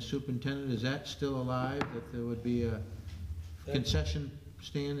that. And the superintendent, is that still alive, that there would be a concession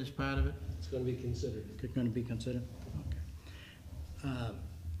stand as part of it? It's going to be considered. It's going to be considered? Okay.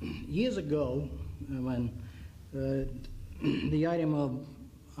 Years ago, when the item of,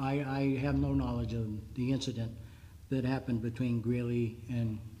 I have no knowledge of the incident that happened between Greeley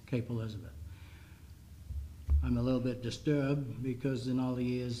and Cape Elizabeth. I'm a little bit disturbed because in all the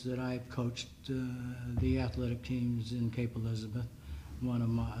years that I've coached the athletic teams in Cape Elizabeth, one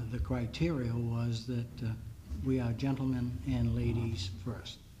of the criteria was that we are gentlemen and ladies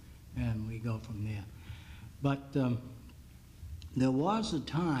first, and we go from there. But there was a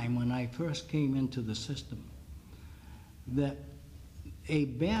time when I first came into the system that a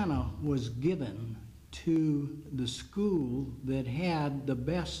banner was given to the school that had the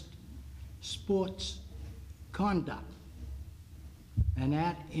best sports conduct, and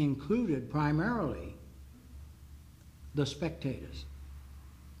that included primarily the spectators.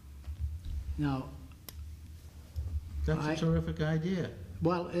 Now, that's a terrific idea.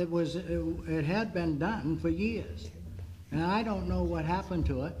 Well, it had been done for years, and I don't know what happened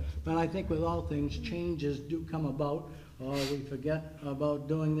to it, but I think with all things, changes do come about, or we forget about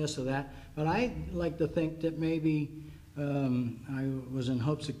doing this or that. But I'd like to think that maybe I was in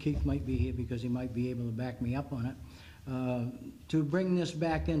hopes that Keith might be here because he might be able to back me up on it, to bring this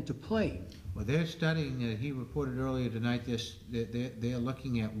back into play. Well, they're studying, he reported earlier tonight, they're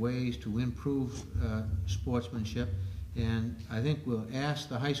looking at ways to improve sportsmanship, and I think we'll ask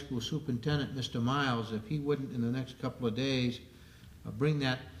the high school superintendent, Mr. Miles, if he wouldn't in the next couple of days bring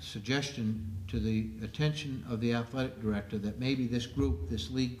that suggestion to the attention of the athletic director, that maybe this group, this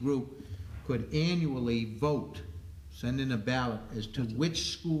league group, could annually vote, send in a ballot as to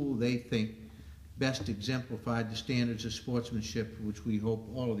which school they think best exemplified the standards of sportsmanship, which we hope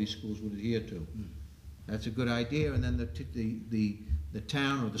all of these schools would adhere to. That's a good idea, and then the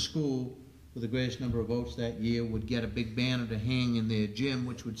town or the school with the greatest number of votes that year would get a big banner to hang in their gym,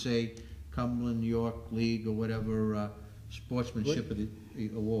 which would say Cumberland, York League, or whatever sportsmanship of the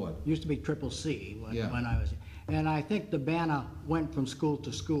award. Used to be Triple C when I was, and I think the banner went from school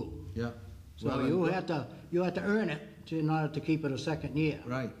to school. Yeah. So well, you had to earn it in order to keep it a second year.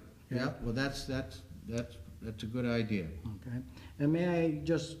 Right. Yeah. Well, that's a good idea. Okay. And may I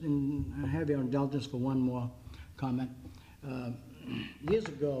just have your indulgence for one more comment? Years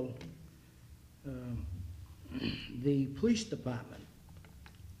ago, the police department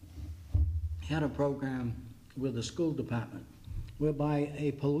had a program with the school department whereby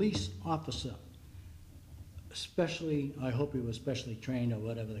a police officer, especially, I hope he was specially trained or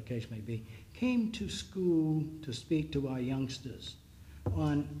whatever the case may be, came to school to speak to our youngsters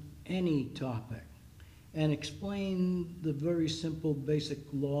on any topic and explain the very simple basic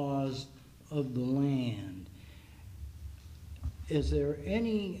laws of the land. Is there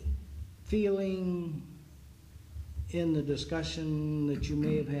any feeling in the discussion that you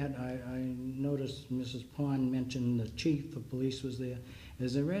may have had? I noticed Mrs. Pond mentioned the chief of police was there.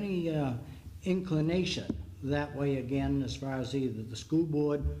 Is there any inclination that way again, as far as either the school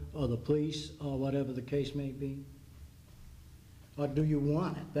board or the police or whatever the case may be? Or do you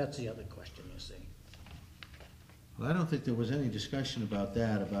want it? That's the other question, you see. Well, I don't think there was any discussion about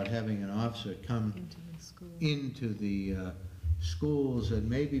that, about having an officer come into the schools, and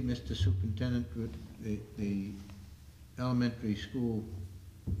maybe Mr. Superintendent, the elementary school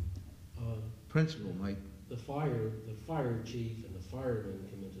principal might. The fire chief and the firemen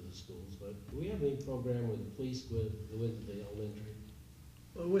come into the schools, but do we have any program where the police go into the elementary?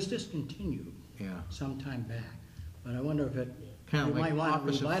 Well, it was discontinued some time back, but I wonder if it, Kind you of like might want to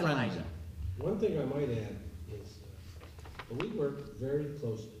officer revitalize friendly. it. One thing I might add is, we work very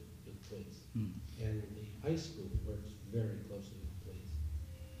closely with police, and the high school works very closely with police.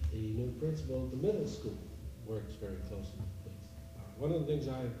 The new principal of the middle school works very closely with police. One of the things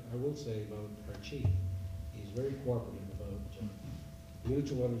I will say about our chief, he's very cooperative about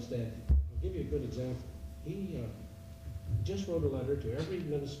mutual understanding. I'll give you a good example. He just wrote a letter to every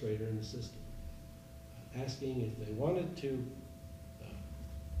administrator in the system asking if they wanted to,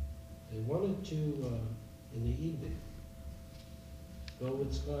 in the evening, go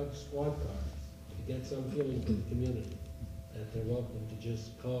with squad cars to get some feeling for the community, that they're welcome to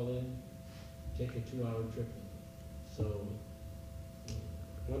just call in, take a 2-hour trip with them. So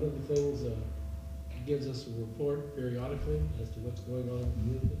one of the things, he gives us a report periodically as to what's going on in the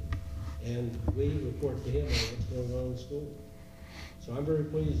community, and we report to him on what's going on in school. So I'm very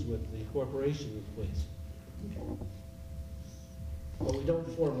pleased with the cooperation with police. But we don't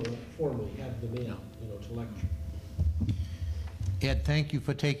formally have them in, to lecture. Ed, thank you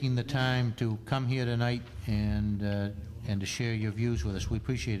for taking the time to come here tonight and to share your views with us. We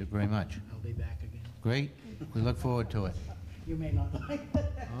appreciate it very much. I'll be back again. Great. We look forward to it. You may not like it.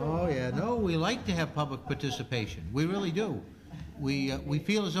 Oh, yeah. No, we like to have public participation. We really do. We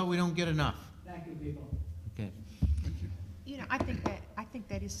feel as though we don't get enough. Thank you, people. Okay. I think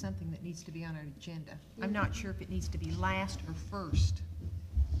that is something that needs to be on our agenda. I'm not sure if it needs to be last or first.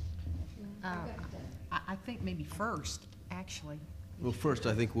 I think maybe first, actually. Well, first,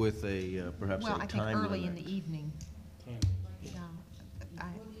 I think with a, perhaps a time limit. Well, I think early in the evening.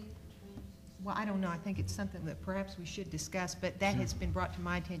 Well, I don't know. I think it's something that perhaps we should discuss, but that has been brought to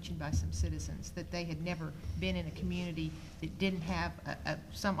my attention by some citizens, that they had never been in a community that didn't have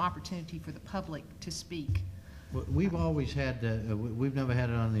some opportunity for the public to speak. We've always had, we've never had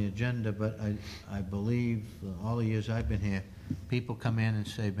it on the agenda, but I believe all the years I've been here, people come in and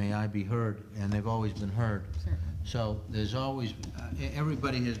say, may I be heard, and they've always been heard. Certainly. So there's always,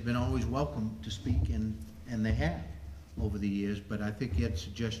 everybody has been always welcome to speak, and they have over the years, but I think Ed's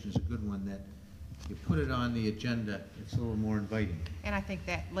suggestion is a good one, that you put it on the agenda, it's a little more inviting. And I think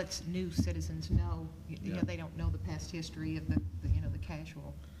that lets new citizens know, they don't know the past history of the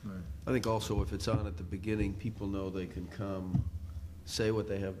casual. Right. I think also if it's on at the beginning, people know they can come, say what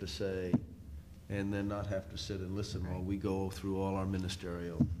they have to say, and then not have to sit and listen while we go through all our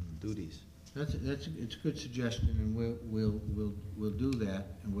ministerial duties. It's a good suggestion, and we'll do that,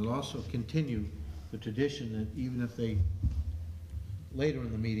 and we'll also continue the tradition that even if they later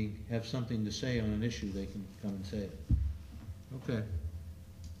in the meeting have something to say on an issue, they can come and say it. Okay,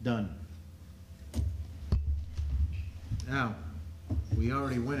 done. Now, we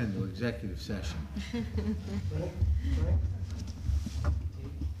already went into executive session.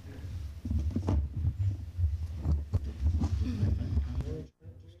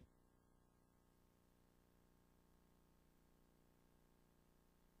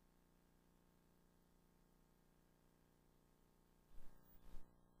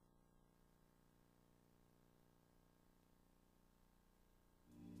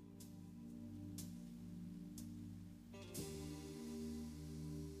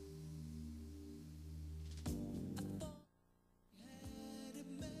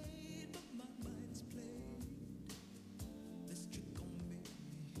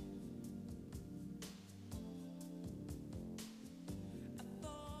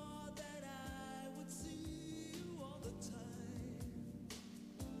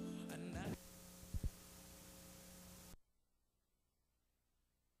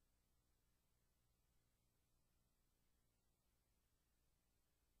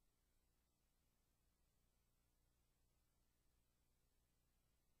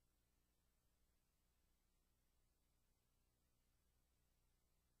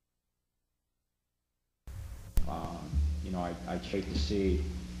 I'd hate to see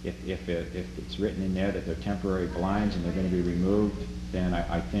if it's written in there that they're temporary blinds and they're going to be removed, then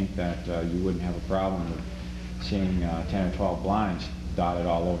I think that you wouldn't have a problem with seeing 10 or 12 blinds dotted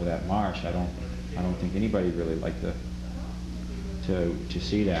all over that marsh. I don't think anybody really liked to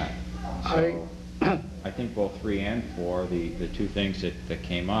see that. So, I think both 3 and 4, the two things that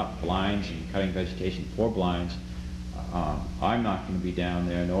came up, blinds and cutting vegetation for blinds, I'm not going to be down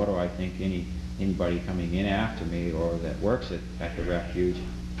there, nor do I think anybody coming in after me or that works at the refuge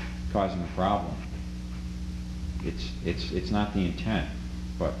causing a problem. It's not the intent,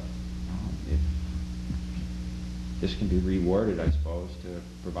 but if this can be reworded, I suppose, to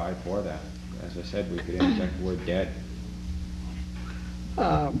provide for that. As I said, we could interject the word dead.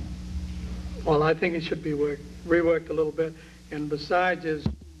 Well, I think it should be reworked a little bit. And besides, there's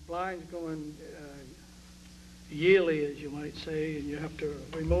blinds going yearly, as you might say, and you have to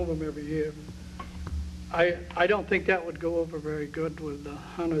remove them every year. I don't think that would go over very good with the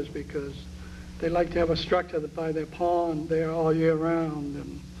hunters, because they like to have a structure by their pond there all year round,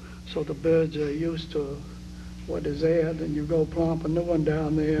 and so the birds are used to what is there. Then you go plump a new one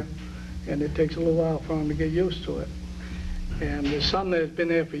down there, and it takes a little while for them to get used to it. And there's some that's been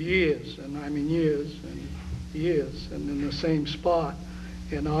there for years, and I mean years and years, and in the same spot.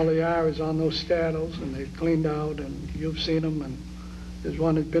 And all they are is on those staddles, and they've cleaned out, and you've seen them, and there's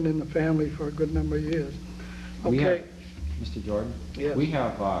one that's been in the family for a good number of years. Okay. Mr. Jordan? Yes. We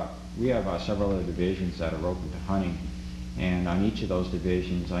have several other divisions that are open to hunting, and on each of those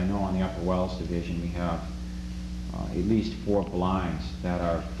divisions, I know on the Upper Wells Division, we have at least 4 blinds that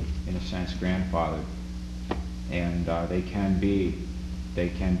are, in a sense, grandfathered, and they can be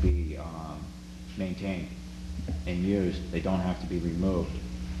maintained and used. They don't have to be removed.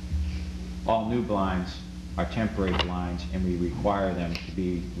 All new blinds are temporary blinds, and we require them to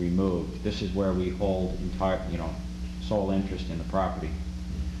be removed. This is where we hold sole interest in the property.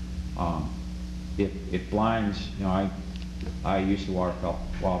 If blinds, I used to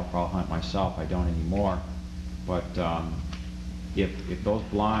waterfowl hunt myself. I don't anymore. But if those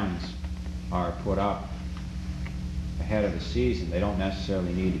blinds are put up ahead of the season, they don't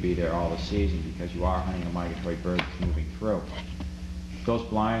necessarily need to be there all the season, because you are hunting a migratory bird that's moving through. If those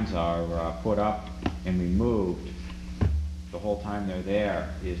blinds are put up and removed the whole time they're there,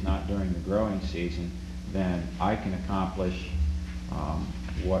 is not during the growing season, then I can accomplish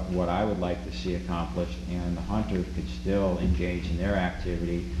what I would like to see accomplished, and the hunters could still engage in their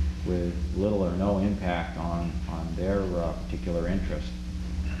activity with little or no impact on their particular interest.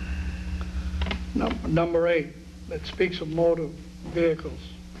 Number 8, that speaks of motor vehicles,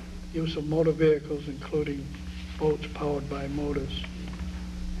 use of motor vehicles, including boats powered by motors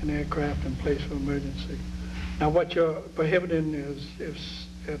and aircraft in place of emergency. Now, what you're prohibiting is if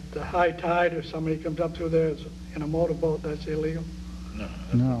at the high tide, if somebody comes up through there in a motorboat, that's illegal?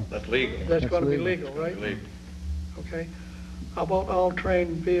 No. That's legal. That's going to be legal, right? Legal. Okay. How about all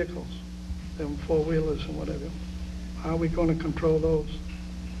trained vehicles, them four-wheelers and whatever? How are we going to control those?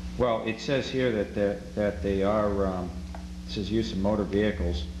 Well, it says here that they are, it says use of motor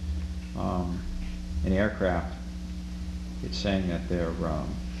vehicles and aircraft. It's saying that they're,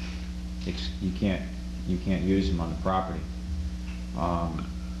 you can't use them on the property.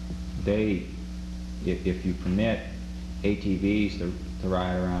 If you permit ATVs to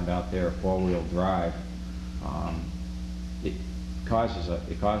ride around out there, four-wheel drive, it causes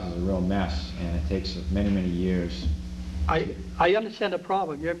a real mess, and it takes many years. I understand the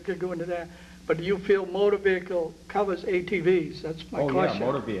problem. You have to go into that. But do you feel motor vehicle covers ATVs? That's my question. Oh,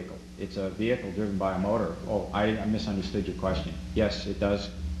 yeah, motor vehicle. It's a vehicle driven by a motor. Oh, I misunderstood your question. Yes, it does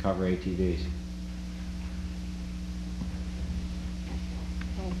cover ATVs.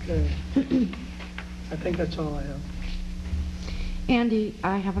 Okay. I think that's all I have. Andy,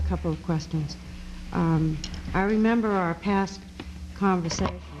 I have a couple of questions. I remember our past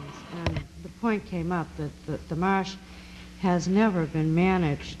conversations, and the point came up that the marsh has never been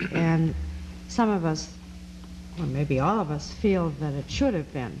managed, and some of us, or maybe all of us, feel that it should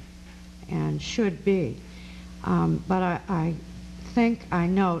have been and should be. But I think I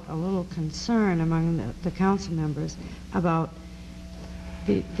note a little concern among the council members about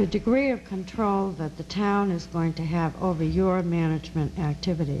the degree of control that the town is going to have over your management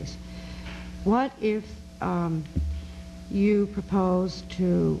activities. What if you propose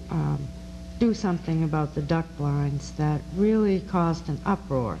to do something about the duck blinds that really caused an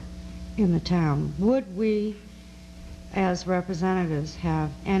uproar in the town? Would we, as representatives,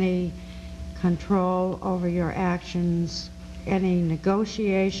 have any control over your actions, any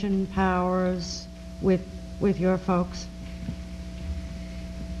negotiation powers with your folks?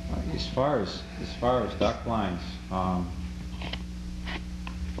 As far as duck blinds,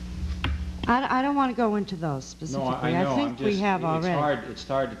 I don't want to go into those specifically. no, I know. I think we have already. It's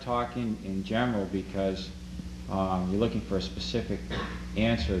hard to talk in general, because you're looking for a specific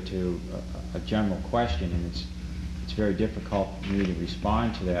answer to a general question, and it's very difficult for me to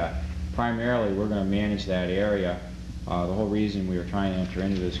respond to that. primarily, we're going to manage that area. The whole reason we were trying to enter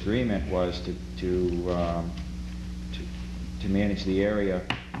into this agreement was to manage the area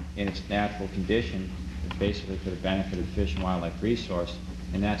in its natural condition, basically for the benefit of the Fish and Wildlife Resource,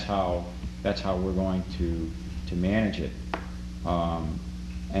 and that's how we're going to manage it.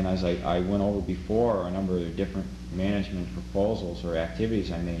 And as I went over before, a number of the different management proposals or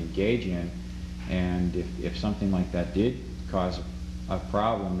activities I may engage in, and if something like that did cause a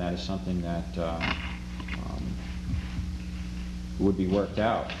problem, that is something that would be worked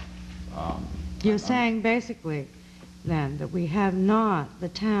out. You're saying basically then that we have not, the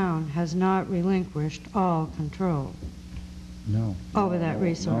town has not relinquished all control No. over that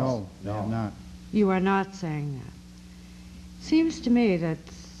resource? No, they have not. You are not saying that. Seems to me that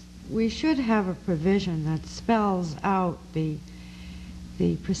we should have a provision that spells out the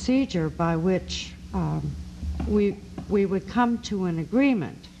procedure by which we would come to an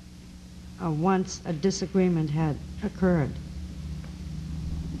agreement once a disagreement had occurred.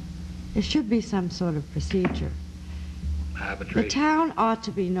 There should be some sort of procedure. The town ought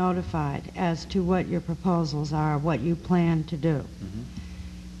to be notified as to what your proposals are, what you plan to do.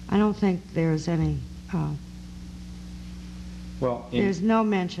 I don't think there's any, there's no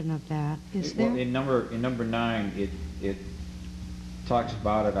mention of that, is there? Well, in number 9, it talks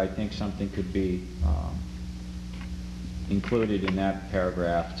about it. I think something could be included in that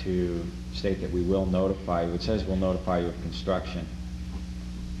paragraph to state that we will notify you. It says we'll notify you of construction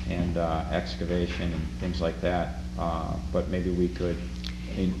and excavation and things like that, but maybe we could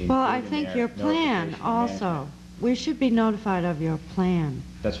Well, I think your plan also, we should be notified of your plan.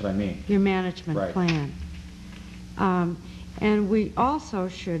 That's what I mean. Your management Right. plan. And we also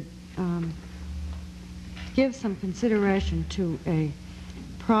should give some consideration to a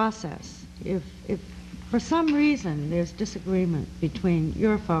process. If for some reason there's disagreement between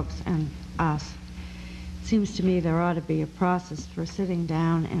your folks and us, it seems to me there ought to be a process for sitting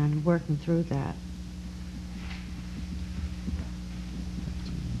down and working through that.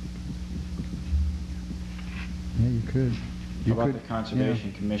 Yeah, you could. How about the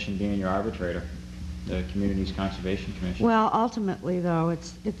Conservation Commission being your arbitrator? The Communities Conservation Commission? Well, ultimately, though,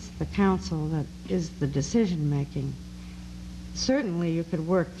 it's the council that is the decision-making. Certainly, you could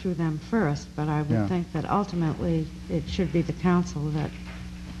work through them first, but I would think that ultimately it should be the council that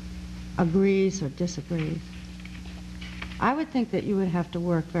agrees or disagrees. I would think that you would have to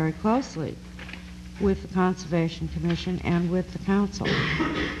work very closely with the Conservation Commission and with the council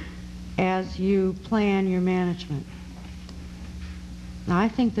as you plan your management. Now, I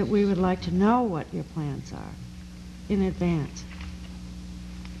think that we would like to know what your plans are in advance.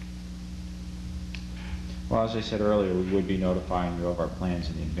 Well, as I said earlier, we would be notifying you of our plans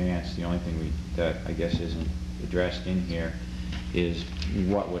in advance. The only thing that I guess isn't addressed in here is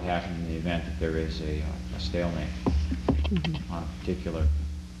what would happen in the event that there is a stalemate on a particular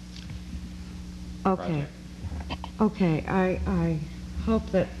project. Okay, I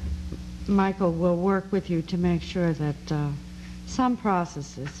hope that Michael will work with you to make sure that some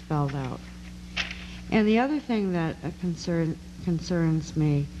process is spelled out. And the other thing that concerns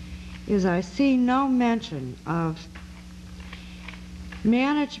me is I see no mention of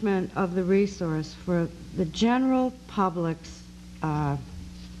management of the resource for the general public's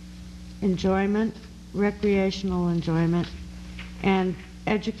enjoyment, recreational enjoyment, and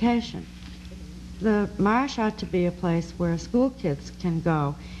education. The marsh ought to be a place where school kids can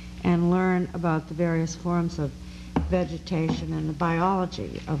go and learn about the various forms of vegetation and the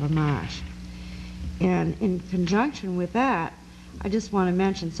biology of a marsh. And in conjunction with that, I just want to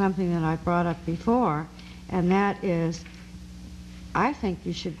mention something that I brought up before, and that is, I think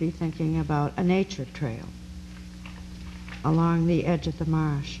you should be thinking about a nature trail along the edge of the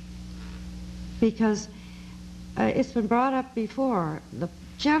marsh. Because it's been brought up before, the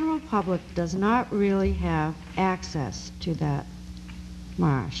general public does not really have access to that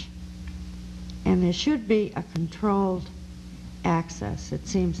marsh. And there should be a controlled access, it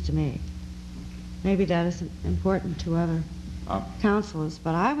seems to me. Maybe that isn't important to other councilors,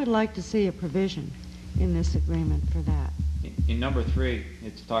 but I would like to see a provision in this agreement for that. In number 3,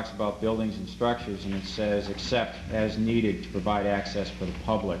 it talks about buildings and structures, and it says, except as needed to provide access for the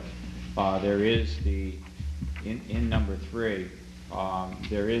public. There is in number 3,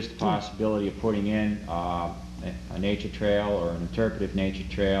 there is the possibility of putting in a nature trail or an interpretive nature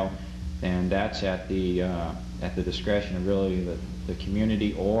trail, and that's at the discretion of really the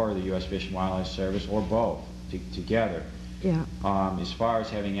community or the U.S. Fish and Wildlife Service, or both together. Yeah. As far as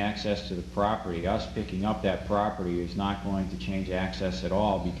having access to the property, us picking up that property is not going to change access at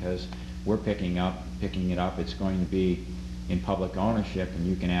all, because we're picking it up. It's going to be in public ownership, and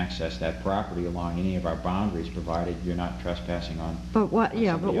you can access that property along any of our boundaries, provided you're not trespassing on. But what, on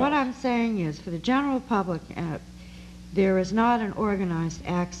yeah, somebody but what else. I'm saying is, for the general public, there is not an organized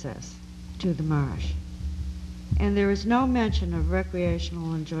access to the marsh. And there is no mention of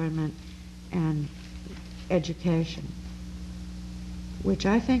recreational enjoyment and education, which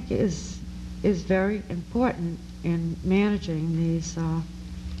I think is very important in managing these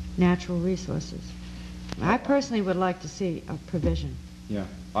natural resources. I personally would like to see a provision. Yeah,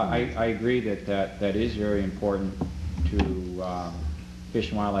 I agree that is very important to Fish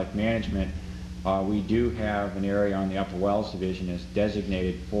and Wildlife Management. We do have an area on the Upper Wells Division that's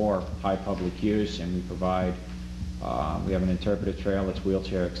designated for high public use, and we provide, we have an interpretive trail that's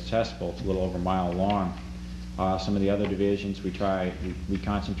wheelchair accessible. It's a little over a mile long. Some of the other divisions, we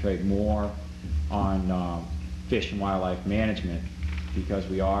concentrate more on Fish and Wildlife Management, because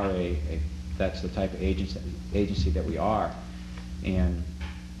we are that's the type of agency that we are. And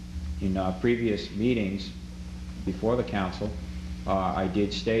in previous meetings before the council, I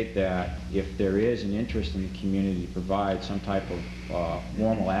did state that if there is an interest in the community to provide some type of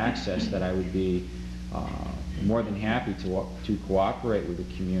formal access, that I would be more than happy to cooperate with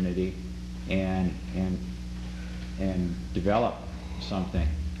the community and develop something.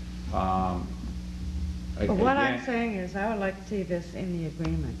 But what I'm saying is, I would like to see this in the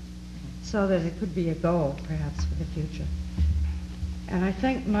agreement, so that it could be a goal, perhaps, for the future. And I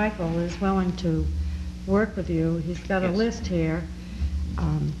think Michael is willing to work with you. He's got a list here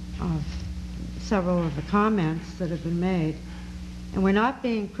of several of the comments that have been made. And we're not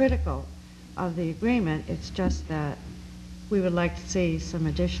being critical of the agreement, it's just that we would like to see some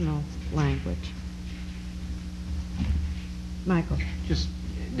additional language. Michael.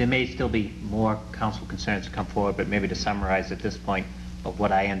 There may still be more council concerns to come forward, but maybe to summarize at this point of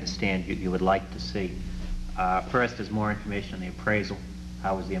what I understand you would like to see. First is more information on the appraisal.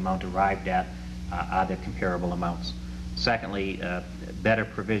 How was the amount arrived at? Are there comparable amounts? Secondly, better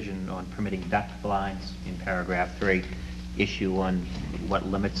provision on permitting duck blinds in paragraph 3. Issue on what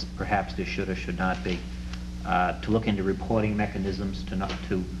limits perhaps there should or should not be. To look into reporting mechanisms,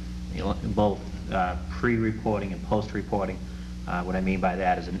 both pre-reporting and post-reporting. What I mean by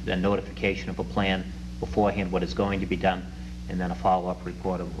that is a notification of a plan beforehand, what is going to be done, and then a follow-up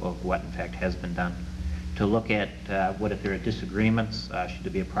report of what in fact has been done. To look at what if there are disagreements, should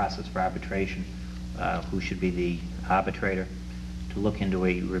there be a process for arbitration, who should be the arbitrator. To look into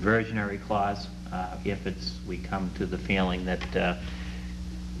a reversionary clause if we come to the feeling that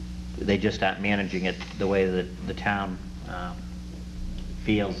they just aren't managing it the way that the town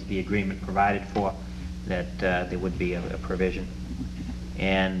feels the agreement provided for, that there would be a provision.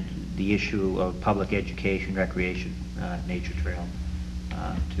 And the issue of public education, recreation, nature trail,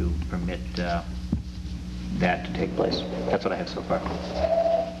 to permit that to take place. That's what I have so far.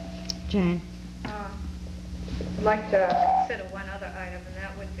 Jane. I'd like to consider one other item, and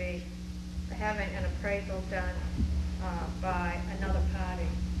that would be having an appraisal done by another party,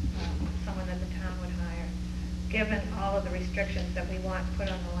 someone that the town would hire. Given all of the restrictions that we want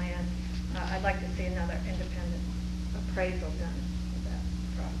put on the land, I'd like to see another independent appraisal done of that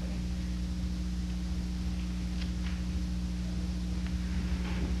property.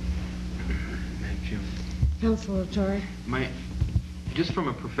 Councilor Torrey. Just from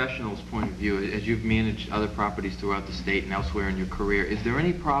a professional's point of view, as you've managed other properties throughout the state and elsewhere in your career, is there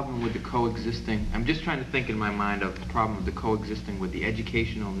any problem with the coexisting? I'm just trying to think in my mind of the problem of the coexisting with the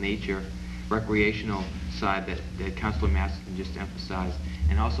educational nature, recreational side that Councilor Masterson just emphasized,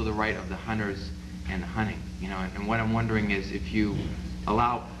 and also the right of the hunters and the hunting. And what I'm wondering is, if you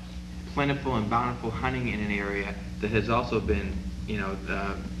allow plentiful and bountiful hunting in an area that has also been,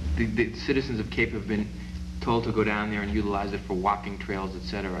 the citizens of Cape have been told to go down there and utilize it for walking trails,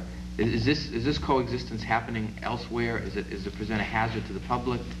 etc. Is this coexistence happening elsewhere? Does it present a hazard to the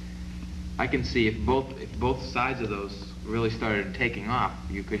public? I can see if both sides of those really started taking off,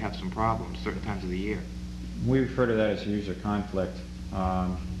 you could have some problems certain times of the year. We refer to that as user conflict.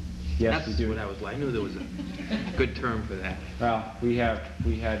 Yes, That's we do. what I was like. I knew there was a good term for that. Well, we had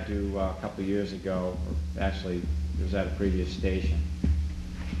to a couple of years ago, actually it was at a previous station,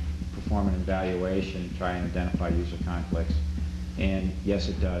 perform an evaluation, try and identify user conflicts. And yes,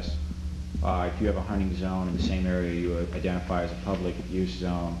 it does. If you have a hunting zone in the same area you identify as a public use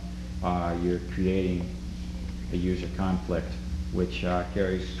zone, you're creating a user conflict, which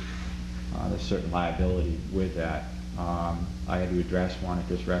carries a certain liability with that. I had to address one at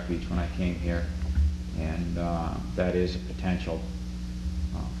this refuge when I came here, and that is a potential.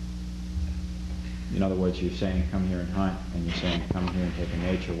 In other words, you're saying come here and hunt, and you're saying come here and take a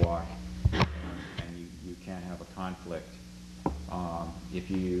nature walk, and you can't have a conflict. If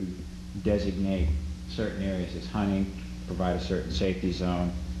you designate certain areas as hunting, provide a certain safety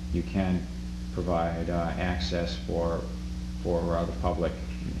zone, you can provide access for the public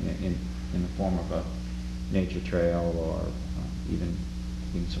in the form of a nature trail or even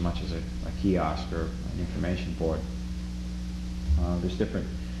so much as a kiosk or an information board. There's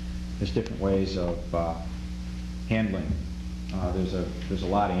different ways of handling. There's a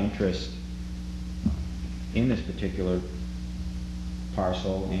lot of interest in this particular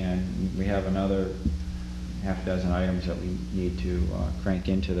parcel, and we have another half dozen items that we need to crank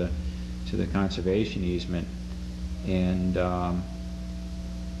into the conservation easement, and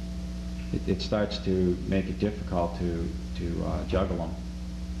it starts to make it difficult to juggle them.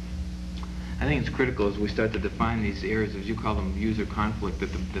 I think it's critical as we start to define these areas, as you call them, user conflict,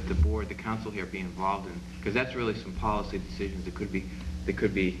 that the board, the council here be involved in, because that's really some policy decisions that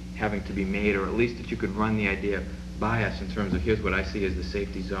could be having to be made, or at least that you could run the idea by us in terms of here's what I see as the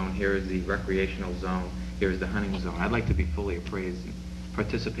safety zone, here is the recreational zone, here's the hunting zone. I'd like to be fully appraised and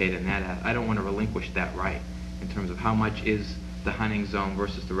participate in that. I don't want to relinquish that right in terms of how much is the hunting zone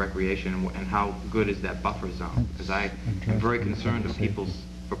versus the recreation, and how good is that buffer zone, because I am very concerned of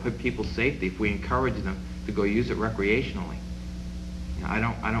people's safety if we encourage them to go use it recreationally. You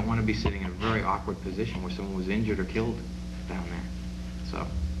know, I don't want to be sitting in a very awkward position where someone was injured or killed down there. So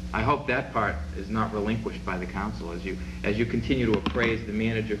I hope that part is not relinquished by the council as you continue to appraise the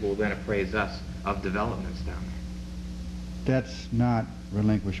manager, who will then appraise us of developments down there. That's not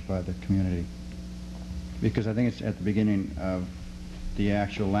relinquished by the community, because I think it's at the beginning of the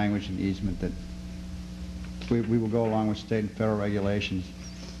actual language and easement that we will go along with state and federal regulations,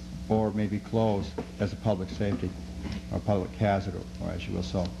 or maybe close as a public safety or public hazard, or as you will.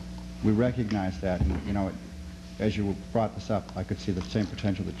 So we recognize that, and you know, as you brought this up, I could see the same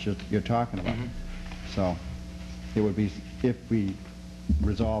potential that you're talking about. So it would be, if we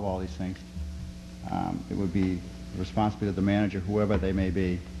resolve all these things, it would be the responsibility of the manager, whoever they may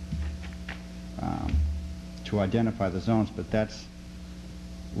be, to identify the zones, but that's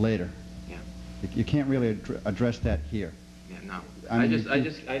later. Yeah. You can't really address that here. Yeah, no. I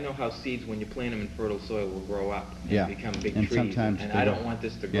I know how seeds, when you plant them in fertile soil, will grow up and Yeah. become big And trees. sometimes And they I don't don't. want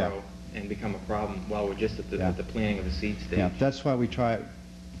this to Yeah. grow and become a problem while we're just at the planting of the seed stage. Yeah, that's why we try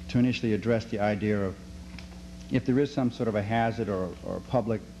to initially address the idea of if there is some sort of a hazard or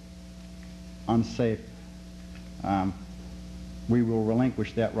public unsafe, we will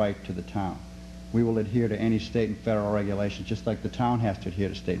relinquish that right to the town. We will adhere to any state and federal regulations, just like the town has to adhere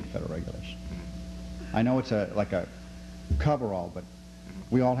to state and federal regulations. I know it's like a coverall, but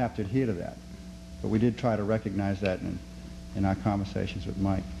we all have to adhere to that. But we did try to recognize that in our conversations with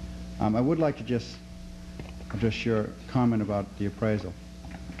Mike. I would like to just address your comment about the appraisal.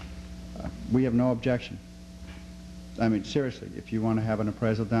 We have no objection. I mean, seriously, if you want to have an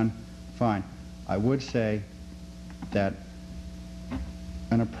appraisal done, fine. I would say that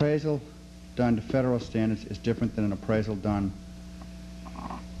an appraisal done to federal standards is different than an appraisal done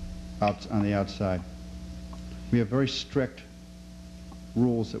on the outside. We have very strict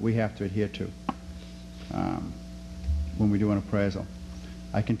rules that we have to adhere to when we do an appraisal.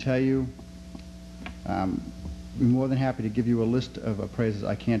 I can tell you, I'm more than happy to give you a list of appraisals.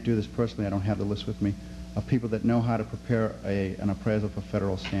 I can't do this personally, I don't have the list with me, of people that know how to prepare an appraisal for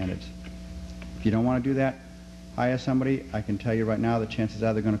federal standards. If you don't want to do that, hire somebody. I can tell you right now the chances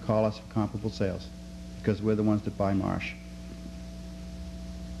are they're going to call us for comparable sales, because we're the ones that buy marsh.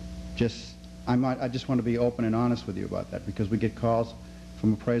 I just want to be open and honest with you about that, because we get calls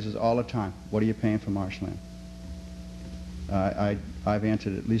from appraisers all the time. What are you paying for marshland? I've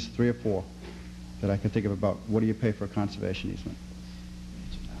answered at least 3 or 4 that I can think of about what do you pay for a conservation easement.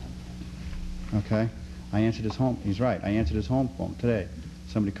 Okay? I answered his home. He's right. I answered his home phone today.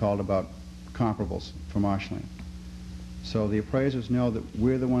 Somebody called about comparables for marshland. So the appraisers know that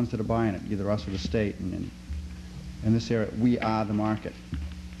we're the ones that are buying it, either us or the state. And in this area, we are the market.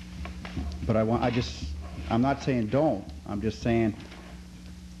 But I'm not saying don't. I'm just saying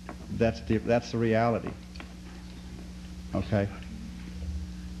that's the reality. Okay?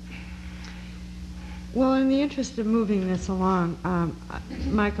 Well, in the interest of moving this along,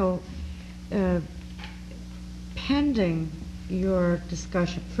 Michael, pending your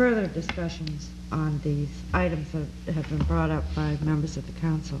further discussions on these items that have been brought up by members of the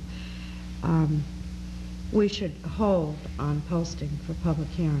council, we should hold on posting for public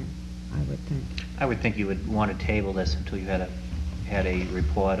hearing, I would think. I would think you would want to table this until you had a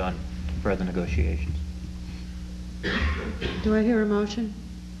report on further negotiations. Do I hear a motion?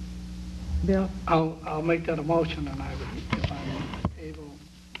 Bill? I'll make that a motion, and I would, if I'm able,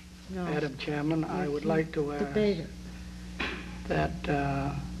 No. Madam Chairman, I would like to ask. Debate it. that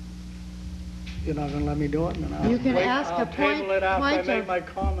you're not going to let me do it, and then You can ask I'll a point- table it after I point make of- my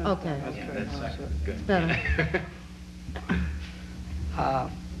comment. Okay. Good. Better.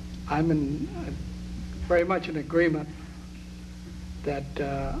 I'm very much in agreement that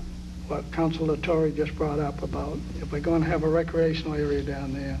what Councilor Torrey just brought up about if we're going to have a recreational area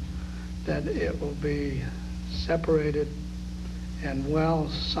down there, that it will be separated and well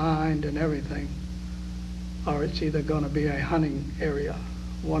signed and everything, or it's either going to be a hunting area,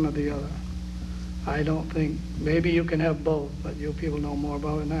 one or the other. I don't think, maybe you can have both, but you people know more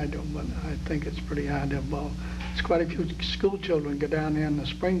about it than I do, but I think it's pretty hard to have both. There's quite a few school children go down there in the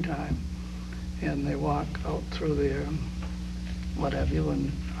springtime, and they walk out through there and what have you,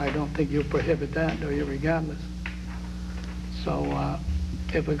 and I don't think you prohibit that, do you, regardless? So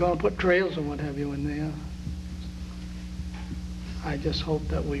if we're going to put trails and what have you in there, I just hope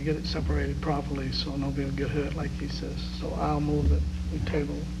that we get it separated properly so nobody will get hurt, like he says. So I'll move that we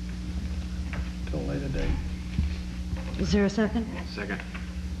table till a later date. Is there a second? Second.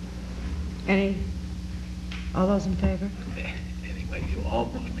 All those in favor? Anyway, you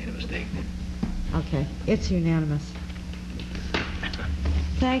almost made a mistake. Okay, it's unanimous.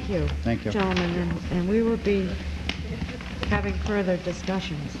 Thank you. Thank you. Gentlemen, and we will be having further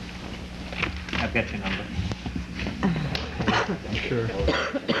discussions. I've got your number. Sure.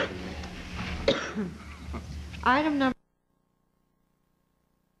 Item number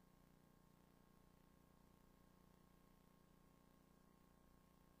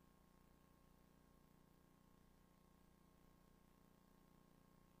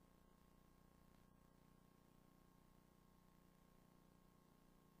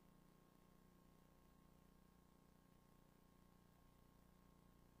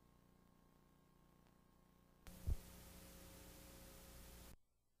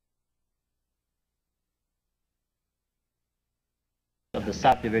Of the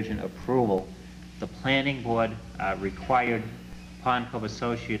subdivision approval, the planning board required Pond Cove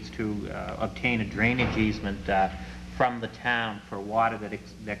Associates to obtain a drainage easement from the town for water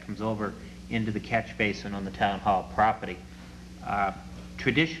that comes over into the catch basin on the town hall property.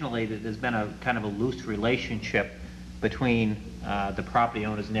 Traditionally, there's been a kind of a loose relationship between the property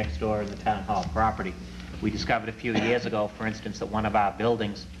owners next door and the town hall property. We discovered a few years ago, for instance, that one of our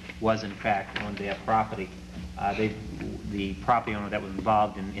buildings was in fact on their property. The property owner that was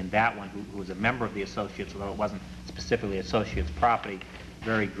involved in that one, who was a member of the associates, although it wasn't specifically associates property,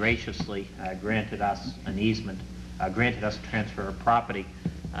 very graciously granted us an easement, granted us a transfer of property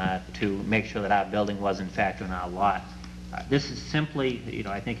to make sure that our building was in fact on our lot. This is simply,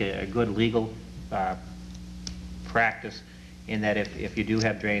 I think a good legal practice in that if you do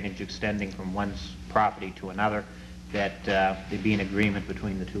have drainage extending from one's property to another, that there be an agreement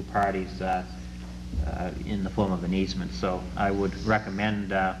between the two parties in the form of an easement. So I would recommend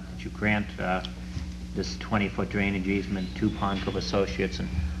that you grant this 20-foot drainage easement to Pond Cove Associates and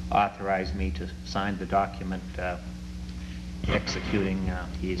authorize me to sign the document executing the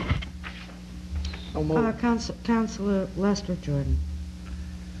easement. Councilor Lester Jordan.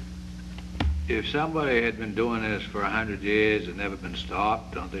 If somebody had been doing this for 100 years and never been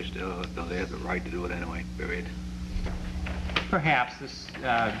stopped, don't they have the right to do it anyway, period? Perhaps this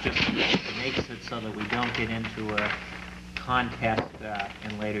just makes it so that we don't get into a contest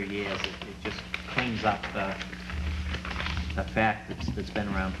in later years. It just cleans up the fact that's been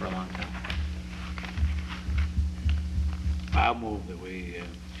around for a long time. I'll move that we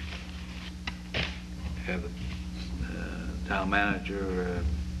have the town manager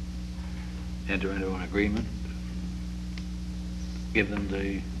enter into an agreement, give them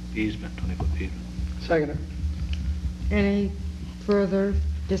the easement, 20-foot easement. Second. Any further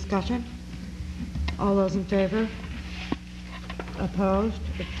discussion? All those in favor? Opposed?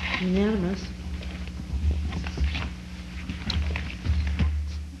 Unanimous.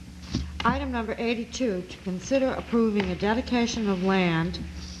 Item number 82, to consider approving a dedication of land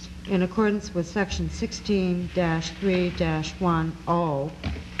in accordance with section 16-3-10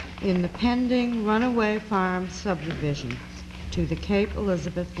 in the pending Runaway Farm subdivision to the Cape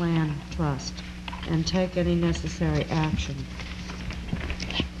Elizabeth Land Trust and take any necessary action.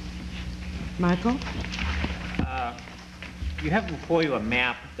 Michael? You have before you a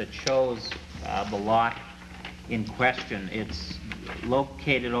map that shows the lot in question. It's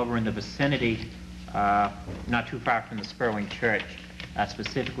located over in the vicinity, not too far from the Spurwing Church,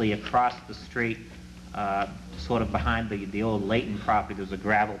 specifically across the street, sort of behind the old Leighton property. There's a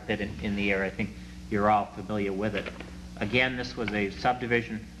gravel pit in the area. I think you're all familiar with it. Again, this was a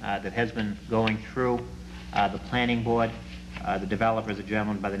subdivision that has been going through the planning board. The developer is a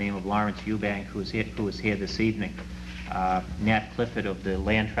gentleman by the name of Lawrence Eubank, who is here this evening. Nat Clifford of the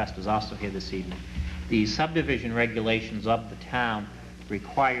Land Trust is also here this evening. The subdivision regulations of the town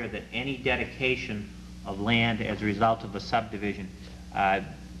require that any dedication of land as a result of a subdivision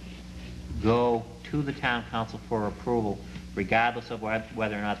go to the town council for approval, regardless of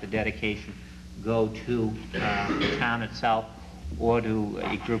whether or not the dedication go to the town itself or to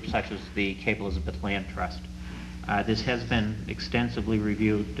a group such as the Cape Elizabeth Land Trust. This has been extensively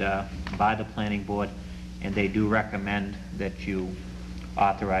reviewed by the planning board, and they do recommend that you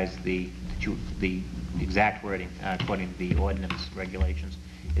authorize the exact wording, according to the ordinance regulations,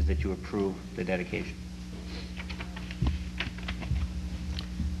 is that you approve the dedication.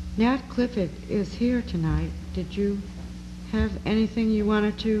 Nat Clifford is here tonight. Did you have anything you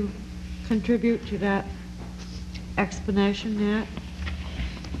wanted to contribute to that explanation, Nat?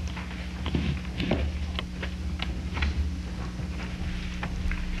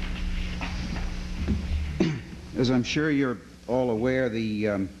 As I'm sure you're all aware,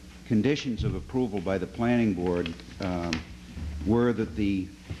 the conditions of approval by the planning board were that the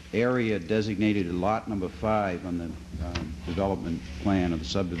area designated as lot number 5 on the development plan, or the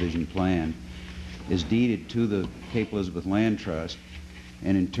subdivision plan, is deeded to the Cape Elizabeth Land Trust,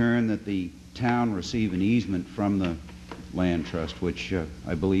 and in turn that the town receive an easement from the Land Trust, which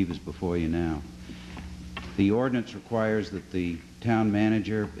I believe is before you now. The ordinance requires that the town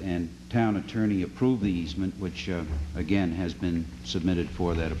manager and town attorney approve the easement, which again has been submitted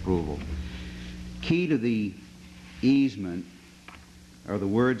for that approval. Key to the easement are the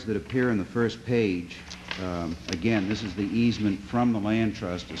words that appear in the first page. Again, this is the easement from the Land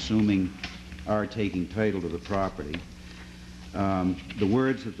Trust, assuming our taking title to the property. The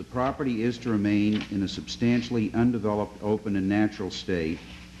words that the property is to remain in a substantially undeveloped, open, and natural state.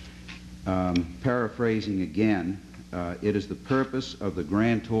 Paraphrasing again, it is the purpose of the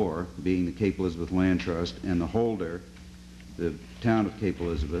grantor, being the Cape Elizabeth Land Trust, and the holder, the town of Cape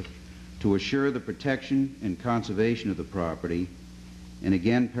Elizabeth, to assure the protection and conservation of the property. And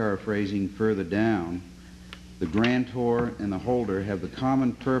again, paraphrasing further down, the grantor and the holder have the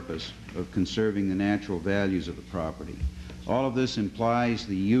common purpose of conserving the natural values of the property. All of this implies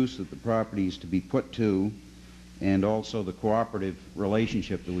the use that the property is to be put to, and also the cooperative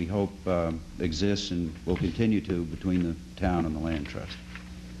relationship that we hope exists and will continue to between the town and the Land Trust.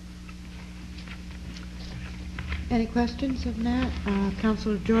 Any questions of Nat?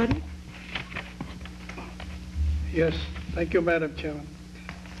 Councilor Jordan? Yes, thank you, Madam Chairman.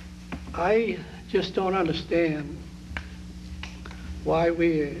 I just don't understand why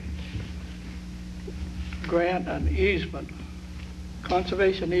we grant an easement,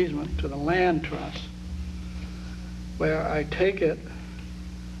 conservation easement, to the Land Trust, where I take it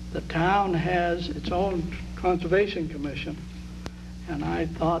the town has its own conservation commission, and I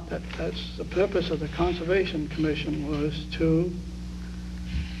thought that that's the purpose of the conservation commission, was to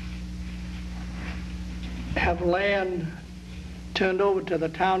have land turned over to the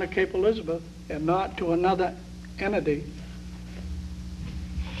town of Cape Elizabeth and not to another entity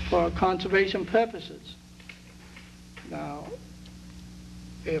for conservation purposes. Now,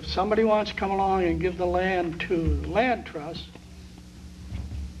 if somebody wants to come along and give the land to the Land Trust,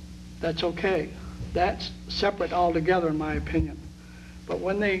 that's okay. That's separate altogether, in my opinion. But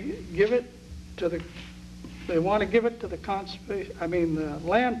when they give it to the, they want to give it to the the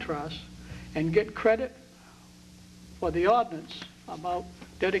Land Trust and get credit for the ordinance about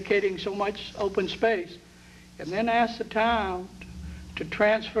dedicating so much open space, and then ask the town to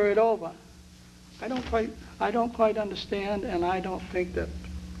transfer it over, I don't quite understand, and I don't think that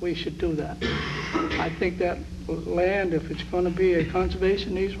we should do that. I think that land, if it's going to be a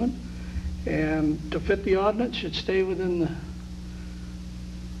conservation easement and to fit the ordinance, should stay within the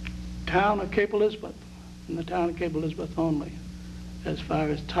town of Cape Elizabeth, and the town of Cape Elizabeth only, as far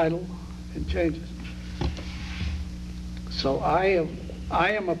as title and changes. So I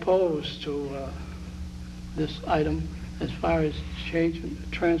am opposed to this item as far as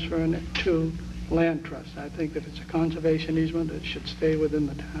transferring it to Land Trust. I think that it's a conservation easement, it should stay within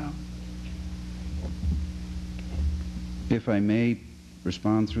the town. If I may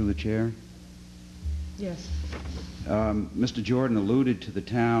respond through the chair? Yes. Mr. Jordan alluded to the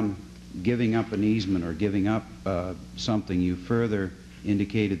town giving up an easement or giving up something. You further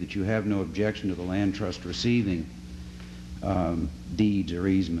indicated that you have no objection to the Land Trust receiving deeds or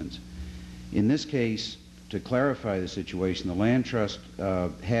easements. In this case, to clarify the situation, the Land Trust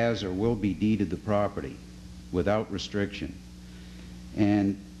has or will be deeded the property without restriction.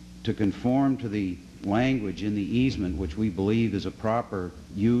 And to conform to the language in the easement, which we believe is a proper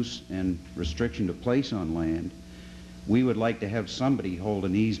use and restriction to place on land, we would like to have somebody hold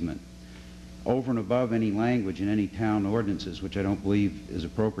an easement. over and above any language in any town ordinances, which I don't believe is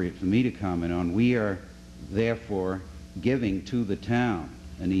appropriate for me to comment on, we are therefore giving to the town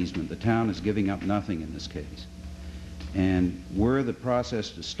an easement. The town is giving up nothing in this case. And were the process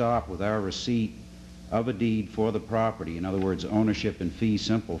to stop with our receipt of a deed for the property, in other words, ownership and fee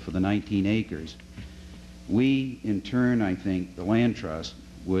simple for the 19 acres, we, in turn, I think, the land trust,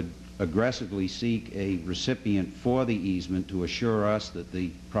 would aggressively seek a recipient for the easement to assure us that the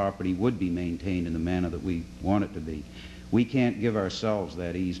property would be maintained in the manner that we want it to be. We can't give ourselves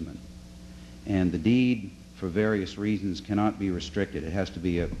that easement. And the deed, for various reasons, cannot be restricted. It has to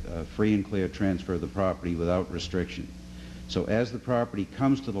be a free and clear transfer of the property without restriction. So as the property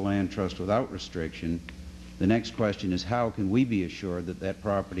comes to the land trust without restriction, the next question is how can we be assured that that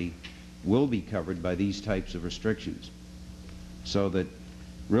property will be covered by these types of restrictions? So that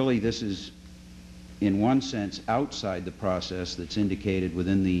really this is, in one sense, outside the process that's indicated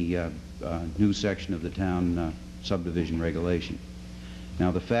within the new section of the town subdivision regulation.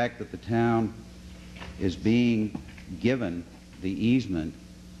 Now, the fact that the town is being given the easement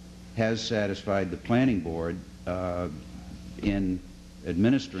has satisfied the planning board in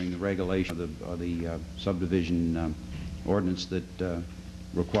administering the regulation of the subdivision ordinance that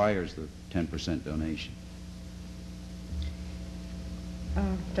requires the 10% donation.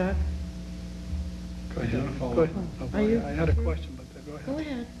 Doug? Go ahead. Go ahead. Oh, Are you- I had a question, but go ahead. Go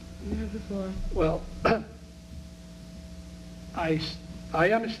ahead. You have the floor. Well,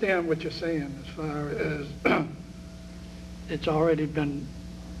 I understand what you're saying as far as it's already been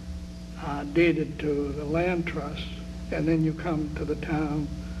deeded to the land trust, and then you come to the town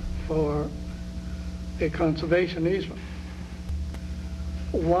for a conservation easement.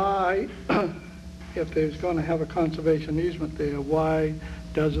 Why, if there's going to have a conservation easement there, why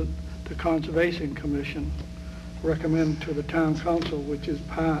doesn't the Conservation Commission recommend to the town council, which is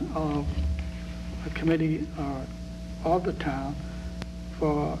part of a committee of the town,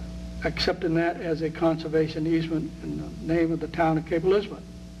 for accepting that as a conservation easement in the name of the town of Cape Elizabeth?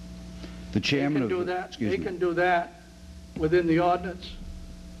 The chairman They can do that within the ordinance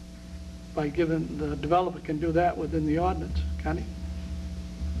by giving, the developer can do that within the ordinance, can he?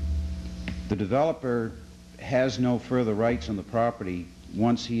 The developer has no further rights on the property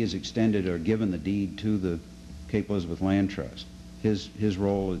once he is extended or given the deed to the Cape Elizabeth Land Trust. His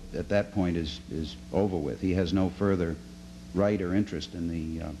role at that point is over with. He has no further right or interest in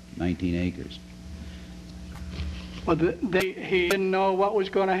the 19 acres. Well, he didn't know what was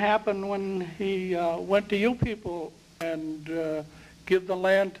going to happen when he went to you people and give the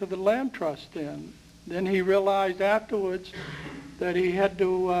land to the land trust then. Then he realized afterwards that he had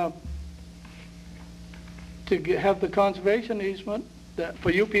to have the conservation easement, that for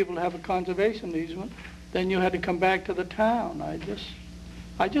you people to have a conservation easement, then you had to come back to the town.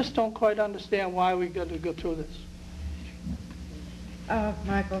 I just don't quite understand why we got to go through this.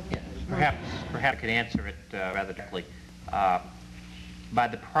 Michael? Perhaps I could answer it rather directly. By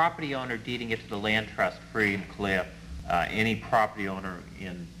the property owner deeding it to the land trust free and clear, any property owner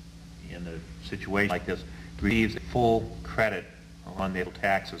in a situation like this receives full credit on their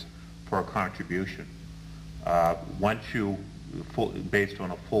taxes for a contribution. Once you, based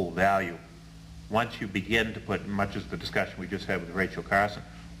on a full value, once you begin to put, much as the discussion we just had with Rachel Carson,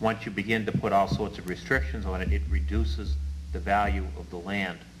 once you begin to put all sorts of restrictions on it, it reduces the value of the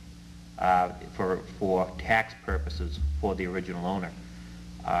land for tax purposes for the original owner.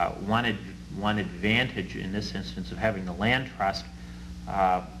 One advantage in this instance of having the land trust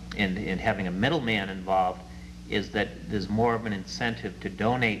and having a middleman involved is that there's more of an incentive to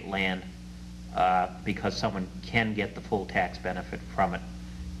donate land because someone can get the full tax benefit from it.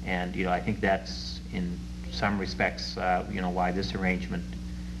 And I think that's in some respects why this arrangement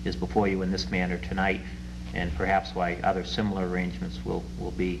is before you in this manner tonight, and perhaps why other similar arrangements will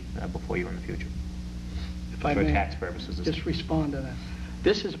be before you in the future. If I for may tax purposes. just respond to that.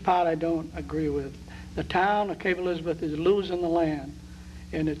 This is the part I don't agree with. The town of Cape Elizabeth is losing the land,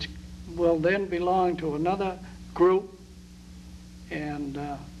 and it will then belong to another group, and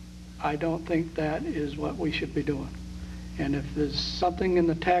I don't think that is what we should be doing. And if there's something in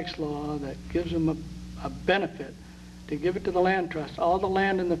the tax law that gives them a benefit to give it to the land trust, all the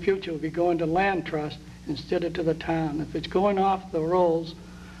land in the future will be going to land trust instead of to the town. If it's going off the rolls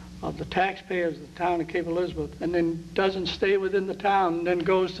of the taxpayers of the town of Cape Elizabeth and then doesn't stay within the town and then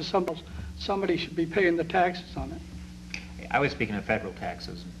goes to somebody else, somebody should be paying the taxes on it. I was speaking of federal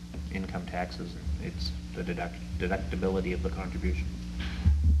taxes, income taxes. It's the deductibility of the contribution.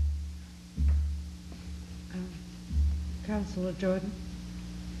 Councilor Jordan?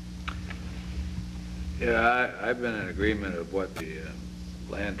 Yeah, I've been in agreement of what the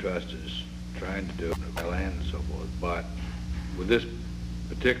land trust is trying to do with land and so forth, but with this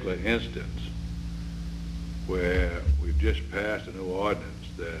particular instance, where we've just passed a new ordinance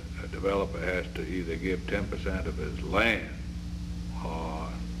that a developer has to either give 10% of his land or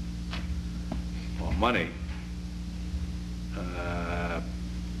money,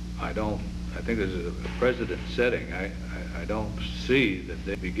 I think this is a precedent setting. I don't see that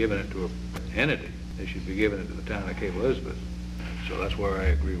they'd be giving it to an entity. They should be giving it to the town of Cape Elizabeth. So that's where I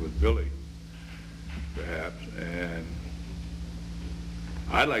agree with Billy, perhaps, and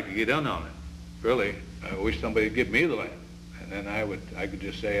I'd like to get in on it, really. I wish somebody would give me the land, and then I could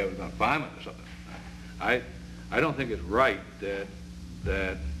just say I was going to farm it or something. I don't think it's right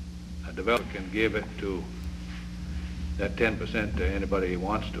that a developer can give it to that 10% to anybody he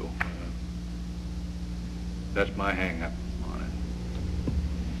wants to. That's my hang-up on it.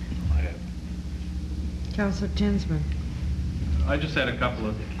 I have. Councilor Tinsman. I just had a couple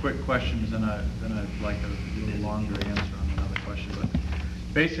of quick questions, and then I'd like a little longer answer on another question. But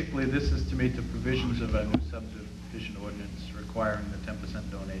basically, this is to meet the provisions of a new subdivision ordinance requiring the 10%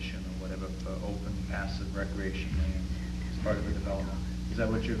 donation or whatever for open, passive recreation land as part of the development. Is that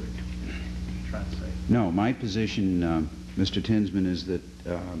what you're trying to say? No, my position, Mr. Tinsman, is that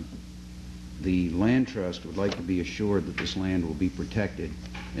the land trust would like to be assured that this land will be protected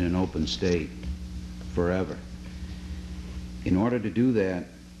in an open state forever. In order to do that,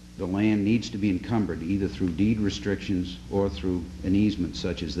 the land needs to be encumbered either through deed restrictions or through an easement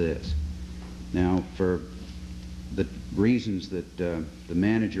such as this. Now, for the reasons that the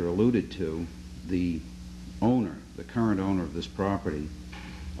manager alluded to, the owner, the current owner of this property,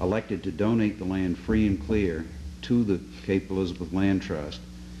 elected to donate the land free and clear to the Cape Elizabeth Land Trust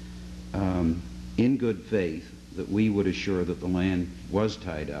in good faith that we would assure that the land was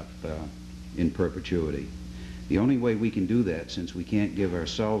tied up in perpetuity. The only way we can do that, since we can't give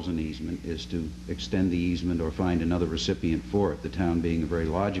ourselves an easement, is to extend the easement or find another recipient for it, the town being a very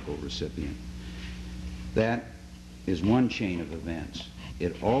logical recipient. That is one chain of events.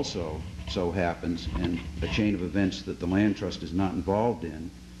 It also so happens, and a chain of events that the Land Trust is not involved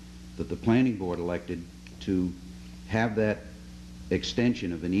in, that the Planning Board elected to have that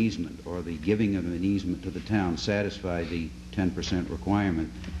extension of an easement or the giving of an easement to the town satisfy the 10%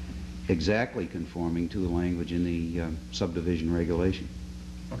 requirement, exactly conforming to the language in the subdivision regulation.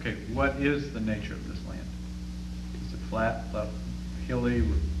 Okay, what is the nature of this land? Is it flat, hilly?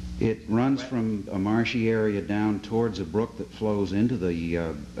 It runs from a marshy area down towards a brook that flows into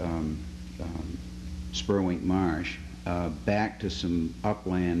the Spurwink Marsh, back to some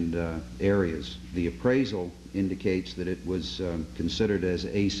upland areas. The appraisal indicates that it was considered as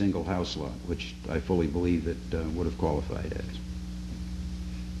a single house lot, which I fully believe it would have qualified as.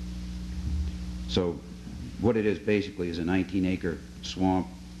 So what it is basically is a 19-acre swamp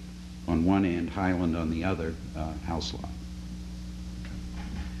on one end, highland on the other, house lot.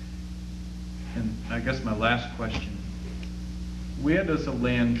 And I guess my last question, where does a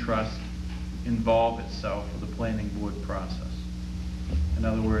land trust involve itself with the planning board process? In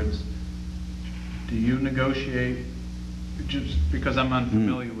other words, do you negotiate, just because I'm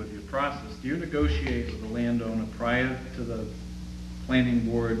unfamiliar with your process, do you negotiate with the landowner prior to the planning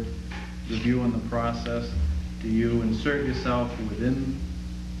board review on the process? Do you insert yourself within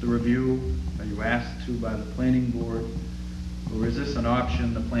the review? Are you asked to by the planning board? Or is this an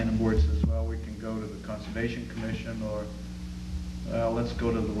option the planning board says, well, we can go to the Conservation Commission, or well, let's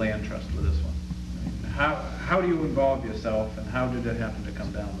go to the land trust with this one? I mean, how do you involve yourself, and how did it happen to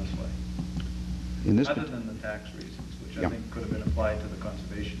come down this way? Other than the tax reasons, which I think could have been applied to the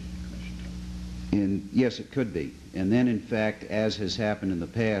Conservation Commission too. Yes, it could be. And then, in fact, as has happened in the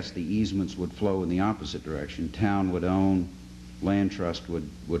past, the easements would flow in the opposite direction. Town would own, land trust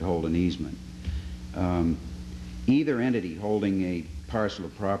would hold an easement. Either entity holding a parcel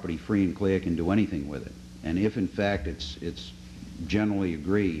of property free and clear can do anything with it. And if, in fact, it's generally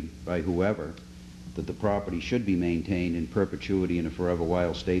agreed by whoever that the property should be maintained in perpetuity in a forever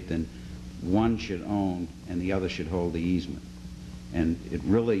wild state, then one should own and the other should hold the easement. And it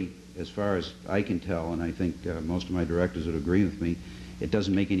really, as far as I can tell, and I think most of my directors would agree with me, it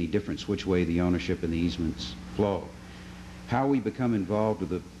doesn't make any difference which way the ownership and the easements flow. How we become involved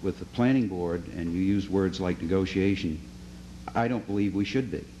with the planning board, and you use words like negotiation, I don't believe we should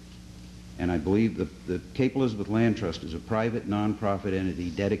be. And I believe the Cape Elizabeth Land Trust is a private, non-profit entity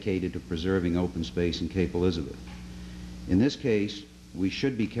dedicated to preserving open space in Cape Elizabeth. In this case, we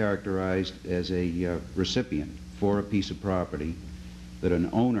should be characterized as a recipient for a piece of property that an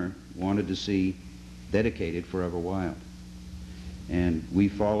owner wanted to see dedicated forever wild. And we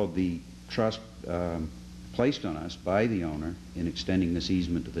followed the trust placed on us by the owner in extending this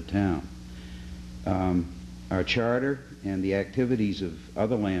easement to the town. Our charter and the activities of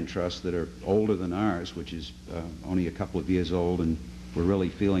other land trusts that are older than ours, which is only a couple of years old, and we're really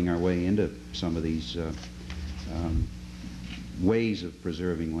feeling our way into some of these ways of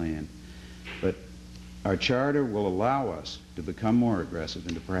preserving land. But our charter will allow us to become more aggressive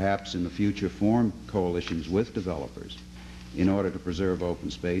and to perhaps in the future form coalitions with developers in order to preserve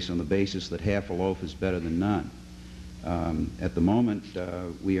open space on the basis that half a loaf is better than none. At the moment,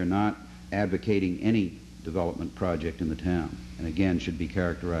 we are not advocating any development project in the town, and again should be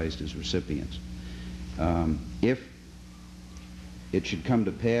characterized as recipients. If it should come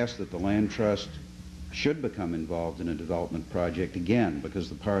to pass that the land trust should become involved in a development project, again because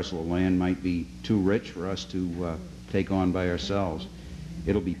the parcel of land might be too rich for us to take on by ourselves,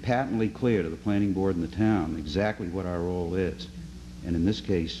 it'll be patently clear to the planning board and the town exactly what our role is. And in this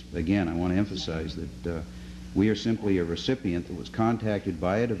case, again, I want to emphasize that we are simply a recipient that was contacted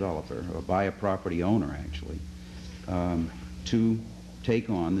by a developer, or by a property owner actually, to take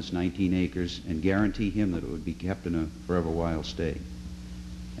on this 19 acres and guarantee him that it would be kept in a forever wild state.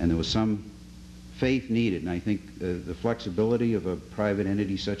 And there was some faith needed, and I think the flexibility of a private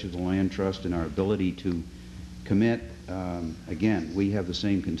entity such as the Land Trust and our ability to commit, again, we have the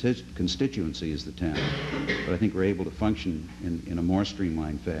same constituency as the town, but I think we're able to function in a more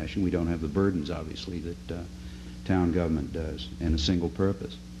streamlined fashion. We don't have the burdens, obviously, that town government does, and a single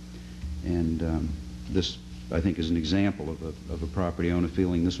purpose. And this, I think, is an example of a property owner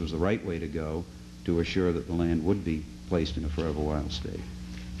feeling this was the right way to go to assure that the land would be placed in a forever wild state.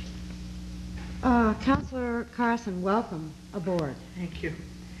 Councilor Carson, welcome aboard. Thank you.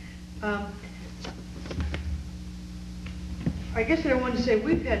 I guess what I wanted to say,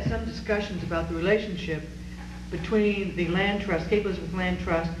 we've had some discussions about the relationship between the Land Trust, Cape Elizabeth Land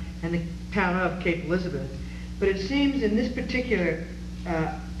Trust, and the town of Cape Elizabeth. But it seems in this particular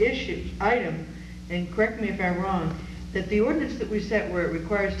item, and correct me if I'm wrong, that the ordinance that we set where it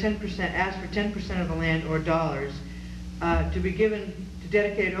requires 10%, asks for 10% of the land or dollars to be given, to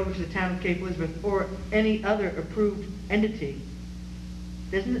dedicate over to the town of Cape Elizabeth or any other approved entity.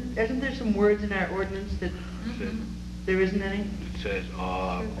 Isn't there some words in our ordinance that there isn't any? It says,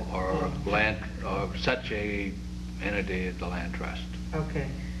 or land, or such a entity as the land trust. Okay.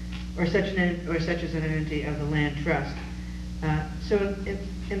 Or such as an entity of the land trust. So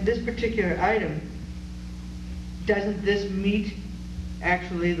in this particular item, doesn't this meet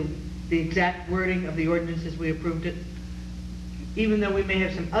actually the exact wording of the ordinance as we approved it? Even though we may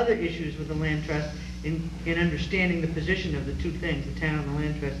have some other issues with the land trust in understanding the position of the two things, the town and the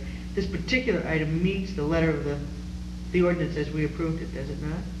land trust, this particular item meets the letter of the ordinance as we approved it, does it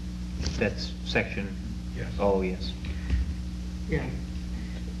not? That's section. Yes. Oh, yes. Yeah.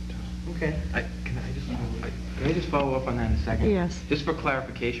 Okay. Can I just follow up on that in a second? Yes. Just for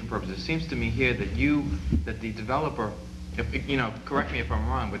clarification purposes, it seems to me here that the developer, correct me if I'm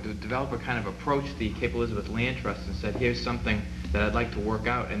wrong, but the developer kind of approached the Cape Elizabeth Land Trust and said, here's something that I'd like to work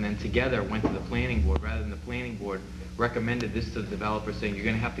out, and then together went to the planning board, rather than the planning board recommended this to the developer, saying you're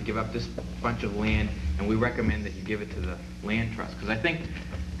going to have to give up this bunch of land, and we recommend that you give it to the land trust. Because I think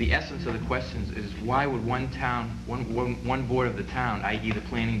the essence of the question is why would one board of the town, i.e. the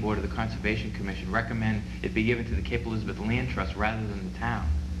planning board or the conservation commission, recommend it be given to the Cape Elizabeth Land Trust rather than the town?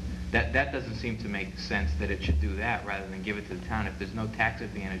 That doesn't seem to make sense that it should do that rather than give it to the town if there's no tax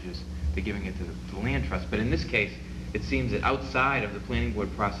advantages to giving it to the land trust. But in this case, it seems that outside of the planning board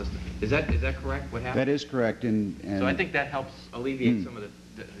process, is that correct? What happened? That is correct. And so I think that helps alleviate some of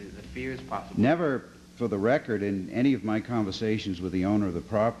the fears possible. Never, for the record, in any of my conversations with the owner of the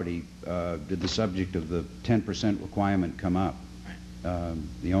property, did the subject of the 10% requirement come up.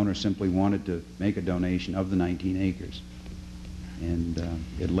 The owner simply wanted to make a donation of the 19 acres. And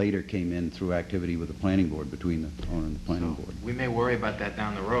it later came in through activity with the planning board, between the owner and the planning board. We may worry about that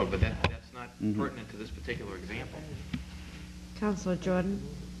down the road, but that's not pertinent to this particular example. Councilor Jordan.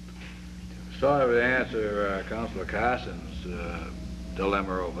 Sorry to answer Councilor Carson's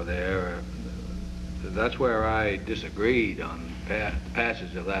dilemma over there. That's where I disagreed on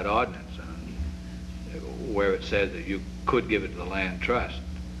passage of that ordinance, where it said that you could give it to the land trust.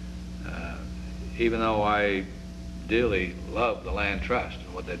 Even though I dearly love the land trust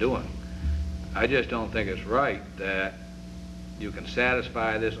and what they're doing, I just don't think it's right that you can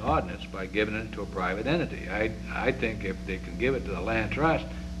satisfy this ordinance by giving it to a private entity. I think if they can give it to the land trust,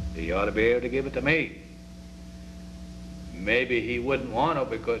 he ought to be able to give it to me. Maybe he wouldn't want to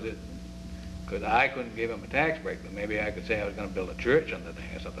because I couldn't give him a tax break, but maybe I could say I was going to build a church on the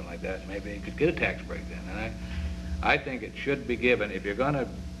thing or something like that. Maybe he could get a tax break then. And I think it should be given, if you're going to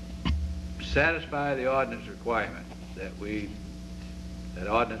satisfy the ordinance requirement that we that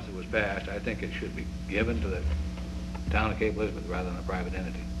ordinance that was passed, I think it should be given to the town of Cape Elizabeth rather than a private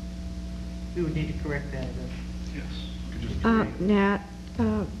entity. We would need to correct that. Yes. Nat,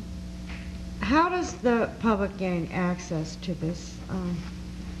 how does the public gain access to this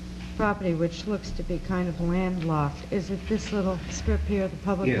property, which looks to be kind of landlocked? Is it this little strip here, the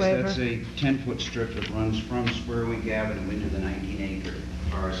public waiver? Yes, that's a 10-foot strip that runs from Squareweek Avenue into the 19-acre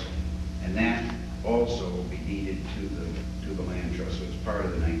parcel. And that also will be deeded to the land trust, so it's part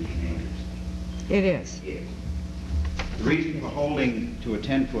of the 19 acres. It is? Yes. The reason for holding to a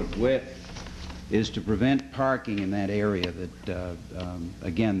 10-foot width is to prevent parking in that area that,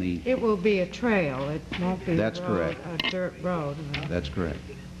 again, the... It will be a trail. It won't be That's correct. A dirt road. That's correct.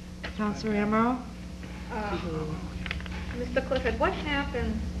 Councilor Emerald? Mr. Clifford, what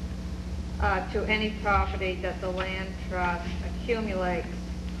happens to any property that the land trust accumulates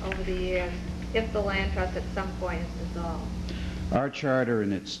over the years if the land trust at some point is dissolved? Our charter,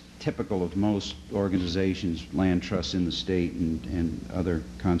 and it's typical of most organizations, land trusts in the state and other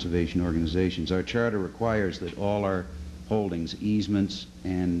conservation organizations, our charter requires that all our holdings, easements,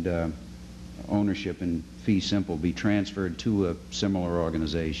 and ownership in fee simple be transferred to a similar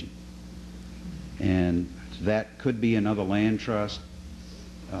organization. And that could be another land trust,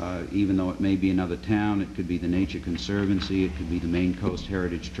 even though it may be another town. It could be the Nature Conservancy, it could be the Maine Coast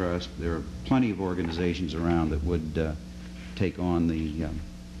Heritage Trust. There are plenty of organizations around that would take on the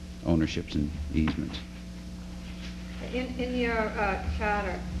ownerships and easements. In your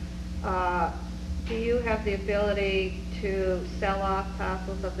charter, do you have the ability to sell off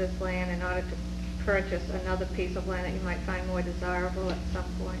parcels of this land in order to purchase another piece of land that you might find more desirable at some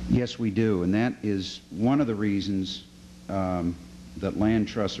point? Yes, we do, and that is one of the reasons that land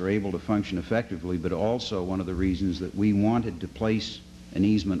trusts are able to function effectively, but also one of the reasons that we wanted to place an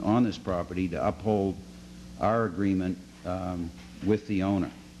easement on this property to uphold our agreement with the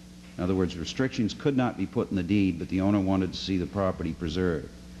owner. In other words, restrictions could not be put in the deed, but the owner wanted to see the property preserved.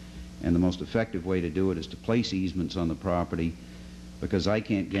 And the most effective way to do it is to place easements on the property, because I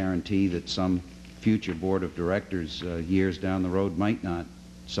can't guarantee that some future board of directors years down the road might not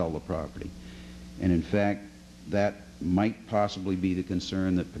sell the property. And in fact, that might possibly be the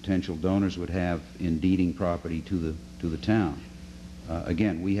concern that potential donors would have in deeding property to the town.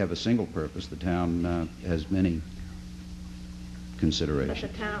 Again, we have a single purpose. The town has many considerations.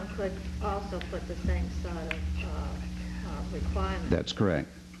 But the town could also put the same sort of requirement. That's correct.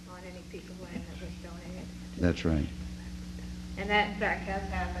 On any piece of land that was donated. That's right. And that, in fact, has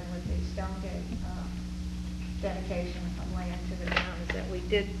happened with the Stonegate dedication of land to the town, is that we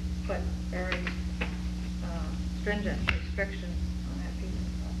did put very stringent restrictions on that piece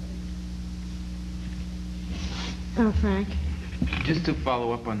of property. Oh, Frank? Just to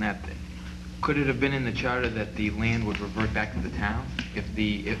follow up on that, could it have been in the charter that the land would revert back to the town if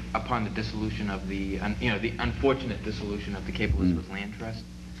upon the dissolution of the unfortunate dissolution of the Cape Elizabeth Land Trust?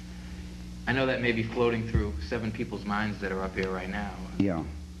 I know that may be floating through 7 people's minds that are up here right now. Yeah.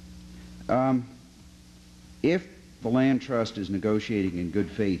 If the land trust is negotiating in good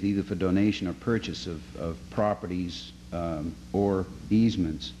faith, either for donation or purchase of properties or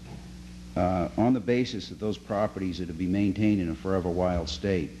easements, on the basis that those properties are to be maintained in a forever wild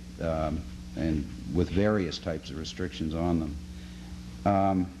state, and with various types of restrictions on them.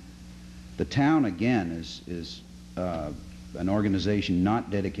 The town, again, is an organization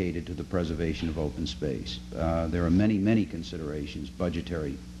not dedicated to the preservation of open space. There are many, many considerations,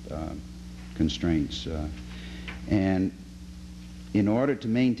 budgetary constraints. And in order to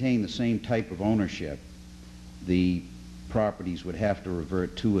maintain the same type of ownership, the properties would have to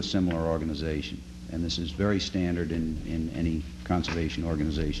revert to a similar organization. And this is very standard in any conservation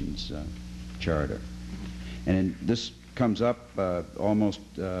organization's charter. And this comes up almost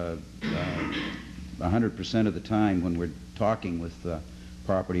 100% of the time when we're talking with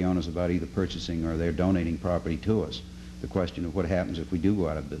property owners about either purchasing or they're donating property to us. The question of what happens if we do go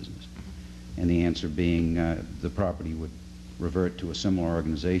out of business. And the answer being the property would revert to a similar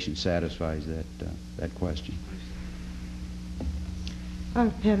organization satisfies that question.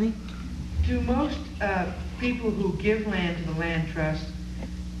 Oh, Penny? Do most people who give land to the land trust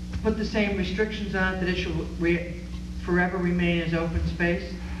put the same restrictions on it that it shall forever remain as open space?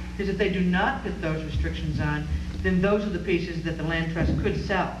 Because if they do not put those restrictions on, then those are the pieces that the land trust could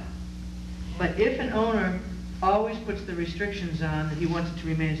sell. But if an owner always puts the restrictions on that he wants it to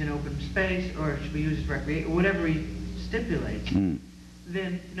remain as an open space or it should be used as recreation, or whatever he stipulates,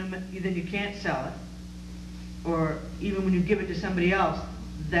 then you can't sell it. Or even when you give it to somebody else,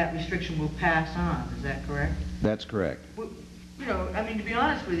 that restriction will pass on. Is that correct? That's correct. You know, I mean, to be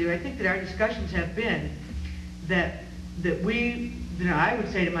honest with you, I think that our discussions have been that I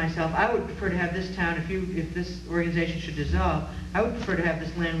would say to myself, I would prefer to have this town, if this organization should dissolve, I would prefer to have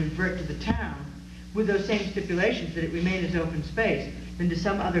this land revert to the town with those same stipulations that it remain as open space than to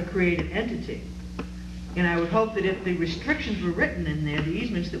some other created entity. And I would hope that if the restrictions were written in there, the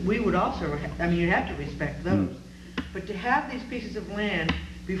easements, that we would also, you'd have to respect those. But to have these pieces of land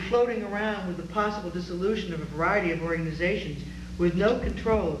be floating around with the possible dissolution of a variety of organizations with no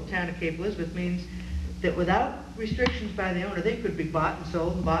control of the town of Cape Elizabeth means that without restrictions by the owner, they could be bought and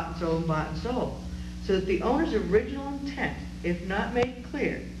sold and bought and sold and bought and sold. So that the owner's original intent, if not made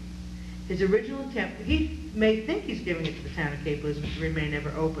clear, his original intent, he may think he's giving it to the town of Cape Elizabeth to remain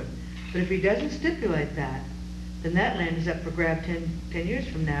ever open. But if he doesn't stipulate that, then that land is up for grab 10 years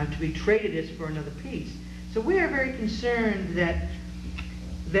from now to be traded as for another piece. So we are very concerned that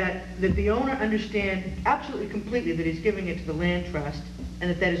the owner understand absolutely completely that he's giving it to the land trust and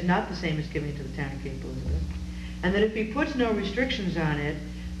that that is not the same as giving it to the town of Cape Elizabeth. And that if he puts no restrictions on it,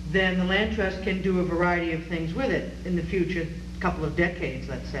 then the land trust can do a variety of things with it in the future, couple of decades,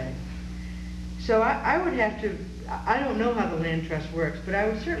 let's say. So I would have to, I don't know how the land trust works, but I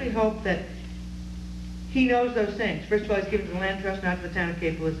would certainly hope that he knows those things. First of all, he's given to the land trust, not to the town of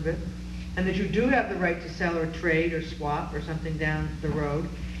Cape Elizabeth, and that you do have the right to sell or trade or swap or something down the road.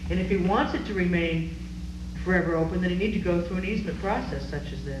 And if he wants it to remain forever open, then he needs to go through an easement process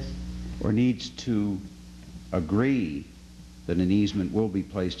such as this. Or needs to agree that an easement will be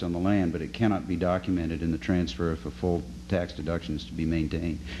placed on the land, but it cannot be documented in the transfer for full tax deductions to be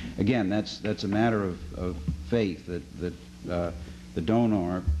maintained. Again, that's a matter of faith that the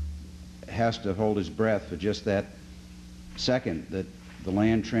donor has to hold his breath for just that second that the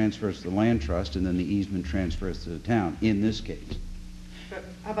land transfers to the land trust and then the easement transfers to the town, in this case. But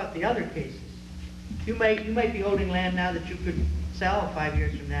how about the other cases? You might be holding land now that you could sell 5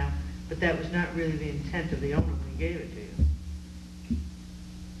 years from now, but that was not really the intent of the owner when he gave it to you.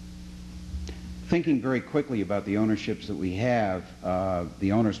 Thinking very quickly about the ownerships that we have,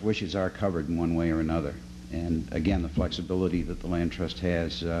 the owner's wishes are covered in one way or another. And again, the flexibility that the land trust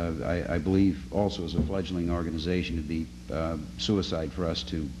has, I believe also as a fledgling organization, it'd be suicide for us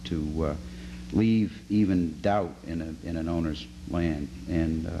to leave even doubt in an owner's land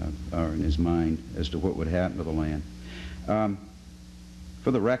and or in his mind as to what would happen to the land.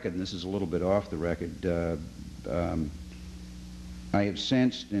 For the record, and this is a little bit off the record, I have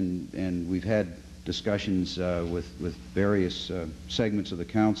sensed, and we've had discussions with various segments of the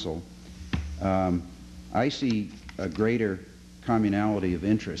council, I see a greater communality of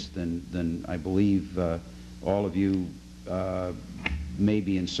interest than I believe all of you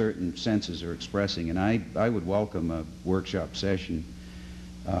maybe in certain senses are expressing. And I would welcome a workshop session.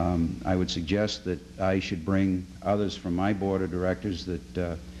 I would suggest that I should bring others from my board of directors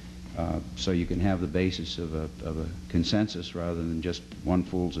that so you can have the basis of a consensus rather than just one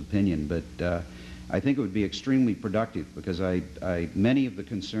fool's opinion. But I think it would be extremely productive because many of the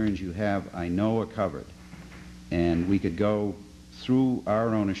concerns you have I know are covered. And we could go through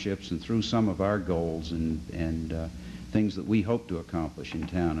our ownerships and through some of our goals and things that we hope to accomplish in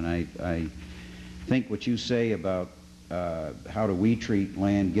town. And I think what you say about how do we treat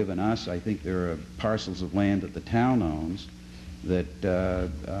land given us, I think there are parcels of land that the town owns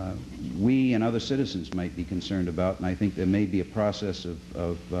that we and other citizens might be concerned about, and I think there may be a process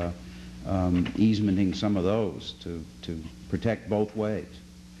of easementing some of those to protect both ways.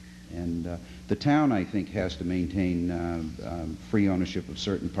 And the town, I think, has to maintain free ownership of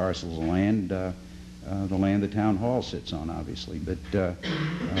certain parcels of land, the land the town hall sits on, obviously. But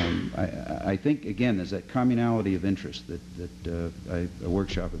I think, again, there's that communality of interest that a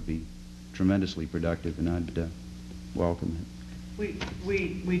workshop would be tremendously productive, and I'd welcome it.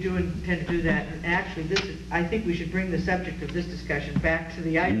 We do intend to do that. And actually, I think we should bring the subject of this discussion back to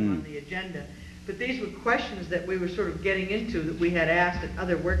the item on the agenda. But these were questions that we were sort of getting into that we had asked at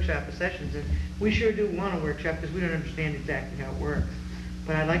other workshop sessions, and we sure do want a workshop because we don't understand exactly how it works.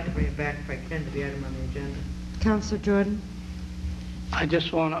 But I'd like to bring it back, if I can, to the item on the agenda. Councilor Jordan? I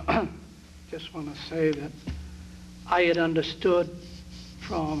just want to say that I had understood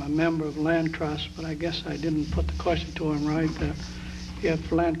from a member of Land Trust, but I guess I didn't put the question to him right, that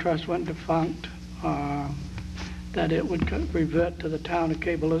if Land Trust went defunct, that it would revert to the town of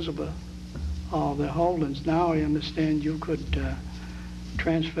Cape Elizabeth, all their holdings. Now I understand you could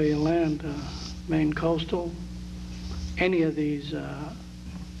transfer your land to Maine Coastal, any of these,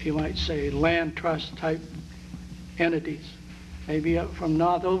 you might say, land trust type entities, maybe up from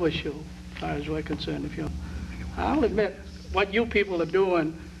North Overshoe, as far as we're concerned. I'll admit, what you people are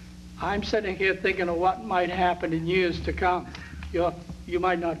doing, I'm sitting here thinking of what might happen in years to come. You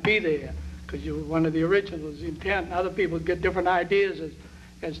might not be there, because you were one of the originals, the intent, and other people get different ideas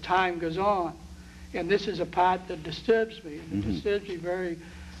as time goes on. And this is a part that disturbs me. It disturbs me very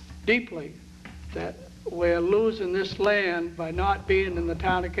deeply that we're losing this land by not being in the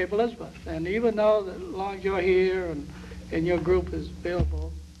town of Cape Elizabeth. And even though that as long as you're here and your group is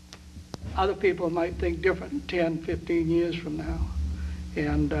available, other people might think different 10, 15 years from now.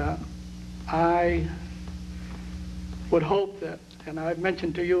 And I would hope that, and I've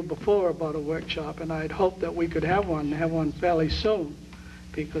mentioned to you before about a workshop, and I'd hope that we could have one fairly soon,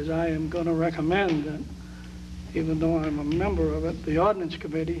 because I am going to recommend that, even though I'm a member of it, the ordinance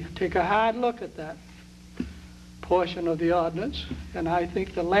committee take a hard look at that portion of the ordinance, and I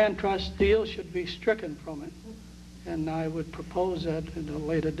think the land trust deal should be stricken from it. And I would propose that at a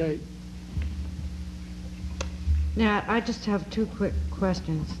later date. Now, I just have two quick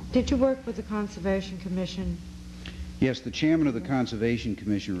questions. Did you work with the Conservation Commission? Yes, the chairman of the Conservation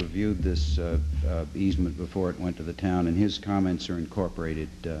Commission reviewed this easement before it went to the town, and his comments are incorporated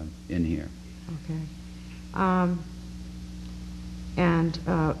in here. Okay. And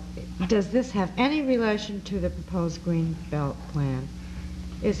does this have any relation to the proposed green belt plan?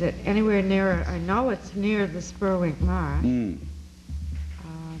 Is it anywhere near, I know it's near the Spurwink Marsh.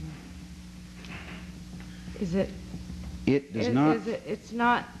 Is it? It does not. It's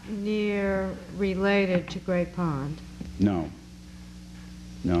not near related to Great Pond? No.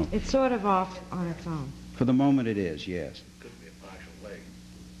 No. It's sort of off on its own. For the moment it is, yes. Could be a partial lake.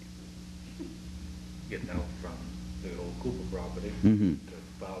 Getting out from the old Cooper property to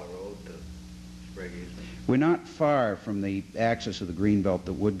Fowler Road to Sprague Eastman. We're not far from the axis of the green belt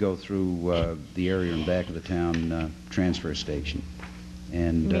that would go through the area in back of the town transfer station.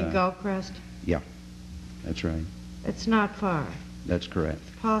 And, you mean Gilchrist? Yeah, that's right. It's not far. That's correct.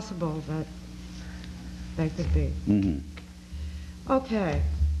 It's possible that they could be. Okay.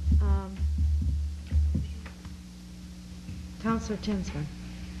 Councilor Tinsman.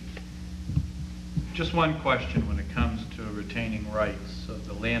 Just one question when it comes to retaining rights of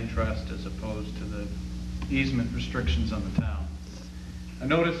the land trust as opposed to the easement restrictions on the town. I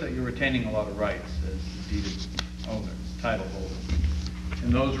notice that you're retaining a lot of rights as the deeded owner, title holder.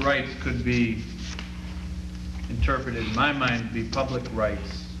 And those rights could be interpreted, in my mind, to be public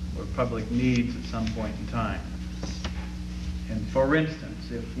rights or public needs at some point in time. And for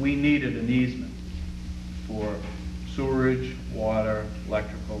instance, if we needed an easement for sewerage, water,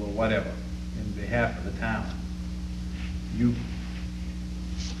 electrical, or whatever, in behalf of the town, you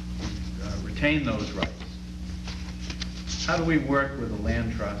retain those rights. How do we work with the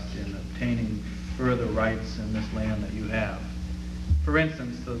land trust in obtaining further rights in this land that you have? For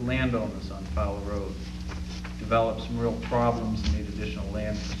instance, the landowners on Fowler Road develop some real problems and need additional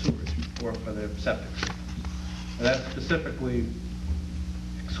land for sewage or for their septic systems. Now, that's specifically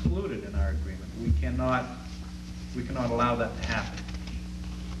excluded in our agreement. We cannot allow that to happen.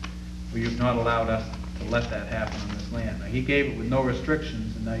 You've not allowed us to let that happen on this land. Now, he gave it with no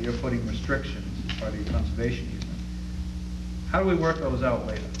restrictions, and now you're putting restrictions as part of your conservation easement. How do we work those out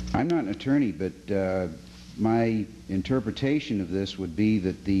later? I'm not an attorney, but my interpretation of this would be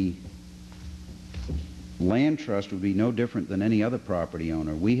that the land trust would be no different than any other property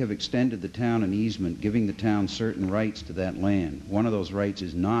owner. We have extended the town an easement, giving the town certain rights to that land. One of those rights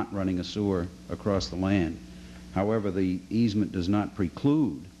is not running a sewer across the land. However, the easement does not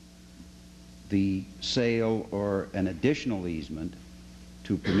preclude the sale or an additional easement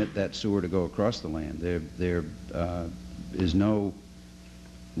to permit that sewer to go across the land. There is no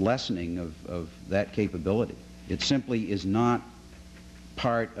lessening of that capability. It simply is not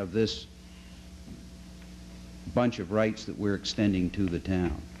part of this bunch of rights that we're extending to the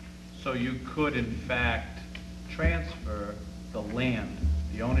town. So you could, in fact, transfer the land,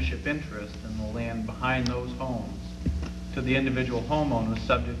 the ownership interest in the land behind those homes to the individual homeowners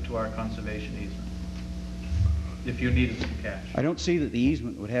subject to our conservation easement, if you needed some cash. I don't see that the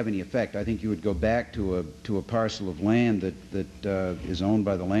easement would have any effect. I think you would go back to a parcel of land that is owned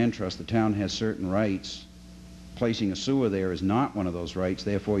by the land trust. The town has certain rights. Placing a sewer there is not one of those rights.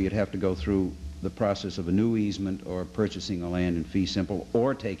 Therefore, you'd have to go through the process of a new easement or purchasing the land in fee simple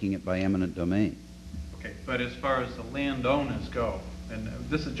or taking it by eminent domain. Okay, but as far as the landowners go, and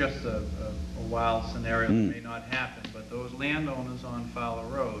this is just a wild scenario that may not happen, but those landowners on Fowler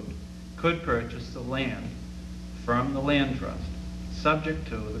Road could purchase the land from the land trust, subject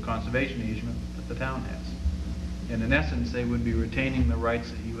to the conservation easement that the town has. And in essence, they would be retaining the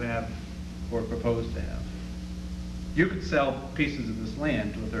rights that you have or propose to have. You could sell pieces of this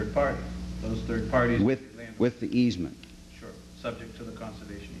land to a third party. Those third parties with the easement. Sure, subject to the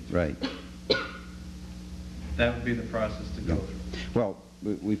conservation easement. Right. That would be the process to go through. Well,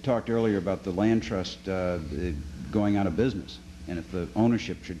 we've talked earlier about the land trust going out of business, and if the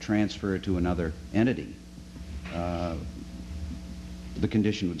ownership should transfer to another entity, the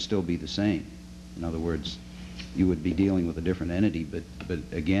condition would still be the same. In other words, you would be dealing with a different entity, but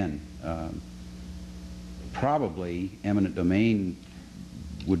again, probably eminent domain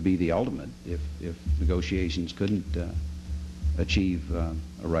would be the ultimate if negotiations couldn't achieve a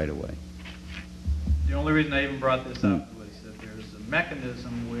right-of-way. The only reason I even brought this up was that there's a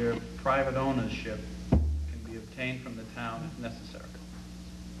mechanism where private ownership can be obtained from the town if necessary.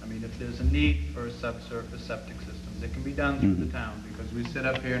 I mean, if there's a need for subsurface septic systems, it can be done through the town, because we sit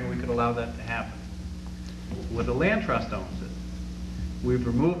up here and we could allow that to happen. Where the land trust owns it, we've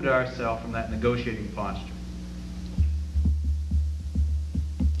removed ourselves from that negotiating posture.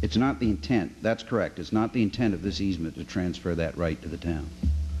 It's not the intent, that's correct, it's not the intent of this easement to transfer that right to the town.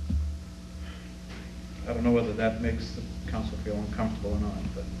 I don't know whether that makes the council feel uncomfortable or not,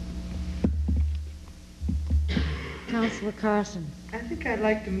 but. Councilor Carson. I think I'd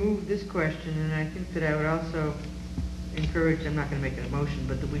like to move this question, and I think that I would also encourage, I'm not going to make it a motion,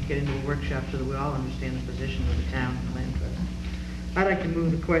 but that we get into a workshop so that we all understand the position of the town and the land trust. I'd like to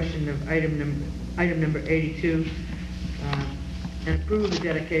move the question of item number 82, and approve the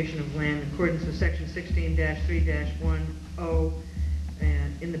dedication of land in accordance with section 16-3-10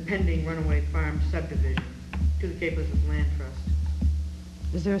 and in the pending Runaway Farm subdivision to the Cape Elizabeth Land Trust.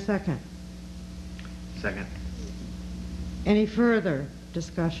 Is there a second? Second. Any further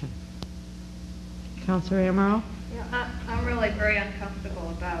discussion? Councilor Amaro? Yeah, I'm really very uncomfortable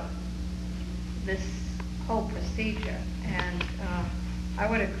about this whole procedure, and I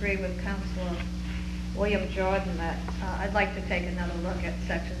would agree with Councilor William Jordan that I'd like to take another look at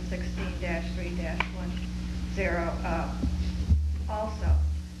section 16-3-10 also,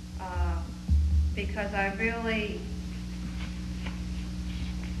 because I really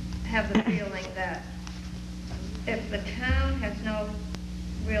have the feeling that if the town has no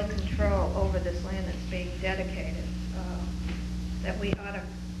real control over this land that's being dedicated, that we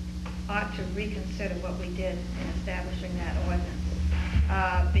ought to reconsider what we did in establishing that ordinance.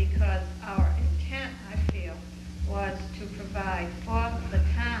 Because our intent, I feel, was to provide for the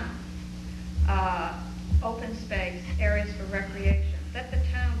town open space, areas for recreation, that the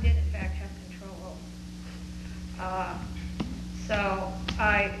town did in fact have control over. So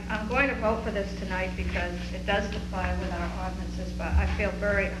I'm going to vote for this tonight because it does comply with our ordinances, but I feel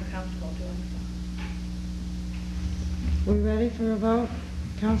very uncomfortable doing so. We ready for a vote?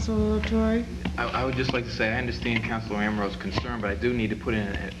 Councilor LaTorre? I would just like to say I understand Councilor Amaro's concern, but I do need to put in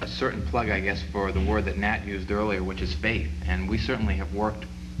a certain plug, I guess, for the word that Nat used earlier, which is faith. And we certainly have worked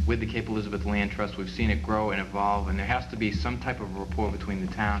with the Cape Elizabeth Land Trust. We've seen it grow and evolve, and there has to be some type of rapport between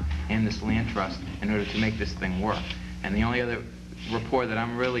the town and this land trust in order to make this thing work. And the only other rapport that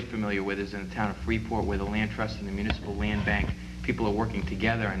I'm really familiar with is in the town of Freeport, where the land trust and the municipal land bank, people are working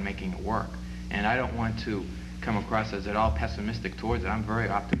together and making it work. And I don't want to come across as at all pessimistic towards it. I'm very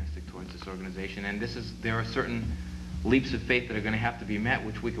optimistic towards this organization, and there are certain leaps of faith that are going to have to be met,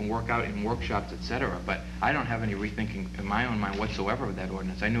 which we can work out in workshops, etc. But I don't have any rethinking in my own mind whatsoever of that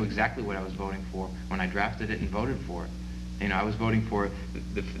ordinance. I knew exactly what I was voting for when I drafted it and voted for it. You know, I was voting for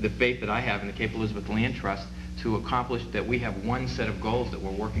the faith that I have in the Cape Elizabeth Land Trust to accomplish that we have one set of goals that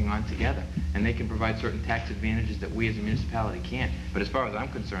we're working on together, and they can provide certain tax advantages that we as a municipality can't. But as far as I'm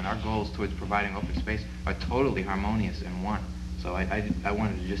concerned, our goals towards providing open space are totally harmonious and one. So I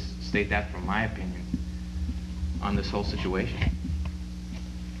wanted to just state that from my opinion on this whole situation.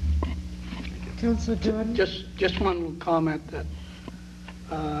 Councilor Jordan? Just one comment that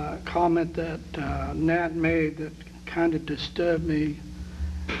Nat made that kind of disturbed me,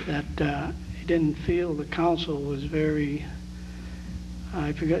 that he didn't feel the council was very,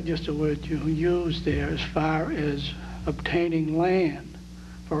 I forget just the word you used there, as far as obtaining land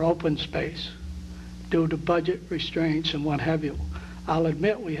for open space due to budget restraints and what have you. I'll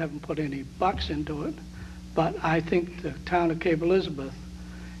admit we haven't put any bucks into it, but I think the town of Cape Elizabeth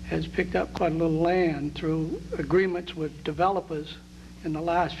has picked up quite a little land through agreements with developers in the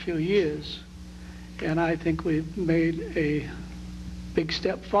last few years, and I think we've made a big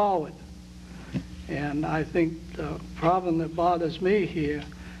step forward. And I think the problem that bothers me here,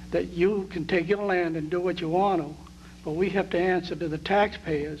 that you can take your land and do what you want to, but we have to answer to the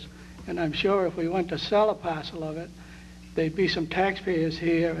taxpayers. And I'm sure if we went to sell a parcel of it, there'd be some taxpayers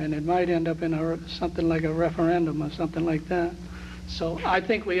here, and it might end up in something like a referendum or something like that. So I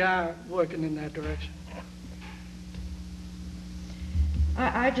think we are working in that direction.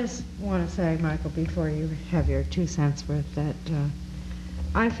 I just want to say, Michael, before you have your 2 cents worth, that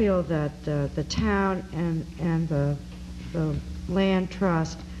I feel that the town and the Land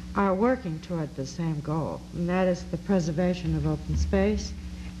Trust are working toward the same goal, and that is the preservation of open space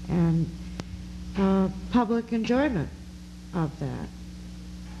and public enjoyment of that.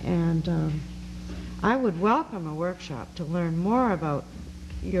 And I would welcome a workshop to learn more about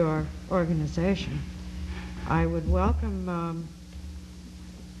your organization. I would welcome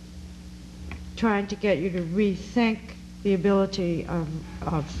trying to get you to rethink the ability of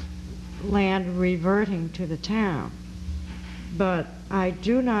land reverting to the town. But I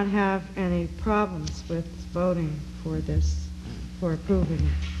do not have any problems with voting for this, for approving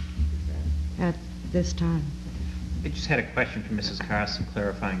it at this time. I just had a question for Mrs. Carson,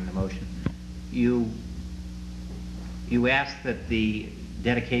 clarifying the motion. You asked that the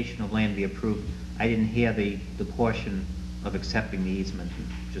dedication of land be approved. I didn't hear the portion of accepting the easement.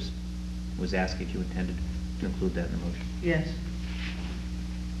 Just was asking if you intended to include that in the motion. Yes.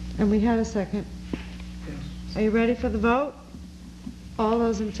 And we had a second. Yes. Are you ready for the vote? All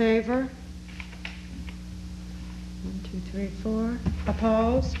those in favor? 1, 2, 3, 4.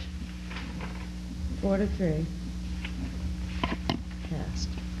 Opposed? 4 to 3. Passed.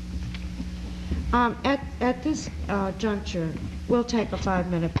 At this juncture, we'll take a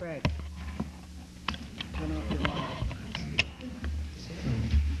 5-minute break.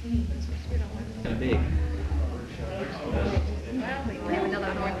 Gonna be. Well, we have another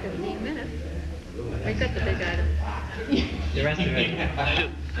hour and 15 minutes. I got the big item. The rest of it.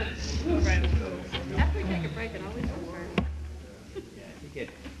 Right. After we take a break, it always goes hard. You get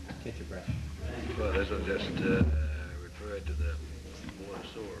your breath. Well, this was just referred to the Board of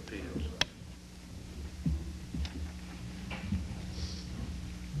Sewer Appeals.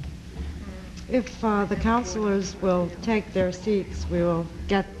 If the councilors will take their seats, we will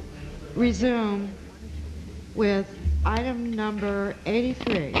resume with item number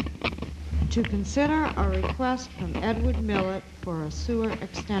 83, to consider a request from Edward Millett for a sewer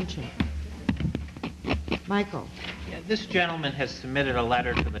extension. Michael. Yeah, this gentleman has submitted a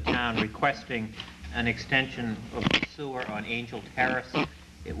letter to the town requesting an extension of the sewer on Angel Terrace.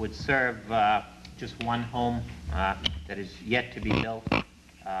 It would serve just one home that is yet to be built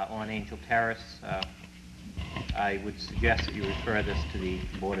on Angel Terrace. I would suggest that you refer this to the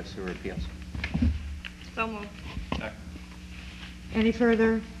Board of Sewer Appeals. So moved. Any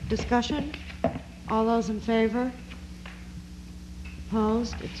further discussion? All those in favor?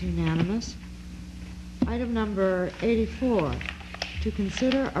 Opposed? It's unanimous. Item number 84, to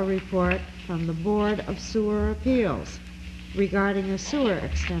consider a report from the Board of Sewer Appeals regarding a sewer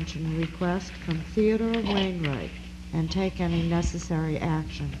extension request from Theodore Wainwright and take any necessary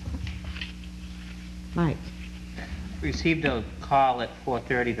action. Mike. Received a call at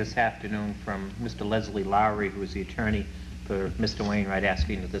 4:30 this afternoon from Mr. Leslie Lowry, who is the attorney for Mr. Wainwright,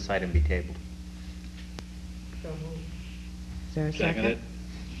 asking that this item be tabled. So moved. Is there a second?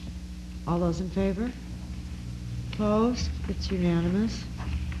 All those in favor? Opposed? It's unanimous.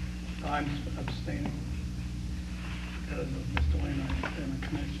 I'm abstaining because of Mr. Wainwright and the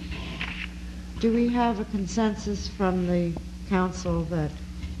connection. Do we have a consensus from the council that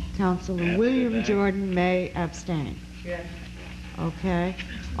Councilor William Jordan may abstain? Yes. Okay.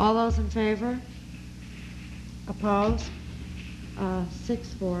 All those in favor? Opposed?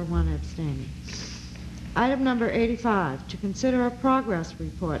 6, 4, 1 abstaining. Item number 85, to consider a progress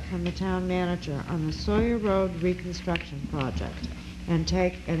report from the town manager on the Sawyer Road reconstruction project and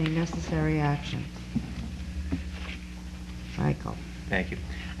take any necessary action. Michael. Thank you.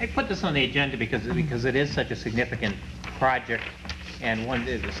 I put this on the agenda because it is such a significant project, and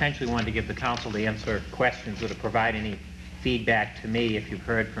essentially wanted to give the council to answer questions or to provide any feedback to me if you've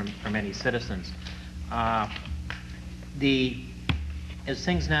heard from any citizens. As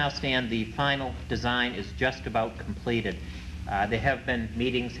things now stand, the final design is just about completed. There have been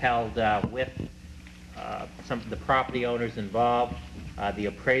meetings held with some of the property owners involved. The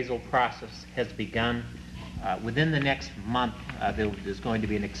appraisal process has begun. Within the next month, there's going to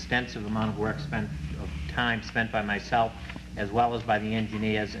be an extensive amount of time spent by myself, as well as by the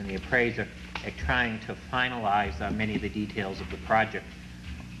engineers and the appraiser, at trying to finalize many of the details of the project.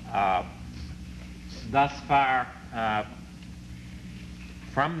 Thus far,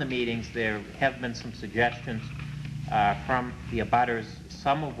 from the meetings, there have been some suggestions from the abutters,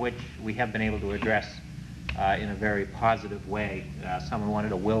 some of which we have been able to address in a very positive way. Someone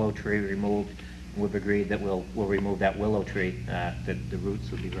wanted a willow tree removed, and we've agreed that we'll remove that willow tree, that the roots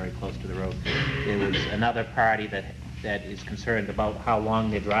would be very close to the road. There was another party that is concerned about how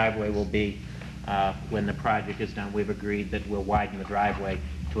long their driveway will be when the project is done. We've agreed that we'll widen the driveway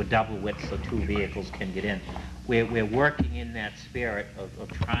to a double width so 2 vehicles can get in. We're working in that spirit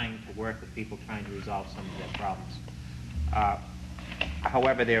of trying to work with people, trying to resolve some of their problems.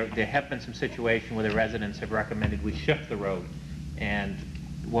 However, there have been some situations where the residents have recommended we shift the road. And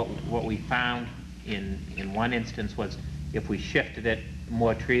what we found in one instance was if we shifted it,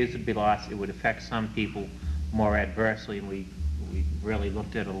 more trees would be lost. It would affect some people more adversely, and we really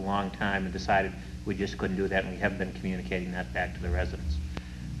looked at it a long time and decided we just couldn't do that, and we have been communicating that back to the residents.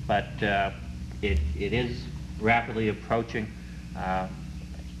 But it is rapidly approaching.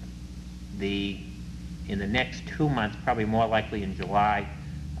 In the next 2 months, probably more likely in July,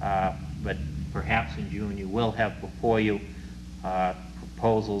 but perhaps in June, you will have before you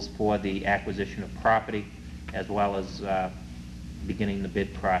proposals for the acquisition of property, as well as beginning the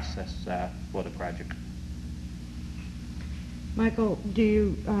bid process for the project. Michael,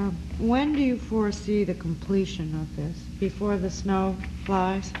 when do you foresee the completion of this? Before the snow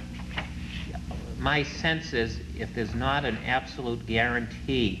flies? My sense is if there's not an absolute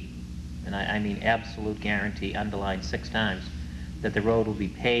guarantee, and I mean absolute guarantee, underlined 6 times, that the road will be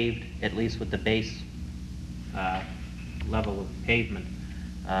paved, at least with the base level of pavement,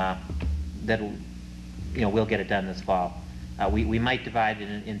 that'll, we'll get it done this fall. We might divide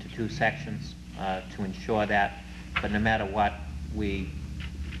it into 2 sections to ensure that, but no matter what,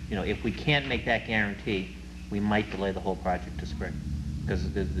 if we can't make that guarantee, we might delay the whole project to spring, because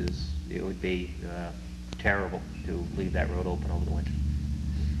it would be terrible to leave that road open over the winter.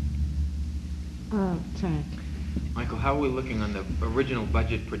 Frank. Michael, how are we looking on the original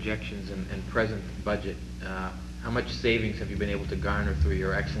budget projections and present budget? How much savings have you been able to garner through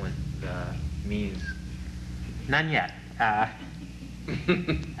your excellent means? None yet. I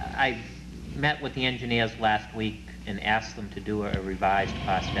met with the engineers last week and asked them to do a revised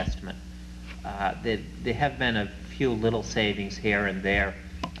cost estimate. There have been a few little savings here and there,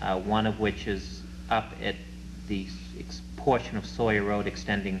 one of which is up at the portion of Sawyer Road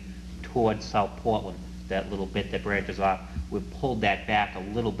extending towards South Portland, that little bit that branches off. We've pulled that back a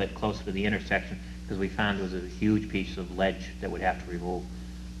little bit closer to the intersection because we found there was a huge piece of ledge that we'd have to remove.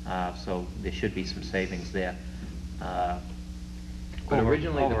 So there should be some savings there. But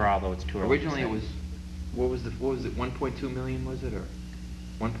originally, overall, though, it's too early. Originally, it was what was it? 1.2 million, was it, or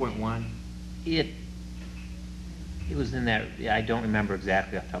 1.1? It was in that. I don't remember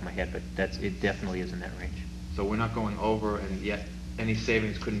exactly off the top of my head, but it definitely is in that range. So we're not going over, and yet any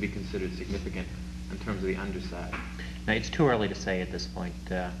savings couldn't be considered significant in terms of the underside. Now, it's too early to say at this point.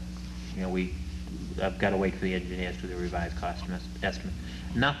 I've got to wait for the engineers to do the revised cost estimate.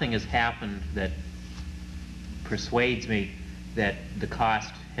 Nothing has happened that persuades me that the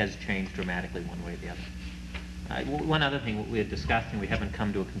cost has changed dramatically one way or the other. One other thing we had discussed and we haven't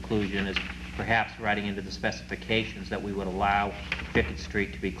come to a conclusion is perhaps writing into the specifications that we would allow Pickett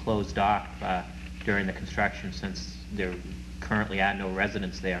Street to be closed off during the construction, since there currently are no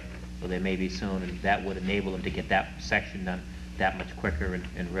residents there, so there may be soon, and that would enable them to get that section done that much quicker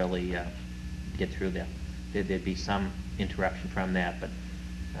and really get through there. There'd be some interruption from that, but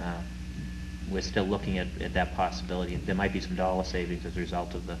we're still looking at that possibility. There might be some dollar savings as a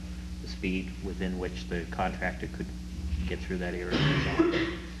result of the speed within which the contractor could get through that area.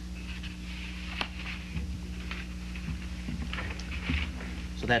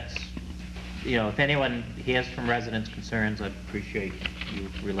 So that's, if anyone hears from residents' concerns, I'd appreciate you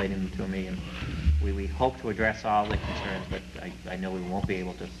relating them to me, and we hope to address all the concerns, but I know we won't be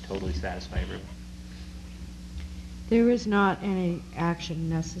able to totally satisfy everyone. There is not any action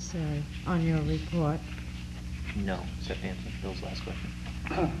necessary on your report? No, except answer Bill's last question.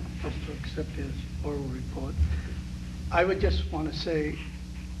 Just to accept his oral report. I would just want to say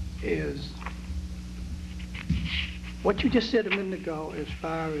is what you just said a minute ago as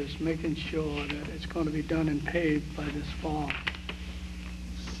far as making sure that it's going to be done and paid by this fall.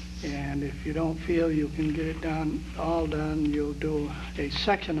 And if you don't feel you can get it done, all done, you'll do a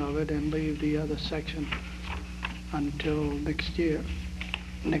section of it and leave the other section until next year,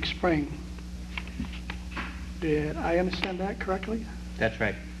 next spring. Did I understand that correctly? That's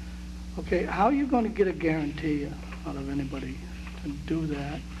right. Okay, how are you going to get a guarantee out of anybody to do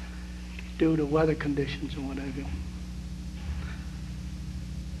that due to weather conditions or whatever?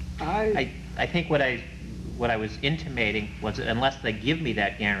 I think what I was intimating was that unless they give me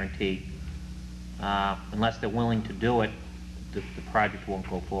that guarantee, unless they're willing to do it, the project won't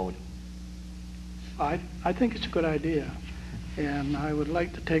go forward. I think it's a good idea, and I would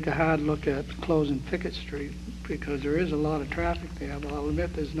like to take a hard look at closing Pickett Street because there is a lot of traffic there. Well, I'll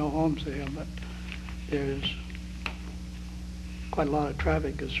admit there's no homes there, but there's quite a lot of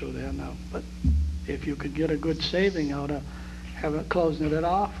traffic goes through there now. But if you could get a good saving out of closing it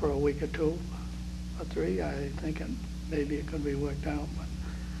off for a week or 2 or 3, I think maybe it could be worked out. But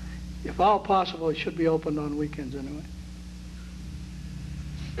if all possible, it should be opened on weekends anyway.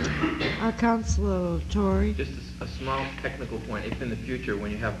 Councilor Torrey. Just a small technical point. If in the future, when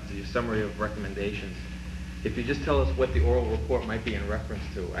you have the summary of recommendations, if you just tell us what the oral report might be in reference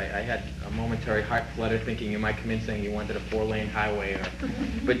to. I had a momentary heart flutter thinking you might come in saying you wanted a 4-lane highway,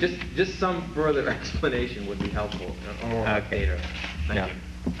 but just some further explanation would be helpful. An oral update. Thank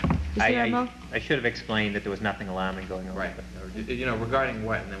you. I should have explained that there was nothing alarming going on. Right. You know, regarding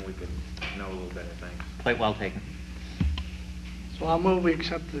what, and then we could know a little better. Thanks. Quite well taken. So I'll move we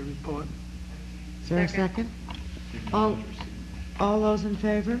accept the report. Is there a second? All those in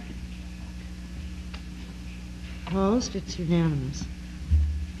favor? Opposed? It's unanimous.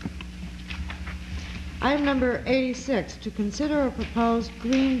 Item number 86, to consider a proposed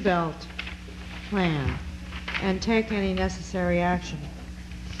green belt plan and take any necessary action.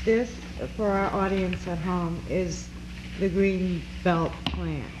 This, for our audience at home, is the green belt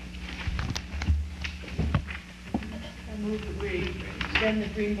plan. I move that we send the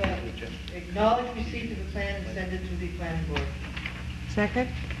green belt, acknowledge receipt of the plan and send it to the planning board. Second?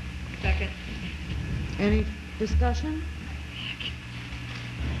 Second. Any discussion?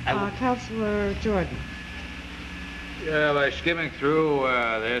 Councilor Jordan. Yeah, by skimming through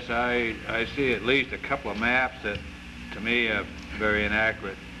this, I see at least a couple of maps that, to me, are very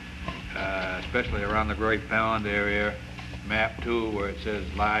inaccurate, especially around the Great Pond area. Map 2, where it says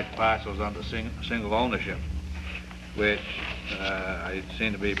large parcels under single ownership, which I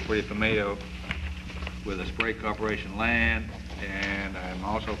seem to be pretty familiar with the Sprague Corporation land, and I'm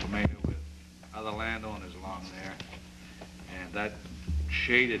also familiar with other landowners along there. And that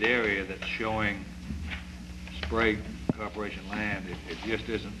shaded area that's showing Sprague Corporation land, it just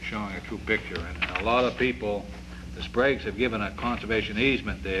isn't showing a true picture. And a lot of people, the Spragues have given a conservation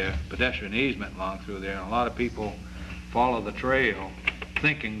easement there, pedestrian easement along through there, and a lot of people follow the trail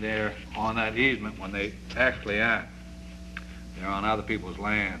thinking they're on that easement when they actually aren't. They're on other people's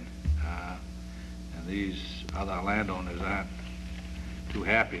land, and these other landowners aren't too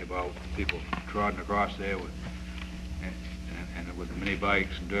happy about people trotting across there with and with mini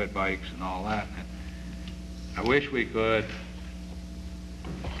bikes and dirt bikes and all that. And I wish we could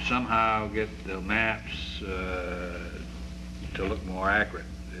somehow get the maps to look more accurate.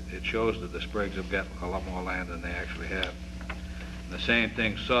 It shows that the Spragues have got a lot more land than they actually have. And the same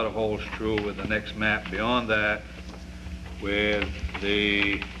thing sort of holds true with the next map beyond that, with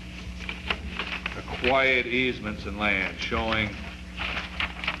the acquired easements and land showing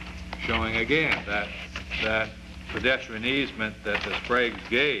again that pedestrian easement that the Spragues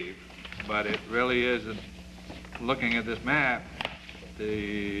gave, but it really isn't. Looking at this map,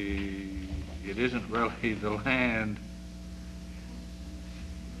 it isn't really the land,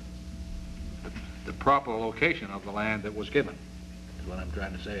 the proper location of the land that was given, is what I'm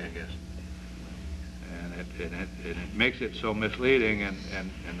trying to say, I guess. And it makes it so misleading, and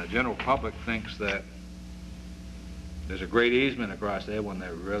the general public thinks that there's a great easement across there when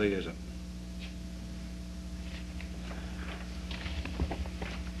there really isn't.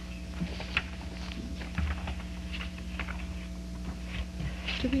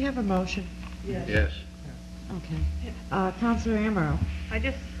 Do we have a motion? Yes. Yes. Okay. Councilor Amaro. I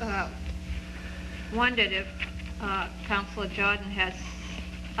just wondered if Councilor Jordan has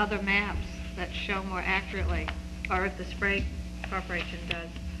other maps that show more accurately, or if the Sprague Corporation does,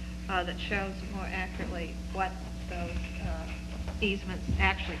 that shows more accurately what those easements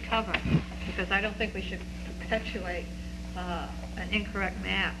actually cover. Because I don't think we should perpetuate an incorrect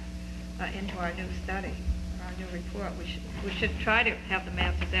map into our new study, our new report. We should try to have the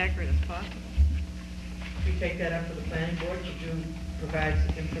maps as accurate as possible. We take that up with the planning board. Should you provide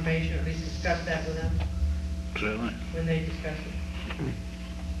some information, or at least discuss that with them? Certainly. When they discuss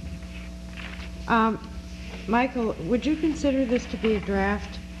it. Michael, would you consider this to be a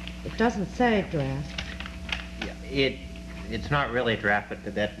draft? It doesn't say draft. Yeah, it's not really a draft,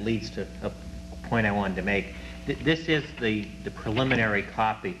 but that leads to a point I wanted to make. This is the preliminary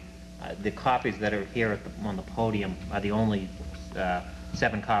copy. The copies that are here on the podium are the only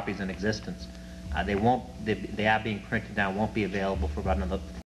 7 copies in existence. They are being printed now, won't be available for about another